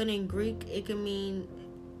 But in Greek, it can mean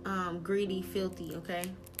greedy, filthy, okay?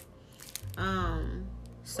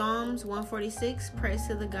 Psalms 146, praise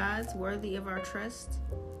to the gods, worthy of our trust,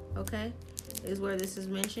 okay, is where this is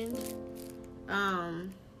mentioned.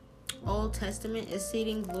 Old Testament,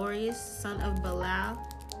 exceeding glorious, son of Belial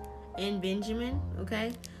in Benjamin,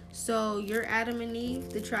 okay? So you're Adam and Eve,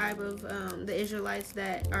 the tribe of the Israelites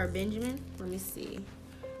that are Benjamin. Let me see.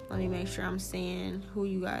 Let me make sure I'm saying who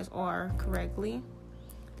you guys are correctly.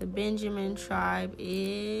 The Benjamin tribe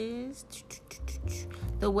is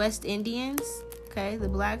the West Indians. Okay, the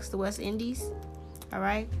blacks, the West Indies. All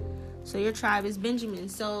right. So your tribe is Benjamin.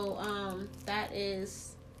 So that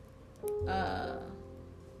is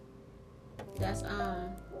that's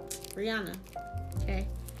Rihanna. Okay,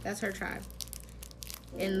 that's her tribe.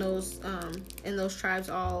 In those tribes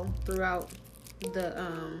all throughout the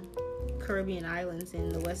Caribbean islands in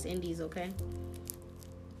the West Indies, okay?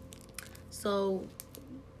 So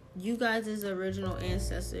you guys' original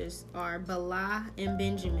ancestors are Bala and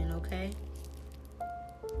Benjamin, okay?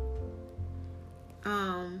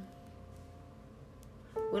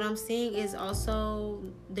 What I'm seeing is also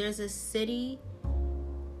there's a city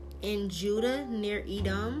in Judah near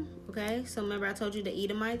Edom, okay? So remember I told you the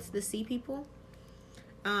Edomites, the sea people?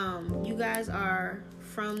 You guys are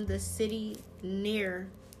from the city in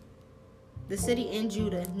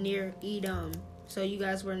Judah near Edom. So you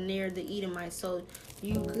guys were near the Edomites. So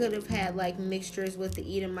you could have had like mixtures with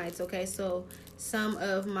the Edomites, okay? So some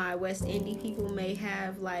of my West Indian people may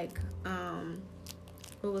have like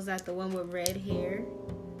what was that, the one with red hair,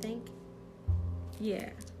 I think?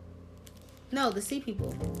 Yeah. No, the sea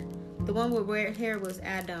people. The one with red hair was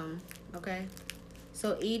Adam, okay?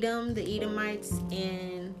 So Edom, the Edomites,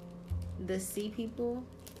 and the sea people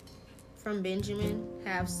from Benjamin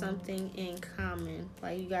have something in common.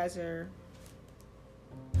 Like you guys are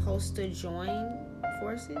supposed to join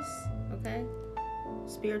forces, okay?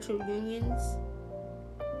 Spiritual unions.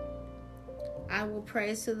 I will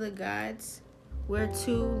praise to the gods, where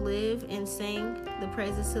to live and sing the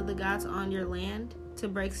praises to the gods on your land to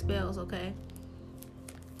break spells, okay?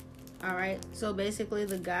 All right, so basically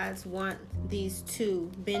the gods want these two,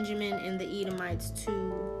 Benjamin and the Edomites,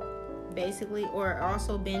 to basically, or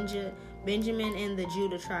also Benjamin and the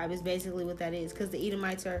Judah tribe is basically what that is, because the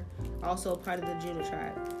Edomites are also a part of the Judah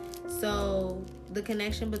tribe. So the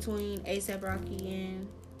connection between A$AP Rocky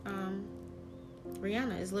and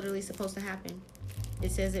Rihanna is literally supposed to happen.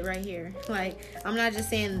 It says it right here. Like, I'm not just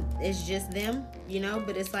saying it's just them, you know,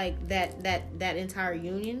 but it's like that entire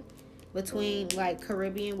union between like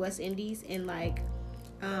Caribbean, West Indies, and like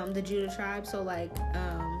the Judah tribe. So like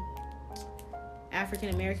African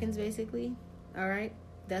Americans basically, All right?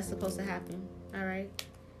 That's supposed to happen. All right?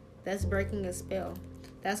 That's breaking a spell.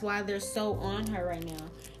 That's why they're so on her right now.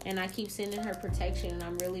 And I keep sending her protection, and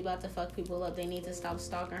I'm really about to fuck people up. They need to stop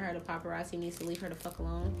stalking her. The paparazzi needs to leave her the fuck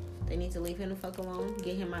alone. They need to leave him the fuck alone.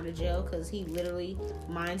 Get him out of jail, because he literally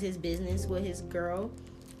minds his business with his girl.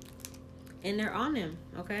 And they're on him,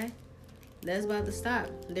 okay? That's about to stop.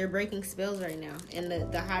 They're breaking spells right now. And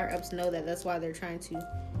the higher-ups know that. That's why they're trying to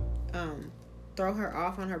throw her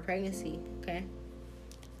off on her pregnancy, okay?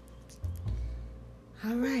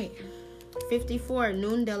 All right. 54,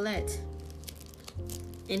 Nun Dalet.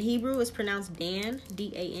 In Hebrew, it's pronounced Dan,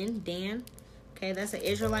 D-A-N, Dan. Okay, that's an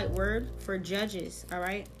Israelite word for judges, all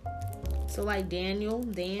right? So, like Daniel,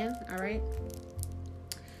 Dan, all right?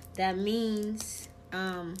 That means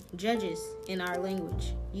judges in our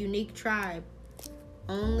language. Unique tribe.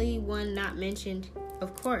 Only one not mentioned,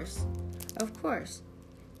 of course. Of course.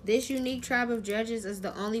 This unique tribe of judges is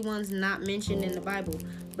the only ones not mentioned in the Bible.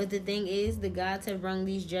 But the thing is, the gods have brought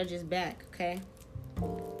these judges back, okay?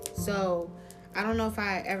 So, I don't know if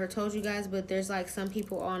I ever told you guys, but there's like some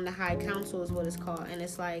people on the high council is what it's called. And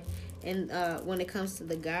it's like, when it comes to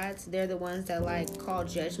the gods, they're the ones that like call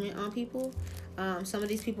judgment on people. Some of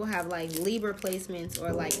these people have like Libra placements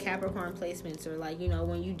or like Capricorn placements, or like, you know,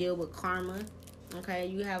 when you deal with karma, okay,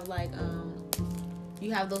 you have like,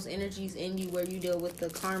 you have those energies in you where you deal with the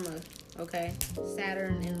karma, okay?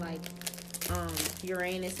 Saturn and like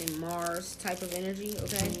Uranus and Mars type of energy,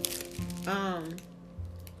 okay?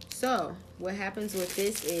 So what happens with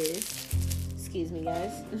this is, excuse me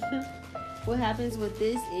guys, what happens with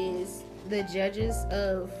this is the judges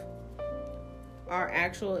of our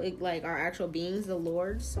actual beings, the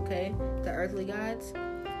lords, okay, the earthly gods,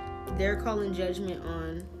 they're calling judgment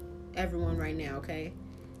on everyone right now, okay?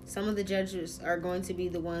 Some of the judges are going to be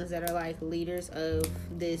the ones that are like leaders of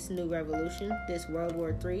this new revolution, this World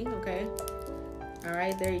War III, okay? All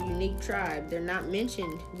right, they're a unique tribe. They're not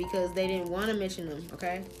mentioned because they didn't want to mention them,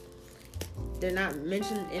 okay? They're not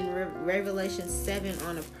mentioned in Revelation 7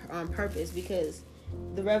 on purpose, because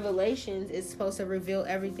the Revelations is supposed to reveal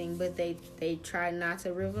everything, but they try not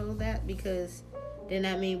to reveal that, because then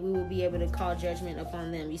that means we will be able to call judgment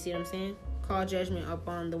upon them. You see what I'm saying? Call judgment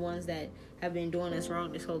upon the ones that have been doing us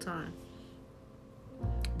wrong this whole time.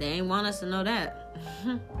 They ain't want us to know that.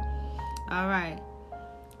 All right.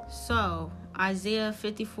 So, Isaiah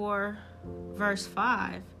 54, verse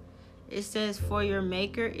 5, it says, "For your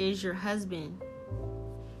maker is your husband.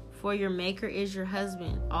 For your maker is your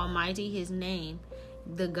husband, Almighty his name.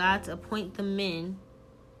 The gods appoint the men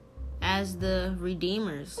as the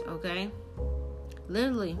redeemers," okay?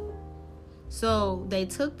 Literally. So they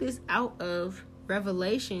took this out of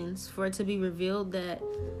Revelations for it to be revealed that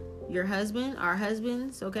your husband, our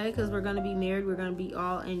husbands, okay, because we're going to be married, we're going to be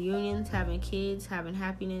all in unions, having kids, having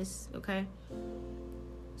happiness, okay?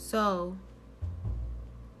 So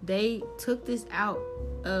they took this out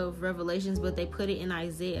of Revelations, but they put it in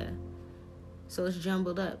Isaiah. So it's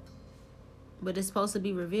jumbled up. But it's supposed to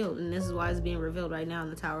be revealed, and this is why it's being revealed right now in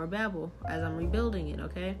the Tower of Babel as I'm rebuilding it,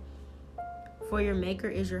 okay? For your maker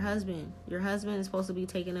is your husband. Your husband is supposed to be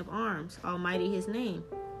taking up arms. Almighty his name.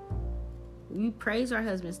 We praise our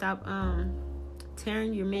husband. Stop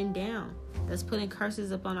tearing your men down. That's putting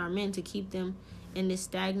curses upon our men to keep them in this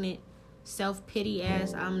stagnant self-pity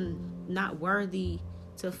ass, I'm not worthy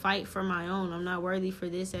to fight for my own, I'm not worthy for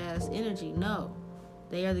this ass energy. No.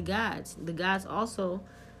 They are the gods. The gods also,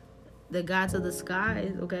 the gods of the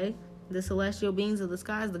skies, okay? The celestial beings of the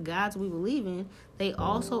skies, the gods we believe in, they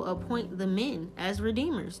also appoint the men as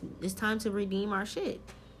redeemers. It's time to redeem our shit.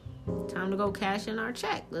 Time to go cash in our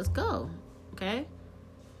check. Let's go. Okay?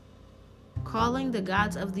 Calling the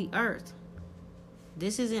gods of the earth.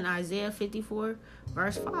 This is in Isaiah 54,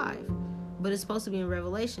 verse 5. But it's supposed to be in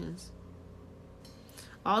Revelations.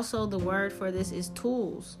 Also, the word for this is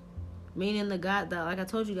tools. Meaning the God, that, like I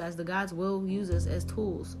told you guys, the gods will use us as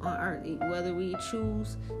tools on earth. Whether we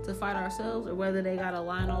choose to fight ourselves or whether they got to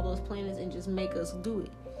line all those planets and just make us do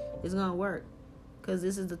it. It's going to work. Because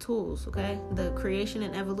this is the tools, okay? The creation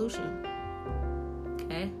and evolution.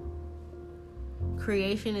 Okay?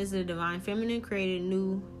 Creation is the divine feminine, created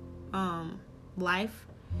new life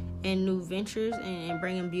and new ventures and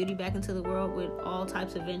bringing beauty back into the world with all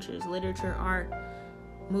types of ventures. Literature, art,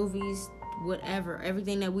 movies, whatever,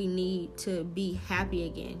 everything that we need to be happy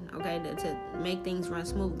again, okay, to make things run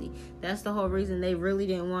smoothly. That's the whole reason they really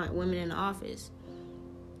didn't want women in the office.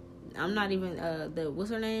 I'm not even what's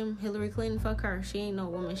her name, Hillary Clinton, fuck her, she ain't no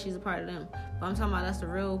woman, she's a part of them. But I'm talking about that's the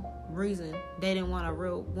real reason they didn't want a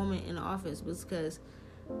real woman in the office, was because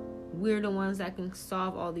we're the ones that can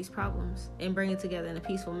solve all these problems and bring it together in a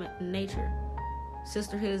peaceful nature.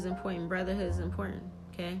 Sisterhood is important. Brotherhood is important.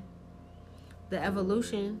 Okay. The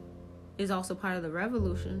evolution is also part of the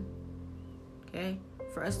revolution. Okay.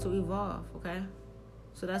 For us to evolve. Okay.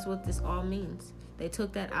 So that's what this all means. They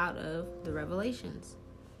took that out of the Revelations.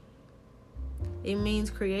 It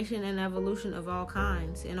means creation and evolution of all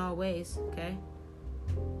kinds, in all ways, okay?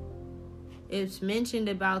 It's mentioned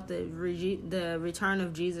about the return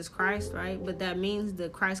of Jesus Christ, right? But that means the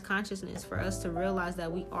Christ consciousness, for us to realize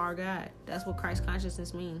that we are God. That's what Christ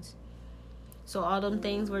consciousness means. So all them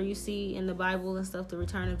things where you see in the Bible and stuff, the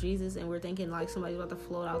return of Jesus, and we're thinking like somebody's about to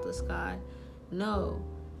float out the sky. No.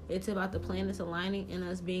 It's about the planets aligning and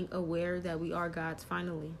us being aware that we are gods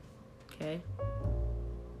finally. Okay?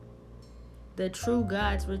 The true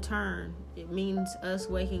God's return. It means us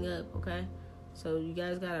waking up, okay? So you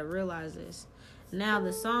guys gotta realize this. Now,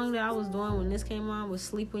 the song that I was doing when this came on was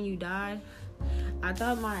Sleep When You Die. I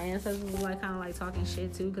thought my ancestors was like kind of like talking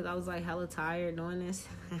shit too, because I was like hella tired doing this.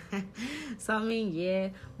 So I mean, yeah.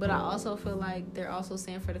 But I also feel like they're also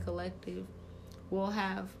saying for the collective, we'll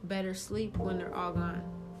have better sleep when they're all gone.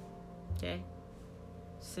 Okay?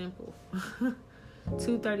 Simple.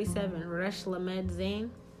 237. Resh Lamed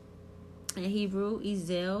Zain. In Hebrew,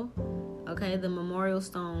 Ezel. Okay, the memorial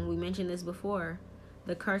stone. We mentioned this before.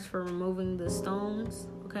 The curse for removing the stones.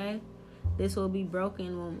 Okay? This will be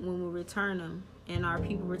broken when we return them and our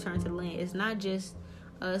people return to the land. It's not just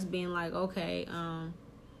us being like, okay,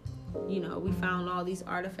 we found all these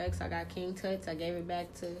artifacts. I got King Tut's. I gave it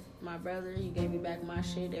back to my brother. You gave me back my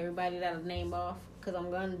shit. Everybody that I named off, because I'm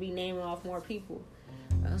going to be naming off more people.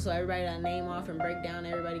 So everybody that I name off and break down,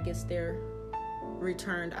 everybody gets their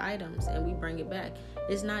returned items and we bring it back.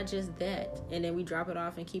 It's not just that and then we drop it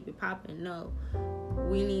off and keep it popping. No,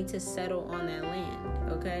 we need to settle on that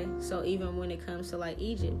land. Okay, so even when it comes to like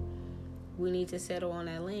Egypt, we need to settle on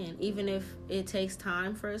that land, even if it takes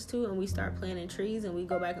time for us to, and we start planting trees and we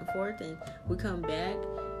go back and forth and we come back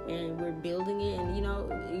and we're building it,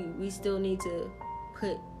 and we still need to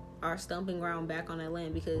put our stumping ground back on that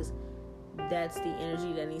land, because that's the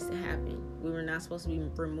energy that needs to happen. We were not supposed to be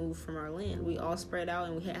removed from our land. We all spread out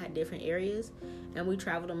and we had different areas and we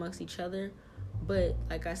traveled amongst each other. But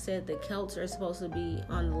like I said, the Celts are supposed to be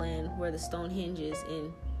on the land where the Stonehenge is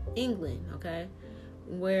in England, okay?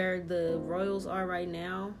 Where the royals are right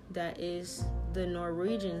now, that is the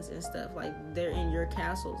Norwegians and stuff. Like, they're in your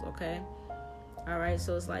castles, okay? All right,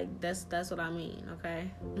 so it's like, that's what I mean, okay?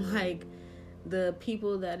 Like, the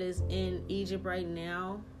people that is in Egypt right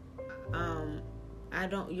now,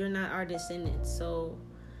 you're not our descendants. So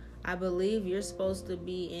I believe you're supposed to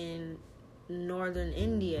be in northern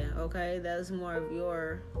India, okay? That's more of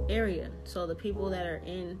your area. So the people that are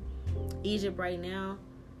in Egypt right now,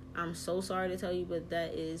 I'm so sorry to tell you, but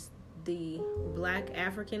that is the Black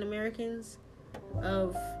African Americans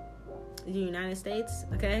of the United States,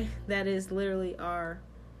 okay? That is literally our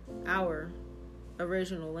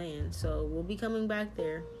original land. So we'll be coming back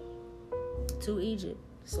there to Egypt,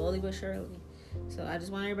 slowly but surely. So I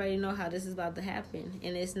just want everybody to know how this is about to happen.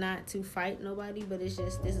 And it's not to fight nobody, but it's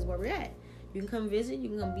just, this is where we're at. You can come visit, you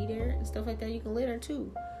can come be there and stuff like that. You can live there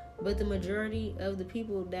too. But the majority of the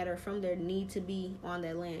people that are from there need to be on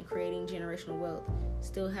that land, creating generational wealth,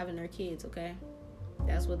 still having their kids, okay?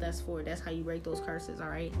 That's what that's for. That's how you break those curses, all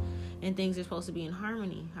right? And things are supposed to be in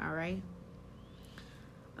harmony, all right?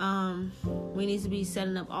 We need to be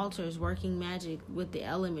setting up altars, working magic with the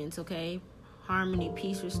elements, okay? Harmony,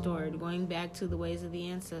 peace restored, going back to the ways of the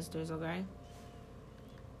ancestors, okay?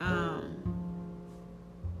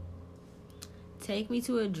 Take Me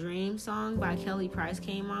to a Dream song by Kelly Price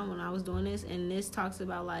came on when I was doing this, and this talks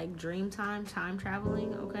about like dream time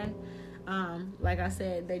traveling, okay? Like I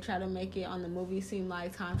said, they try to make it on the movie seem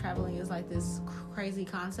like time traveling is like this crazy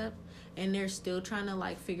concept, and they're still trying to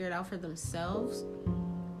like figure it out for themselves,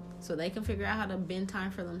 so they can figure out how to bend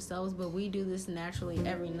time for themselves. But we do this naturally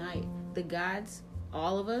every night. The gods,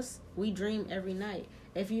 all of us, we dream every night.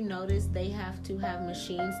 If you notice, they have to have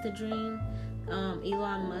machines to dream.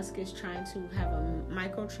 Elon Musk is trying to have a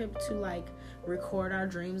microchip to like record our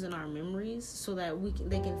dreams and our memories, so that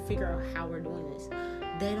they can figure out how we're doing this.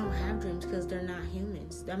 They don't have dreams because they're not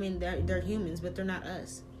humans. I mean, they're humans, but they're not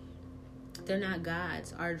us. They're not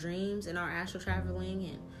gods. Our dreams and our astral traveling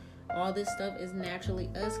and all this stuff is naturally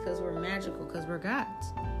us, because we're magical, because we're gods.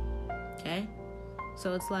 Okay?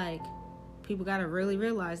 So it's like, people gotta really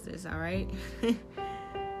realize this, all right?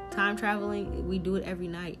 Time traveling, we do it every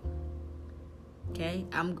night. Okay?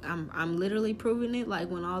 I'm literally proving it. Like,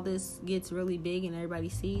 when all this gets really big and everybody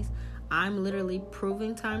sees, I'm literally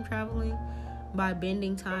proving time traveling by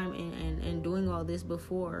bending time and doing all this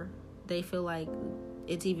before they feel like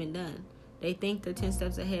it's even done. They think they're 10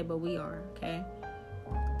 steps ahead, but we are, okay?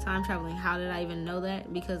 time traveling. How did I even know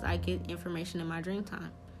that? Because I get information in my dream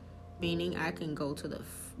time, meaning I can go to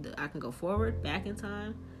I can go forward, back in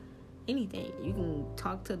time, anything. You can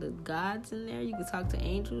talk to the gods in there. You can talk to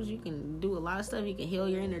angels. You can do a lot of stuff. You can heal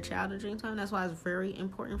your inner child in dream time. That's why it's very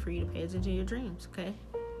important for you to pay attention to your dreams, okay?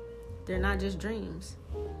 They're not just dreams.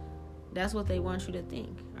 That's what they want you to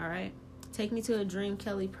think, all right? Take Me to a Dream,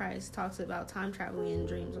 Kelly Price talks about time traveling in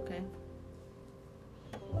dreams, okay?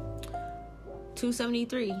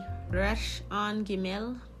 273, Resh on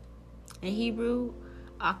Gimel. In Hebrew,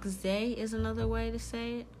 Akzeh is another way to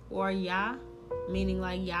say it, or Yah, meaning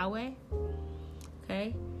like Yahweh,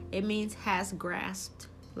 okay? It means has grasped,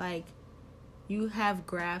 like you have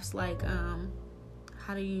grasped, like,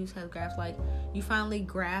 how do you use has grasped? Like, you finally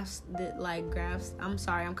grasped it, like, grasp. I'm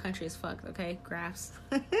sorry, I'm country as fuck, okay? Grasp.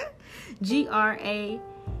 Grasped,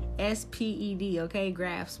 okay?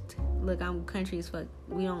 Grasped. Look, I'm country as fuck.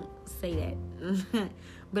 We don't say that.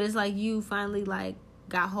 But it's like you finally, like,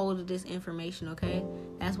 got hold of this information, okay?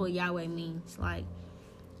 That's what Yahweh means. Like,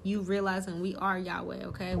 you realizing we are Yahweh,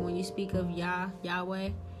 okay? When you speak of Yahweh,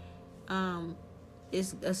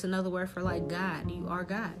 it's another word for, like, God. You are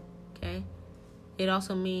God, okay? It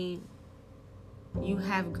also means you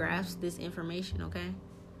have grasped this information, okay?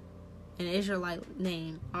 An Israelite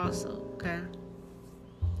name also, okay?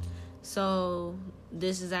 So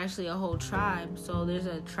this is actually a whole tribe. So there's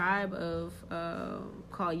a tribe of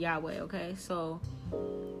called Yahweh, okay? So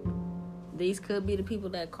these could be the people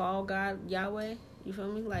that call God Yahweh. You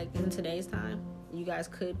feel me? Like in today's time, you guys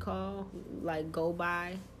could call, like, go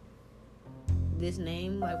by this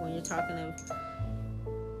name, like when you're talking of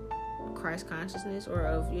Christ consciousness or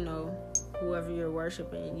of, you know, whoever you're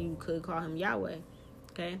worshiping, you could call him Yahweh,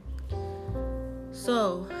 okay?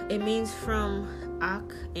 So it means from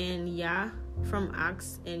Ak and Yah, from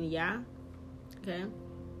Ox and Yah, okay?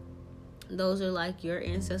 Those are like your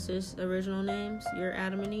ancestors' original names, your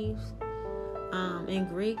Adam and Eve's. In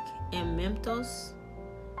Greek, and Memtos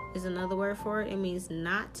is another word for it. It means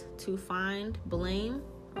not to find blame,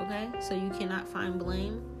 okay? So you cannot find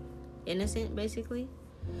blame, innocent, basically.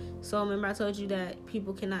 So remember I told you that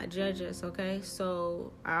people cannot judge us, okay?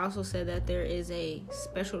 So I also said that there is a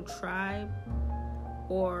special tribe,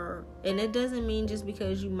 and it doesn't mean just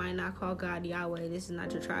because you might not call God Yahweh, this is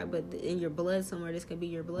not your tribe, but in your blood somewhere, this could be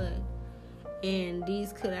your blood. And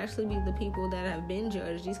these could actually be the people that have been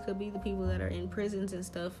judged. These could be the people that are in prisons and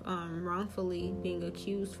stuff, wrongfully being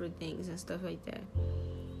accused for things and stuff like that.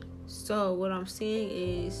 So what I'm seeing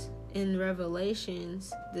is in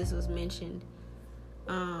Revelations, this was mentioned,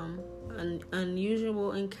 an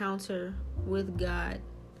unusual encounter with God,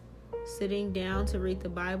 sitting down to read the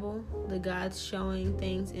Bible, the God's showing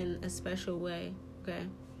things in a special way, okay?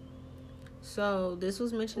 So this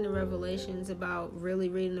was mentioned in Revelations about really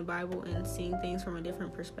reading the Bible and seeing things from a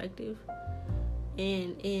different perspective.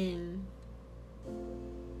 And in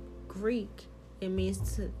Greek, it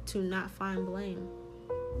means to not find blame,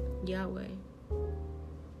 Yahweh.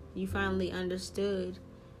 You finally understood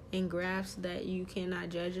and grasped that you cannot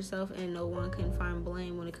judge yourself and no one can find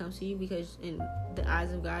blame when it comes to you, because in the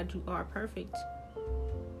eyes of God, you are perfect.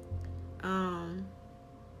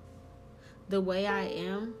 The Way I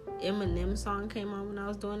Am, Eminem song came on when I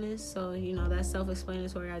was doing this. So, you know, that's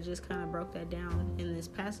self-explanatory. I just kind of broke that down in this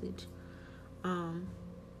passage.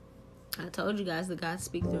 I told you guys that God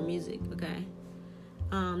speaks through music, okay?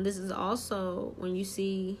 This is also, when you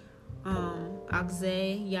see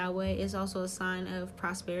Akzeh, Yahweh, is also a sign of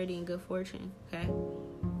prosperity and good fortune, okay?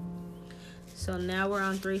 So now we're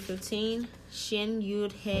on 315, Shin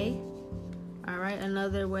Yud He. All right,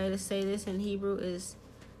 another way to say this in Hebrew is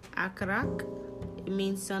Akrak. It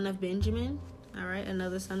means son of Benjamin. All right,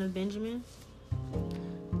 another son of Benjamin.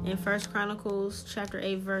 In 1 Chronicles chapter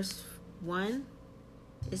 8, verse 1,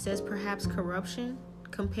 it says perhaps corruption.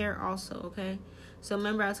 Compare also, okay? So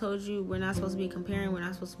remember I told you we're not supposed to be comparing. We're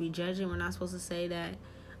not supposed to be judging. We're not supposed to say that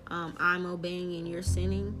I'm obeying and you're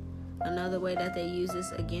sinning. Another way that they use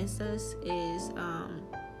this against us is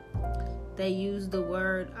they use the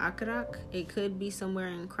word akrak. It could be somewhere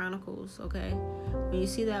in Chronicles, okay? When you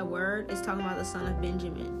see that word, it's talking about the son of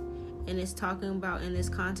Benjamin. And it's talking about, in this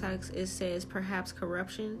context, it says perhaps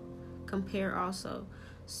corruption. Compare also.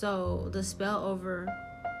 So the spell over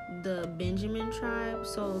the Benjamin tribe,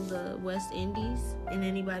 so the West Indies and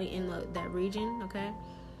anybody in that region, okay?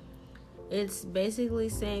 It's basically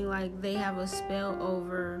saying like they have a spell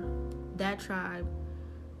over that tribe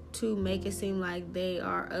to make it seem like they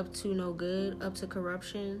are up to no good, up to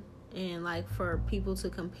corruption, and like for people to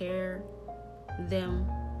compare them,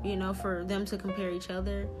 you know, for them to compare each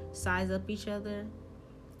other, size up each other,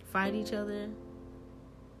 fight each other,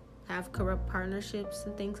 have corrupt partnerships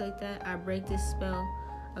and things like that. I break this spell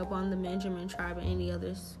upon the Benjamin tribe and any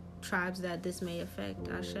other tribes that this may affect.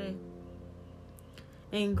 Ashe.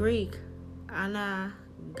 In Greek,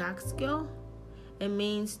 anagaxio, it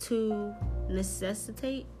means to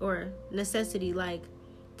necessitate or necessity, like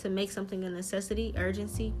to make something a necessity,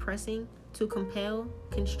 urgency, pressing, to compel,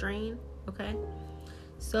 constrain. Okay,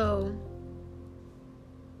 so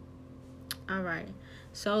all right,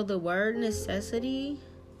 so the word necessity,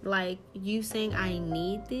 like you saying I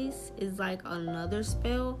need this, is like another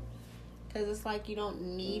spell, because it's like you don't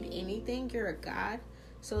need anything, you're a god.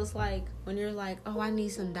 So it's like when you're like, oh, I need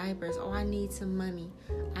some diapers, oh, I need some money,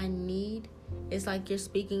 it's like you're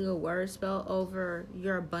speaking a word spell over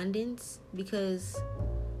your abundance, because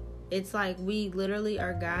it's like we literally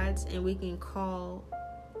are gods and we can call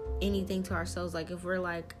anything to ourselves. Like if we're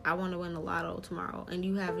like, I want to win the lotto tomorrow, and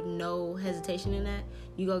you have no hesitation in that,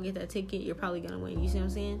 you go get that ticket, you're probably gonna win. You see what I'm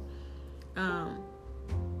saying?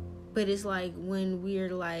 But it's like when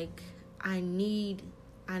we're like, I need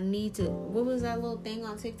to, what was that little thing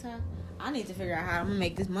on TikTok? I need to figure out how I'm gonna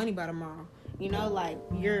make this money by tomorrow. You know, like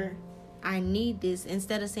I need this,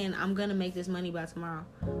 instead of saying I'm gonna make this money by tomorrow,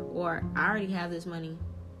 or I already have this money,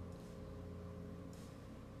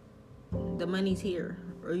 the money's here,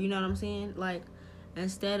 or you know what I'm saying? Like,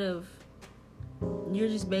 instead of, you're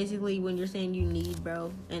just basically, when you're saying you need,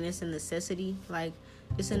 bro, and it's a necessity, like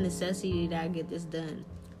it's a necessity that I get this done.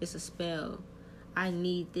 It's a spell. I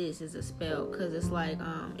need this is a spell, because it's like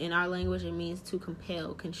in our language it means to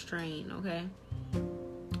compel, constrain. Okay,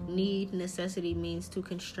 need, necessity means to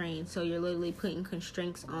constrain. So you're literally putting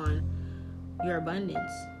constraints on your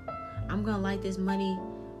abundance. I'm gonna light this money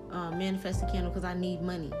manifesting candle because I need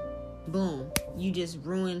money. Boom, you just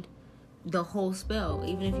ruined the whole spell.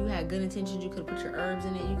 Even if you had good intentions, you could have put your herbs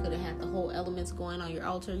in it, you could have had the whole elements going on your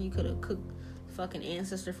altar, you could have cooked fucking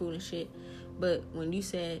ancestor food and shit. But when you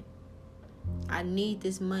said I need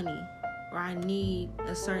this money, or I need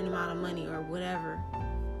a certain amount of money, or whatever,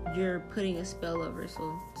 you're putting a spell over it.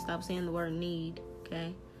 So stop saying the word need.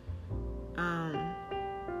 Okay.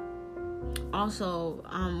 Also,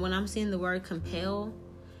 when I'm seeing the word compel,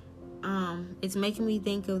 it's making me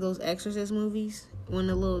think of those Exorcist movies when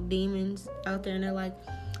the little demons out there and they're like,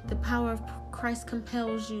 the power of Christ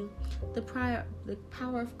compels you, the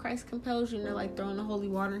power of Christ compels you, and they're like throwing the holy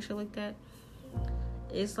water and shit like that.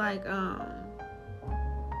 It's like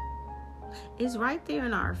it's right there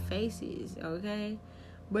in our faces, okay?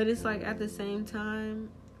 But it's like at the same time,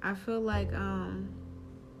 I feel like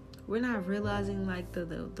we're not realizing like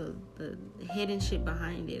the hidden shit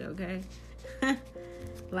behind it, okay?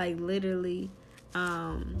 Like literally,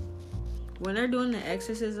 when they're doing the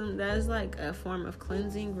exorcism, that is like a form of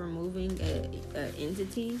cleansing, removing a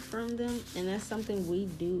entity from them, and that's something we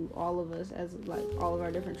do, all of us, as like all of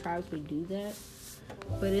our different tribes, we do that.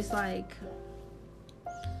 But it's like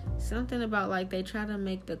something about like they try to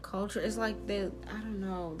make the culture, it's like I don't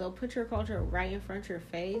know, they'll put your culture right in front of your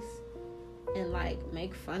face and like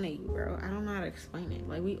make fun of you, bro. I don't know how to explain it.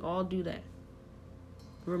 Like we all do that,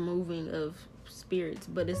 removing of spirits.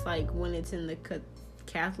 But it's like when it's in the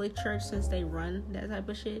Catholic Church, since they run that type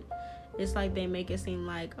of shit, it's like they make it seem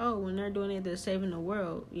like, oh, when they're doing it, they're saving the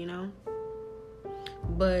world, you know?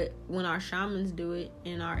 But when our shamans do it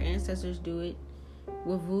and our ancestors do it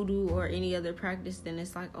with voodoo or any other practice, then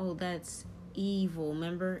it's like, oh, that's evil,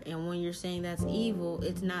 remember? And when you're saying that's evil,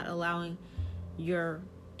 it's not allowing your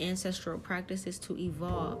ancestral practices to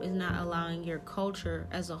evolve. It's not allowing your culture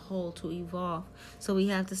as a whole to evolve. So we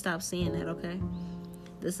have to stop seeing that, okay?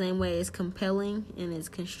 The same way it's compelling and it's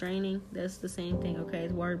constraining, that's the same thing, okay?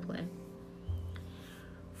 It's wordplay.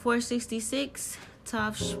 466,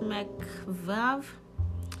 Tav Shmek Vav.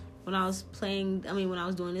 When I was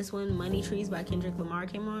doing this one, Money Trees by Kendrick Lamar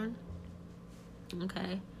came on.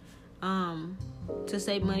 Okay. To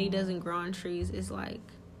say money doesn't grow on trees is like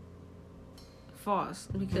false,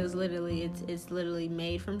 because literally it's literally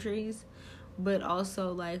made from trees. But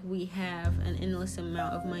also like we have an endless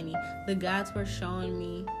amount of money. The gods were showing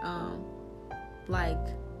me like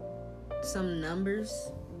some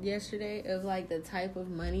numbers yesterday of like the type of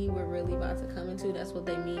money we're really about to come into. That's what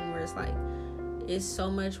they mean, where it's like it's so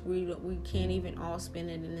much we can't even all spend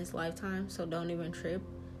it in this lifetime, so don't even trip.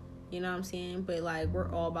 You know what I'm saying? But like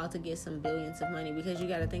we're all about to get some billions of money, because you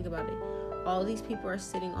got to think about it. All these people are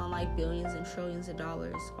sitting on like billions and trillions of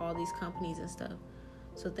dollars, all these companies and stuff.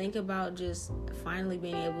 So think about just finally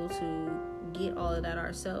being able to get all of that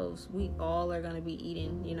ourselves. We all are going to be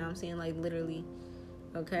eating, you know what I'm saying? Like literally.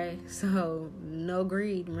 Okay? So no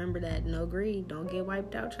greed. Remember that. No greed. Don't get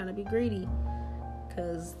wiped out trying to be greedy.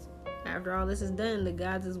 Because after all this is done, the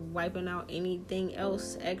gods is wiping out anything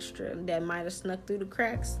else extra that might have snuck through the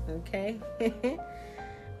cracks. Okay.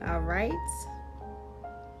 All right.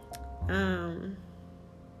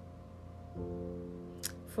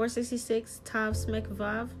 466 Tav Smek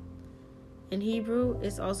Vav. In Hebrew,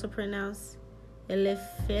 it's also pronounced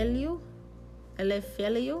Elepheliu.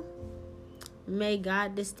 May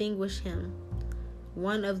God distinguish him,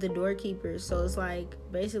 one of the doorkeepers. So it's like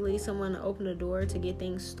basically someone to open the door to get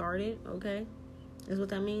things started. Okay, is what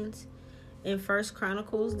that means. In First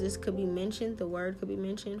Chronicles, this could be mentioned. The word could be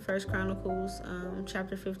mentioned. First Chronicles,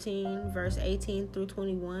 chapter 15, verse 18 through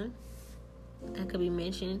 21. That could be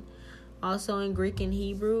mentioned. Also in Greek and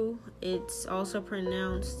Hebrew, it's also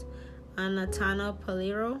pronounced Anatana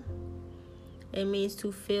Paliro. It means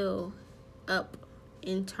to fill up.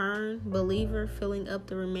 In turn, believer filling up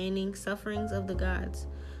the remaining sufferings of the gods.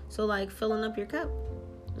 So like filling up your cup.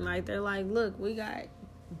 Like they're like, look, we got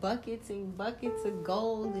buckets and buckets of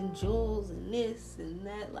gold and jewels and this and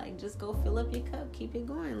that. Like, just go fill up your cup. Keep it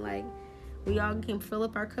going. Like, we all can fill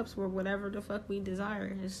up our cups with whatever the fuck we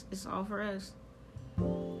desire. It's all for us.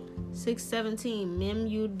 617 Mem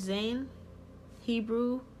Yud Zain.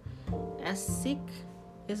 Hebrew Asik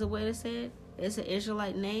is a way to say it. It's an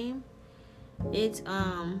Israelite name. It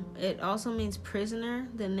also means prisoner,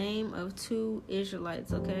 the name of two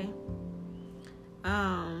Israelites, okay?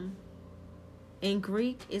 In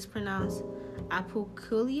Greek, it's pronounced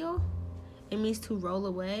apokulio. It means to roll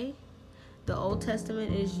away. The Old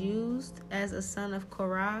Testament is used as a son of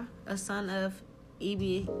Korah, a son of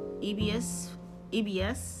EBS.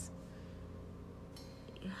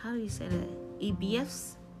 How do you say that?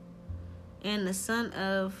 EBS. And the son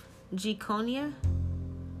of Jeconiah,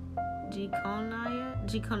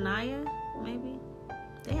 maybe.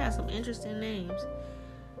 They have some interesting names.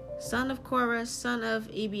 Son of Korah, son of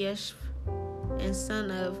Ebiesh, and son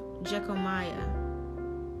of Jeconiah.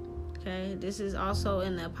 Okay, this is also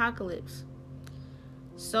in the Apocalypse.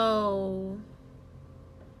 So,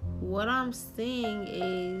 what I'm seeing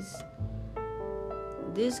is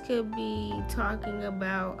this could be talking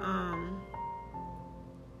about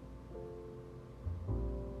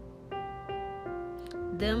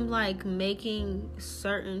them like making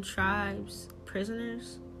certain tribes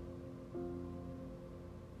prisoners.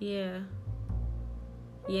 Yeah,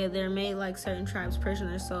 they're made like certain tribes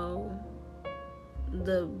prisoners. So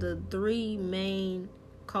the three main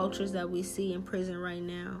cultures that we see in prison right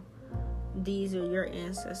now, these are your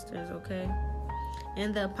ancestors, okay?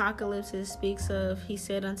 And the Apocalypse, it speaks of, he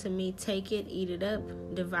said unto me, take it, eat it up,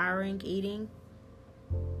 devouring, eating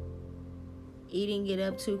it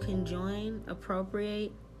up to conjoin,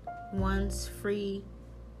 appropriate one's free,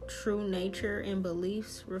 true nature and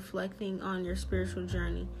beliefs, reflecting on your spiritual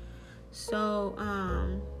journey. So,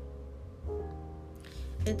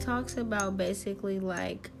 it talks about basically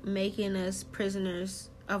like making us prisoners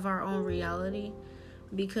of our own reality,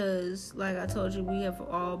 because like I told you, we have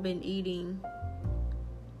all been eating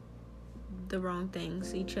the wrong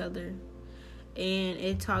things, each other. And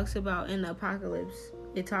it talks about in the Apocalypse,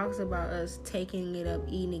 it talks about us taking it up,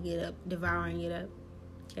 eating it up, devouring it up.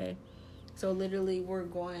 Okay, so literally we're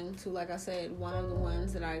going to, like I said, one of the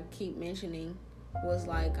ones that I keep mentioning was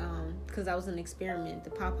like because that was an experiment, the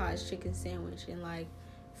Popeyes chicken sandwich, and like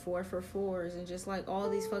 4 for $4s and just like all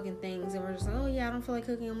these fucking things. And we're just like, oh yeah, I don't feel like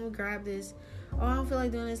cooking, I'm gonna grab this. Oh, I don't feel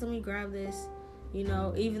like doing this, let me grab this. You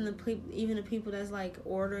know, even the people that's like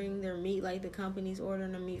ordering their meat, like the companies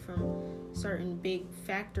ordering the meat from certain big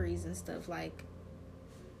factories and stuff, like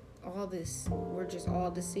all this, we're just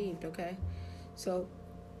all deceived, okay? So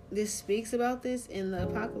this speaks about this in the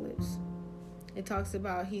Apocalypse. It talks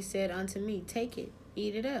about, he said unto me, take it,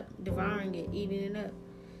 eat it up, devouring it, eating it up.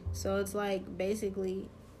 So it's like basically,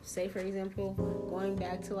 say for example, going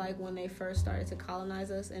back to like when they first started to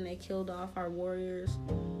colonize us and they killed off our warriors,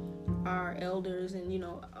 our elders, and you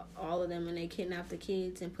know, all of them, and they kidnapped the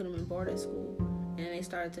kids and put them in boarding school, and they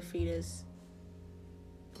started to feed us.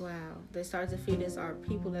 They started to feed us our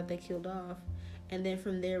people that they killed off, and then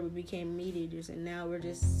from there we became meat eaters, and now we're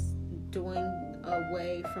just doing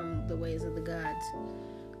away from the ways of the gods.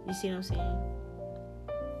 You see what I'm saying?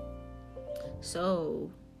 So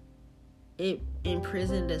it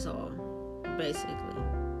imprisoned us all, basically.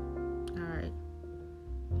 Alright.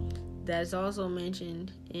 That's also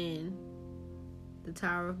mentioned in the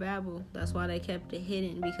Tower of Babel. That's why they kept it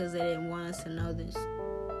hidden, because they didn't want us to know this.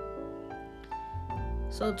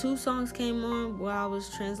 So 2 songs came on while I was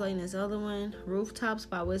translating this other one. Rooftops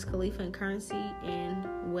by Wiz Khalifa and Currency,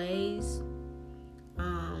 and Ways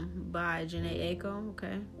by Janae Aiko,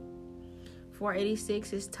 okay?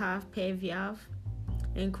 486 is Tav Pe V'Yav.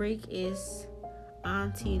 In Greek is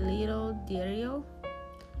Antilito Diario.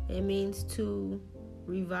 It means to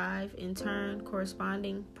revive, in turn,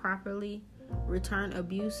 corresponding, properly, return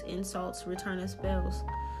abuse, insults, return of spells.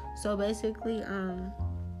 So basically,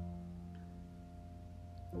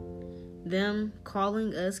 them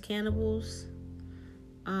calling us cannibals,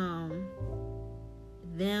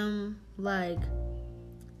 them like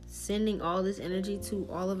sending all this energy to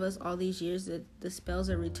all of us all these years, that the spells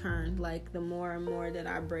are returned. Like the more and more that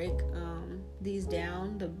I break these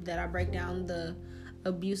down, that I break down the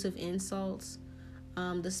abusive insults,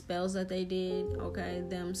 the spells that they did, okay,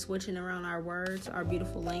 them switching around our words, our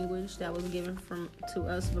beautiful language that was given to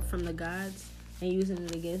us but from the gods, and using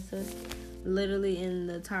it against us. Literally in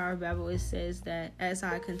the Tower of Babel, it says that as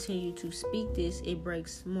I continue to speak this, it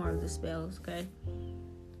breaks more of the spells, okay?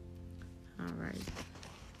 All right.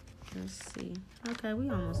 Let's see. Okay, we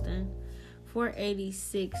almost done.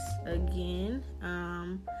 486 again.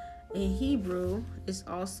 In Hebrew, it's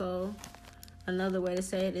also another way to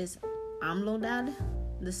say it is Amlodad,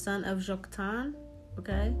 the son of Joktan,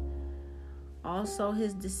 okay? Also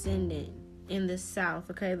his descendant in the south,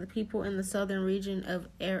 okay? The people in the southern region of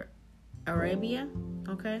Arabia,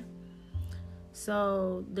 okay?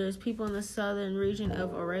 So there's people in the southern region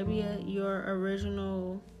of Arabia. Your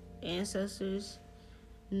original ancestors'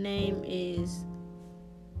 name is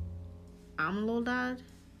Amlodad,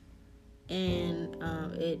 and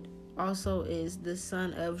it also is the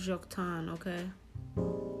son of Joktan, okay?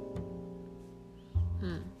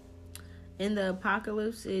 In the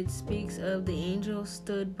Apocalypse, it speaks of the angel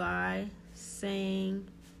stood by saying,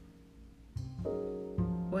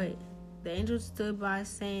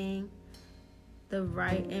 the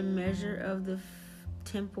right and measure of the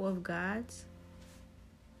temple of gods.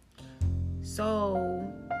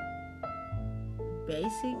 So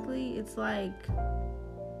basically, it's like,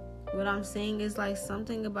 what I'm saying is like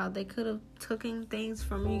something about they could have taken things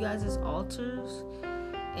from you guys' altars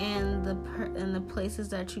and the places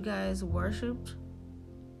that you guys worshipped.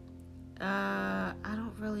 I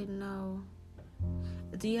don't really know.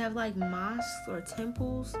 Do you have like mosques or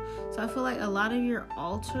temples? So I feel like a lot of your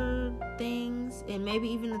altar things, and maybe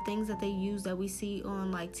even the things that they use that we see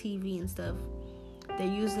on like TV and stuff, they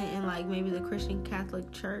use it in like maybe the Christian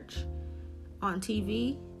Catholic Church on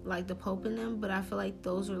TV, like the Pope in them. But I feel like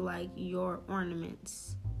those are like your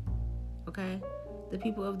ornaments, okay? The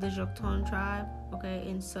people of the Joktan tribe, okay,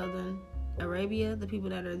 in southern Arabia, the people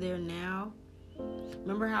that are there now.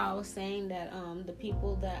 Remember how I was saying that the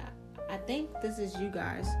people that, I think this is you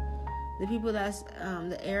guys, the people that's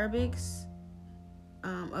the Arabics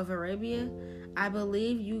of Arabia, I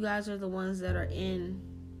believe you guys are the ones that are in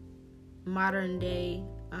modern day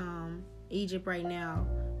Egypt right now,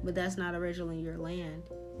 but that's not originally your land,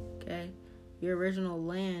 okay? Your original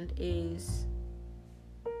land is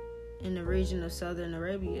in the region of southern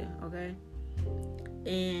Arabia, okay?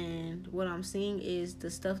 And what I'm seeing is the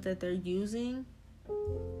stuff that they're using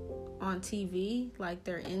on TV, like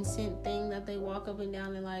their incense thing that they walk up and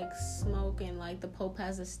down and like smoke, and like the Pope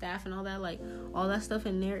has a staff and all that, like all that stuff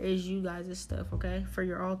in there is you guys' stuff, okay, for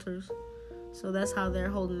your altars. So that's how they're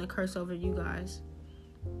holding the curse over you guys.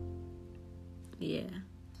 Yeah.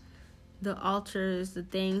 The altars, the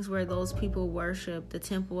things where those people worship, the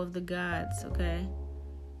temple of the gods, okay?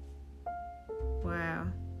 Wow.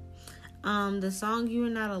 The song You Are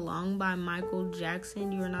Not Alone by Michael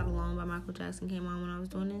Jackson, You Are Not Alone by Michael Jackson came on when I was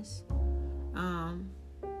doing this.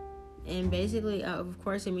 And basically, of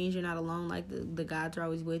course, it means you're not alone, like the gods are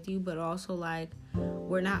always with you, but also like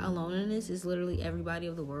we're not alone in this. It's literally everybody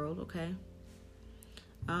of the world, okay?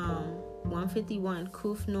 151,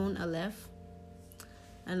 Kuf Nun Aleph.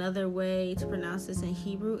 Another way to pronounce this in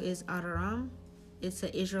Hebrew is Aram. It's an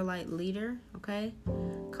Israelite leader, okay?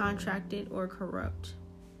 Contracted or corrupt.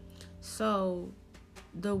 So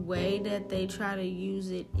the way that they try to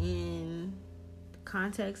use it in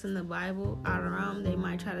context in the Bible, Aram, they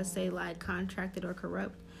might try to say like contracted or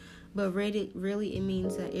corrupt, but really it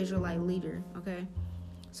means an Israelite leader, okay?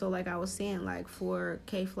 So like I was saying, like for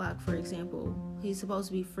K-Flock, for example, he's supposed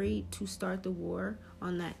to be free to start the war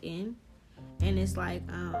on that end. And it's like,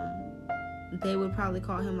 they would probably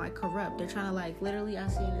call him like corrupt. They're trying to like, literally I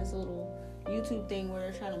seen this little YouTube thing where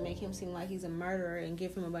they're trying to make him seem like he's a murderer and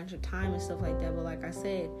give him a bunch of time and stuff like that. But like I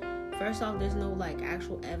said, first off, there's no like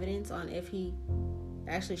actual evidence on if he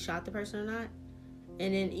actually shot the person or not.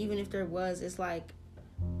 And then even if there was, it's like,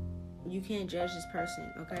 you can't judge this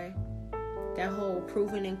person, okay? That whole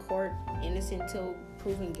proven in court, innocent till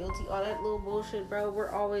proven guilty, all that little bullshit, bro. We're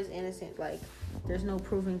always innocent. Like, there's no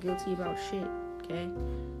proven guilty about shit, okay?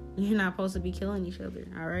 You're not supposed to be killing each other,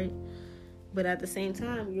 all right? But at the same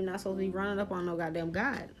time, you're not supposed to be running up on no goddamn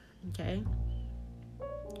God, okay?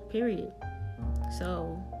 Period.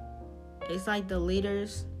 So it's like the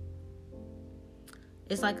leaders,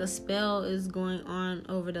 it's like a spell is going on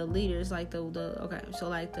over the leaders, like the okay, so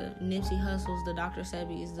like the Nipsey Hussles, the Dr.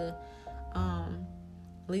 Sebbies, the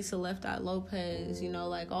Lisa Left Eye Lopez,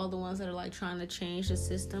 like all the ones that are like trying to change the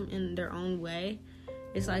system in their own way.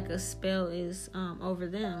 It's like a spell is over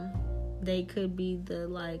them. They could be the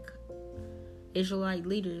like Israelite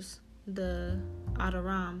leaders, the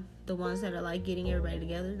Adoram, the ones that are like getting everybody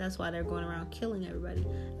together. That's why they're going around killing everybody.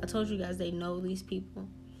 I told you guys they know these people,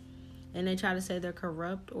 and they try to say they're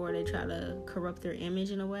corrupt, or they try to corrupt their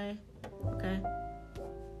image in a way. Okay.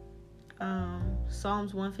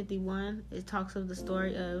 Psalms 151, it talks of the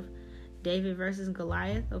story of David versus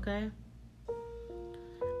Goliath. Okay.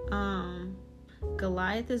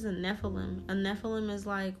 Goliath is a Nephilim. A Nephilim is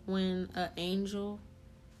like when an angel,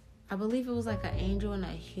 I believe it was like an angel and a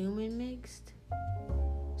human mixed.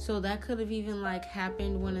 So that could have even like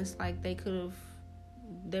happened when it's like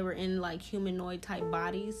they were in like humanoid type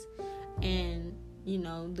bodies, and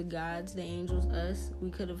the gods, the angels, us,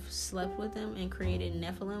 we could have slept with them and created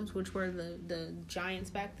Nephilims, which were the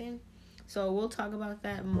giants back then. So we'll talk about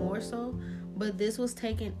that more so, but this was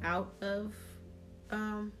taken out of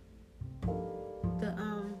the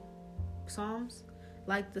Psalms,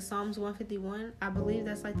 like the Psalms 151. I believe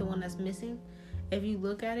that's like the one that's missing. If you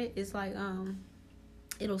look at it, it's like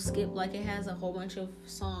it'll skip, like it has a whole bunch of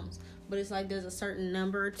Psalms, but it's like there's a certain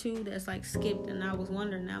number or two that's like skipped, and I was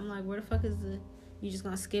wondering, I'm like, where the fuck is you just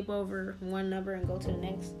gonna skip over one number and go to the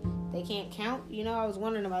next? They can't count, I was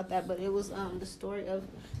wondering about that. But it was the story of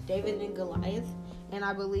David and Goliath, and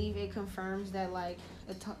I believe it confirms that, like,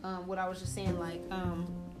 what I was just saying, like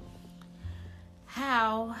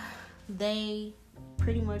how they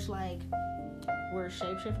pretty much like were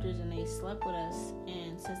shapeshifters, and they slept with us,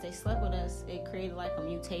 and since they slept with us, it created like a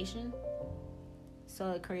mutation.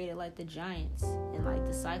 So it created like the giants and like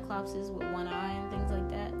the cyclopses with one eye and things like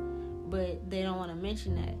that, but they don't want to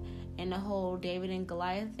mention that. And the whole David and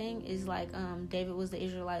Goliath thing is like David was the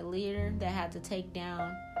Israelite leader that had to take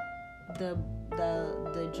down the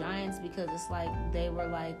giants, because it's like they were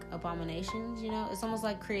like abominations. It's almost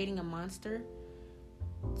like creating a monster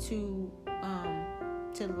to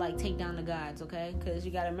like take down the gods, okay? Because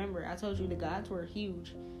you gotta remember, I told you the gods were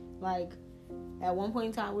huge. Like at one point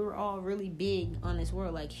in time, we were all really big on this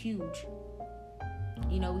world, like huge.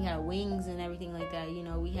 We had wings and everything like that.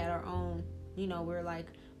 We had our own, we were like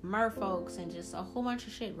merfolks and just a whole bunch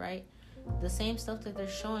of shit, right? The same stuff that they're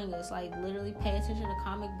showing us, like literally pay attention to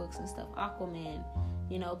comic books and stuff. Aquaman,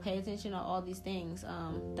 pay attention to all these things.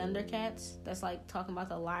 Thundercats, that's like talking about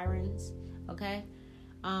the Lyrans, okay?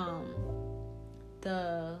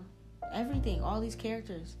 The everything, all these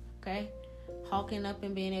characters, okay? Hulking up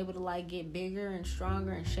and being able to like get bigger and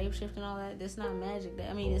stronger and shapeshift and all that. That's not magic.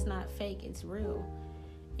 It's not fake. It's real.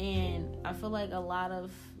 And I feel like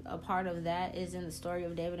a part of that is in the story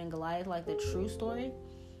of David and Goliath, like the true story,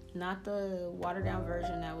 not the watered down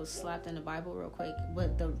version that was slapped in the Bible real quick,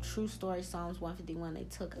 but the true story, Psalms 151, they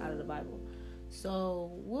took out of the Bible.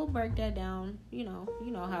 So we'll break that down. You know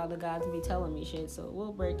how the gods be telling me shit, so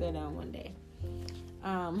we'll break that down one day.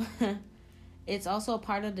 It's also a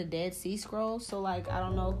part of the Dead Sea Scrolls. So like, I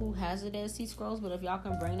don't know who has the Dead Sea Scrolls, but if y'all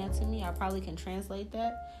can bring that to me, I probably can translate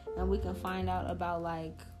that, and we can find out about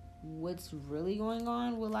like what's really going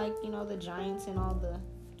on with like the giants and all the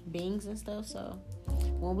beings and stuff. So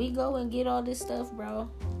when we go and get all this stuff, bro,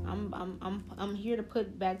 I'm here to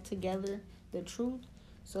put back together the truth.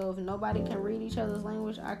 So if nobody can read each other's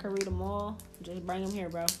language, I can read them all. Just bring them here,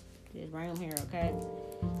 bro. Just bring them here, okay?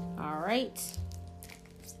 All right.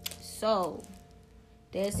 So,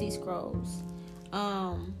 Dead Sea Scrolls.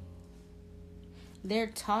 They're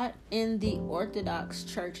taught in the Orthodox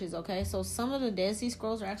churches, okay? So some of the Dead Sea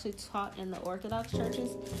Scrolls are actually taught in the Orthodox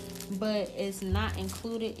churches, but it's not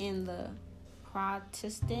included in the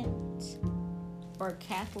Protestant or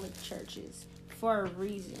Catholic churches for a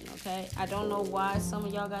reason, okay? I don't know why some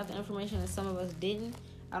of y'all got the information and some of us didn't.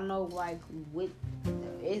 I don't know, like, what...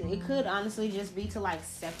 It could honestly just be to, like,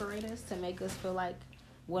 separate us, to make us feel like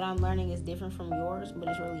what I'm learning is different from yours, but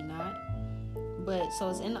it's really not. But, so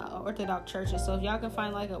it's in the Orthodox churches. So if y'all can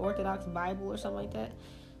find, like, an Orthodox Bible or something like that,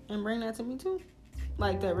 and bring that to me, too.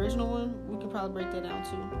 Like, the original one, we could probably break that down,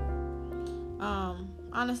 too.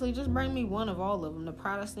 Honestly, just bring me one of all of them. The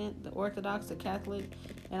Protestant, the Orthodox, the Catholic,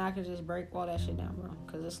 and I can just break all that shit down, bro.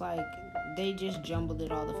 Because it's like, they just jumbled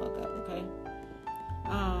it all the fuck up, okay?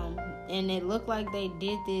 And it looked like they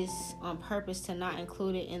did this on purpose to not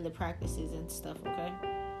include it in the practices and stuff, okay?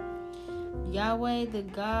 Yahweh and the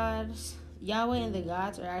gods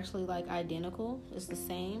are actually, like, identical. It's the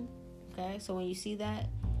same, okay? So when you see that,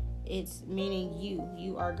 It's meaning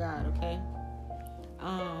you are God, okay?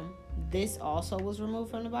 This also was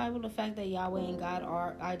removed from the Bible. The fact that Yahweh and God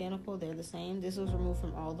are identical, they're the same. This was removed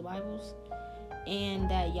from all the Bibles. And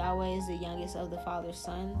that Yahweh is the youngest of the Father's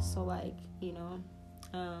sons. So, like, you know,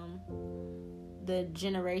 the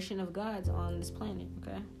generation of gods on this planet,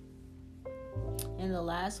 okay? And the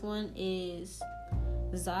last one is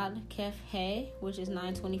Zod Kef He, which is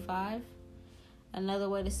 925. Another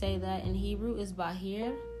way to say that in Hebrew is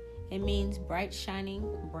Bahir. It means bright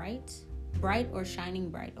or shining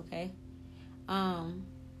bright, okay?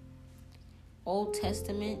 Old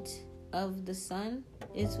Testament of the sun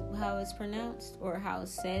is how it's pronounced, or how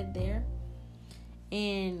it's said there.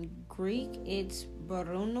 In Greek, it's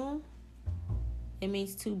baruno. It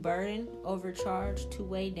means to burden, overcharge, to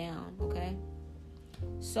weigh down, okay?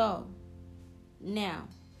 So, now,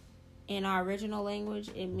 in our original language,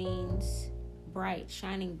 it means bright,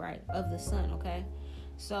 shining bright, of the sun, okay?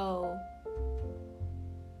 So,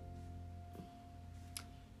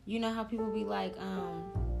 you know how people be like,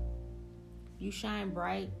 you shine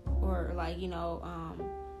bright, or like, you know,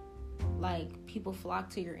 like people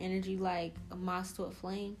flock to your energy like a moth to a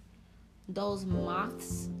flame. Those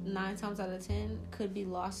moths, 9 times out of 10, could be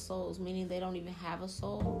lost souls, meaning they don't even have a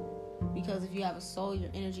soul. Because if you have a soul,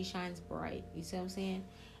 your energy shines bright. You see what I'm saying?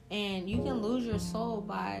 And you can lose your soul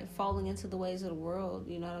by falling into the ways of the world.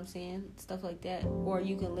 You know what I'm saying? Stuff like that. Or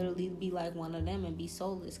you can literally be like one of them and be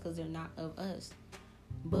soulless because they're not of us.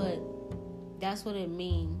 But that's what it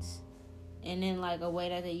means. And then, like, a way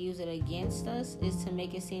that they use it against us is to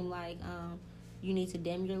make it seem like you need to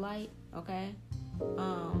dim your light, okay?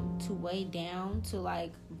 To weigh down, to,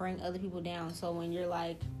 like, bring other people down. So when you're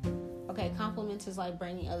like, okay, compliments is like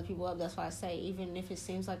bringing other people up. That's why I say, even if it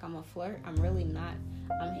seems like I'm a flirt, I'm really not.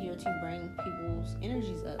 I'm here to bring people's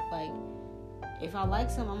energies up. Like, if I like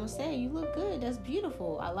something, I'm going to say, you look good. That's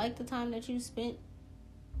beautiful. I like the time that you spent.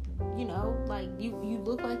 You know, like, you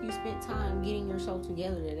look like you spent time getting yourself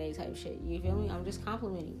together today type shit. You feel me? I'm just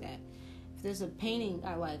complimenting that. If there's a painting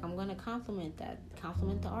I like, I'm going to compliment that.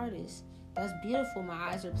 Compliment the artist. That's beautiful.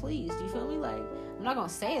 My eyes are pleased. You feel me? Like, I'm not going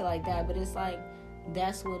to say it like that, but it's like,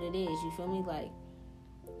 that's what it is. You feel me? Like,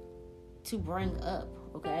 to bring up,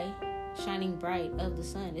 okay? Shining bright of the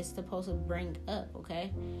sun. It's supposed to bring up,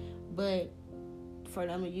 okay? But for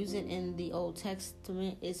them to use it in the Old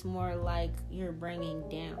Testament, it's more like you're bringing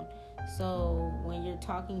down. So when you're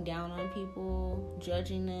talking down on people,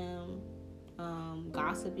 judging them,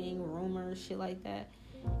 gossiping, rumors, shit like that,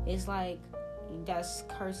 it's like that's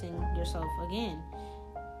cursing yourself again.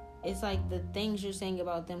 It's like the things you're saying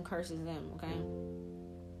about them curses them, okay?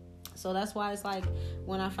 So that's why it's like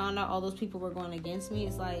when I found out all those people were going against me,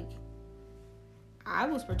 it's like I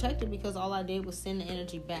was protected because all I did was send the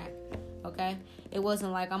energy back. Okay, it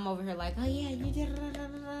wasn't like I'm over here like, oh yeah, you did.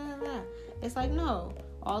 It's like, no,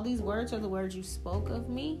 all these words are the words you spoke of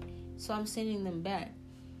me, so I'm sending them back.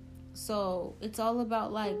 So it's all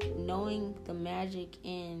about like knowing the magic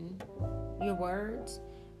in your words,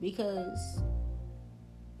 because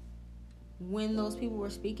when those people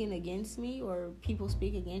were speaking against me, or people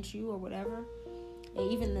speak against you or whatever,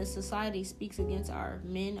 even the society speaks against our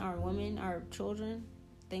men, our women, our children,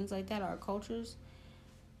 things like that, our cultures.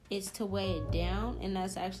 It's to weigh it down, and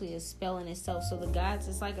that's actually a spell in itself. So the gods,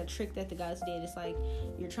 it's like a trick that the gods did. It's like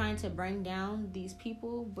you're trying to bring down these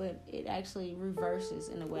people, but it actually reverses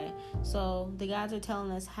in a way. So the gods are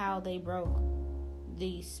telling us how they broke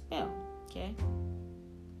the spell, okay?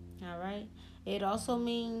 All right. It also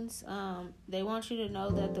means they want you to know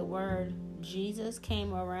that the word Jesus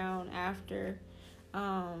came around after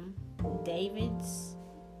David's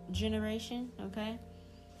generation, okay?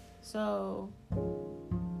 So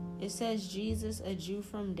it says Jesus, a Jew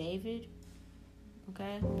from David.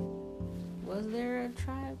 Okay. Was there a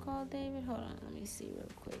tribe called David? Hold on. Let me see real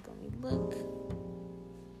quick. Let me look.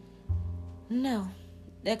 No.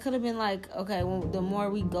 That could have been like, okay, well, the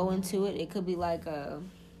more we go into it, it could be like a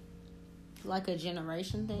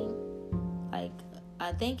generation thing. Like,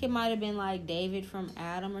 I think it might have been like David from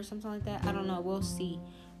Adam or something like that. I don't know. We'll see.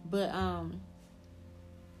 But,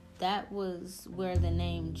 that was where the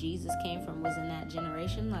name Jesus came from, was in that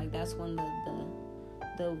generation. Like, that's when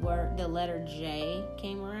the letter J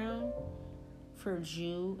came around for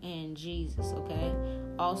Jew and Jesus, okay?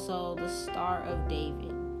 Also, the Star of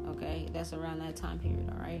David, okay? That's around that time period,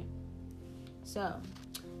 all right? So,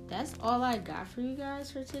 that's all I got for you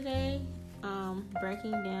guys for today.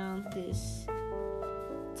 Breaking down this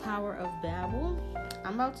Tower of Babel.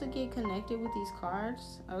 I'm about to get connected with these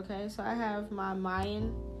cards, okay? So, I have my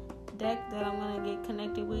Mayan deck that I'm gonna get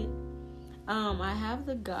connected with. I have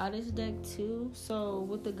the goddess deck too. So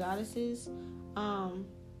with the goddesses,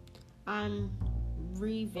 I'm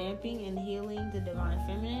revamping and healing the divine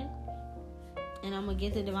feminine, and I'm gonna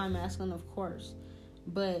get the divine masculine, of course.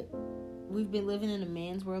 But we've been living in a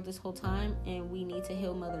man's world this whole time, and we need to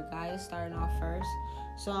heal Mother Gaia starting off first.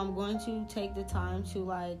 So I'm going to take the time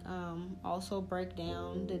to also break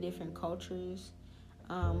down the different cultures.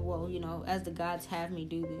 As the gods have me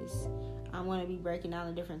do this, I'm going to be breaking down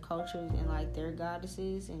the different cultures and their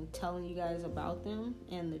goddesses and telling you guys about them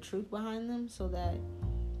and the truth behind them, so that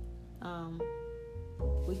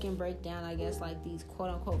we can break down, I guess, these quote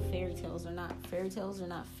unquote fairy tales. They're not fairy tales, they're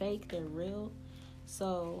not fake, they're real.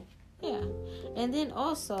 So yeah. And then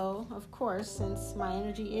also, of course, since my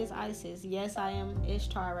energy is Isis, yes, I am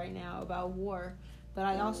Ishtar right now about war, but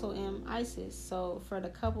I also am Isis. So for the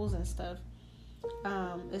couples and stuff,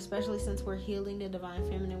 especially since we're healing the divine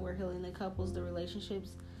feminine, we're healing the couples, the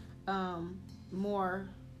relationships, more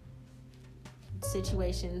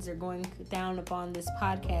situations are going down upon this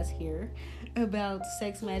podcast here about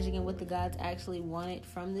sex magic and what the gods actually wanted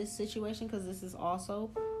from this situation, because this is also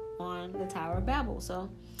on the Tower of Babel. So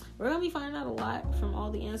we're going to be finding out a lot from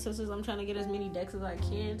all the ancestors. I'm trying to get as many decks as I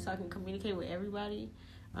can so I can communicate with everybody.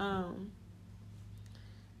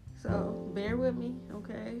 So bear with me,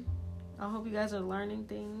 okay? I hope you guys are learning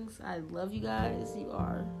things. I love you guys. You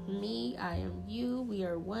are me. I am you. We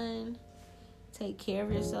are one. Take care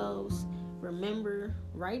of yourselves. Remember,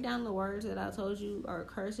 write down the words that I told you are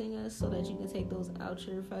cursing us so that you can take those out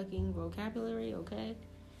your fucking vocabulary, okay?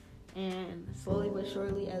 And slowly but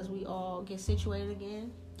surely, as we all get situated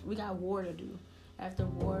again, we got war to do. After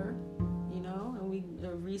war, and we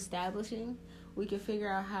are reestablishing, we can figure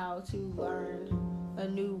out how to learn a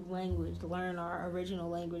new language, learn our original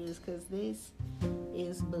languages, because this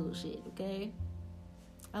is bullshit, okay?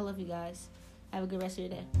 I love you guys. Have a good rest of your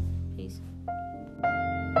day. Peace.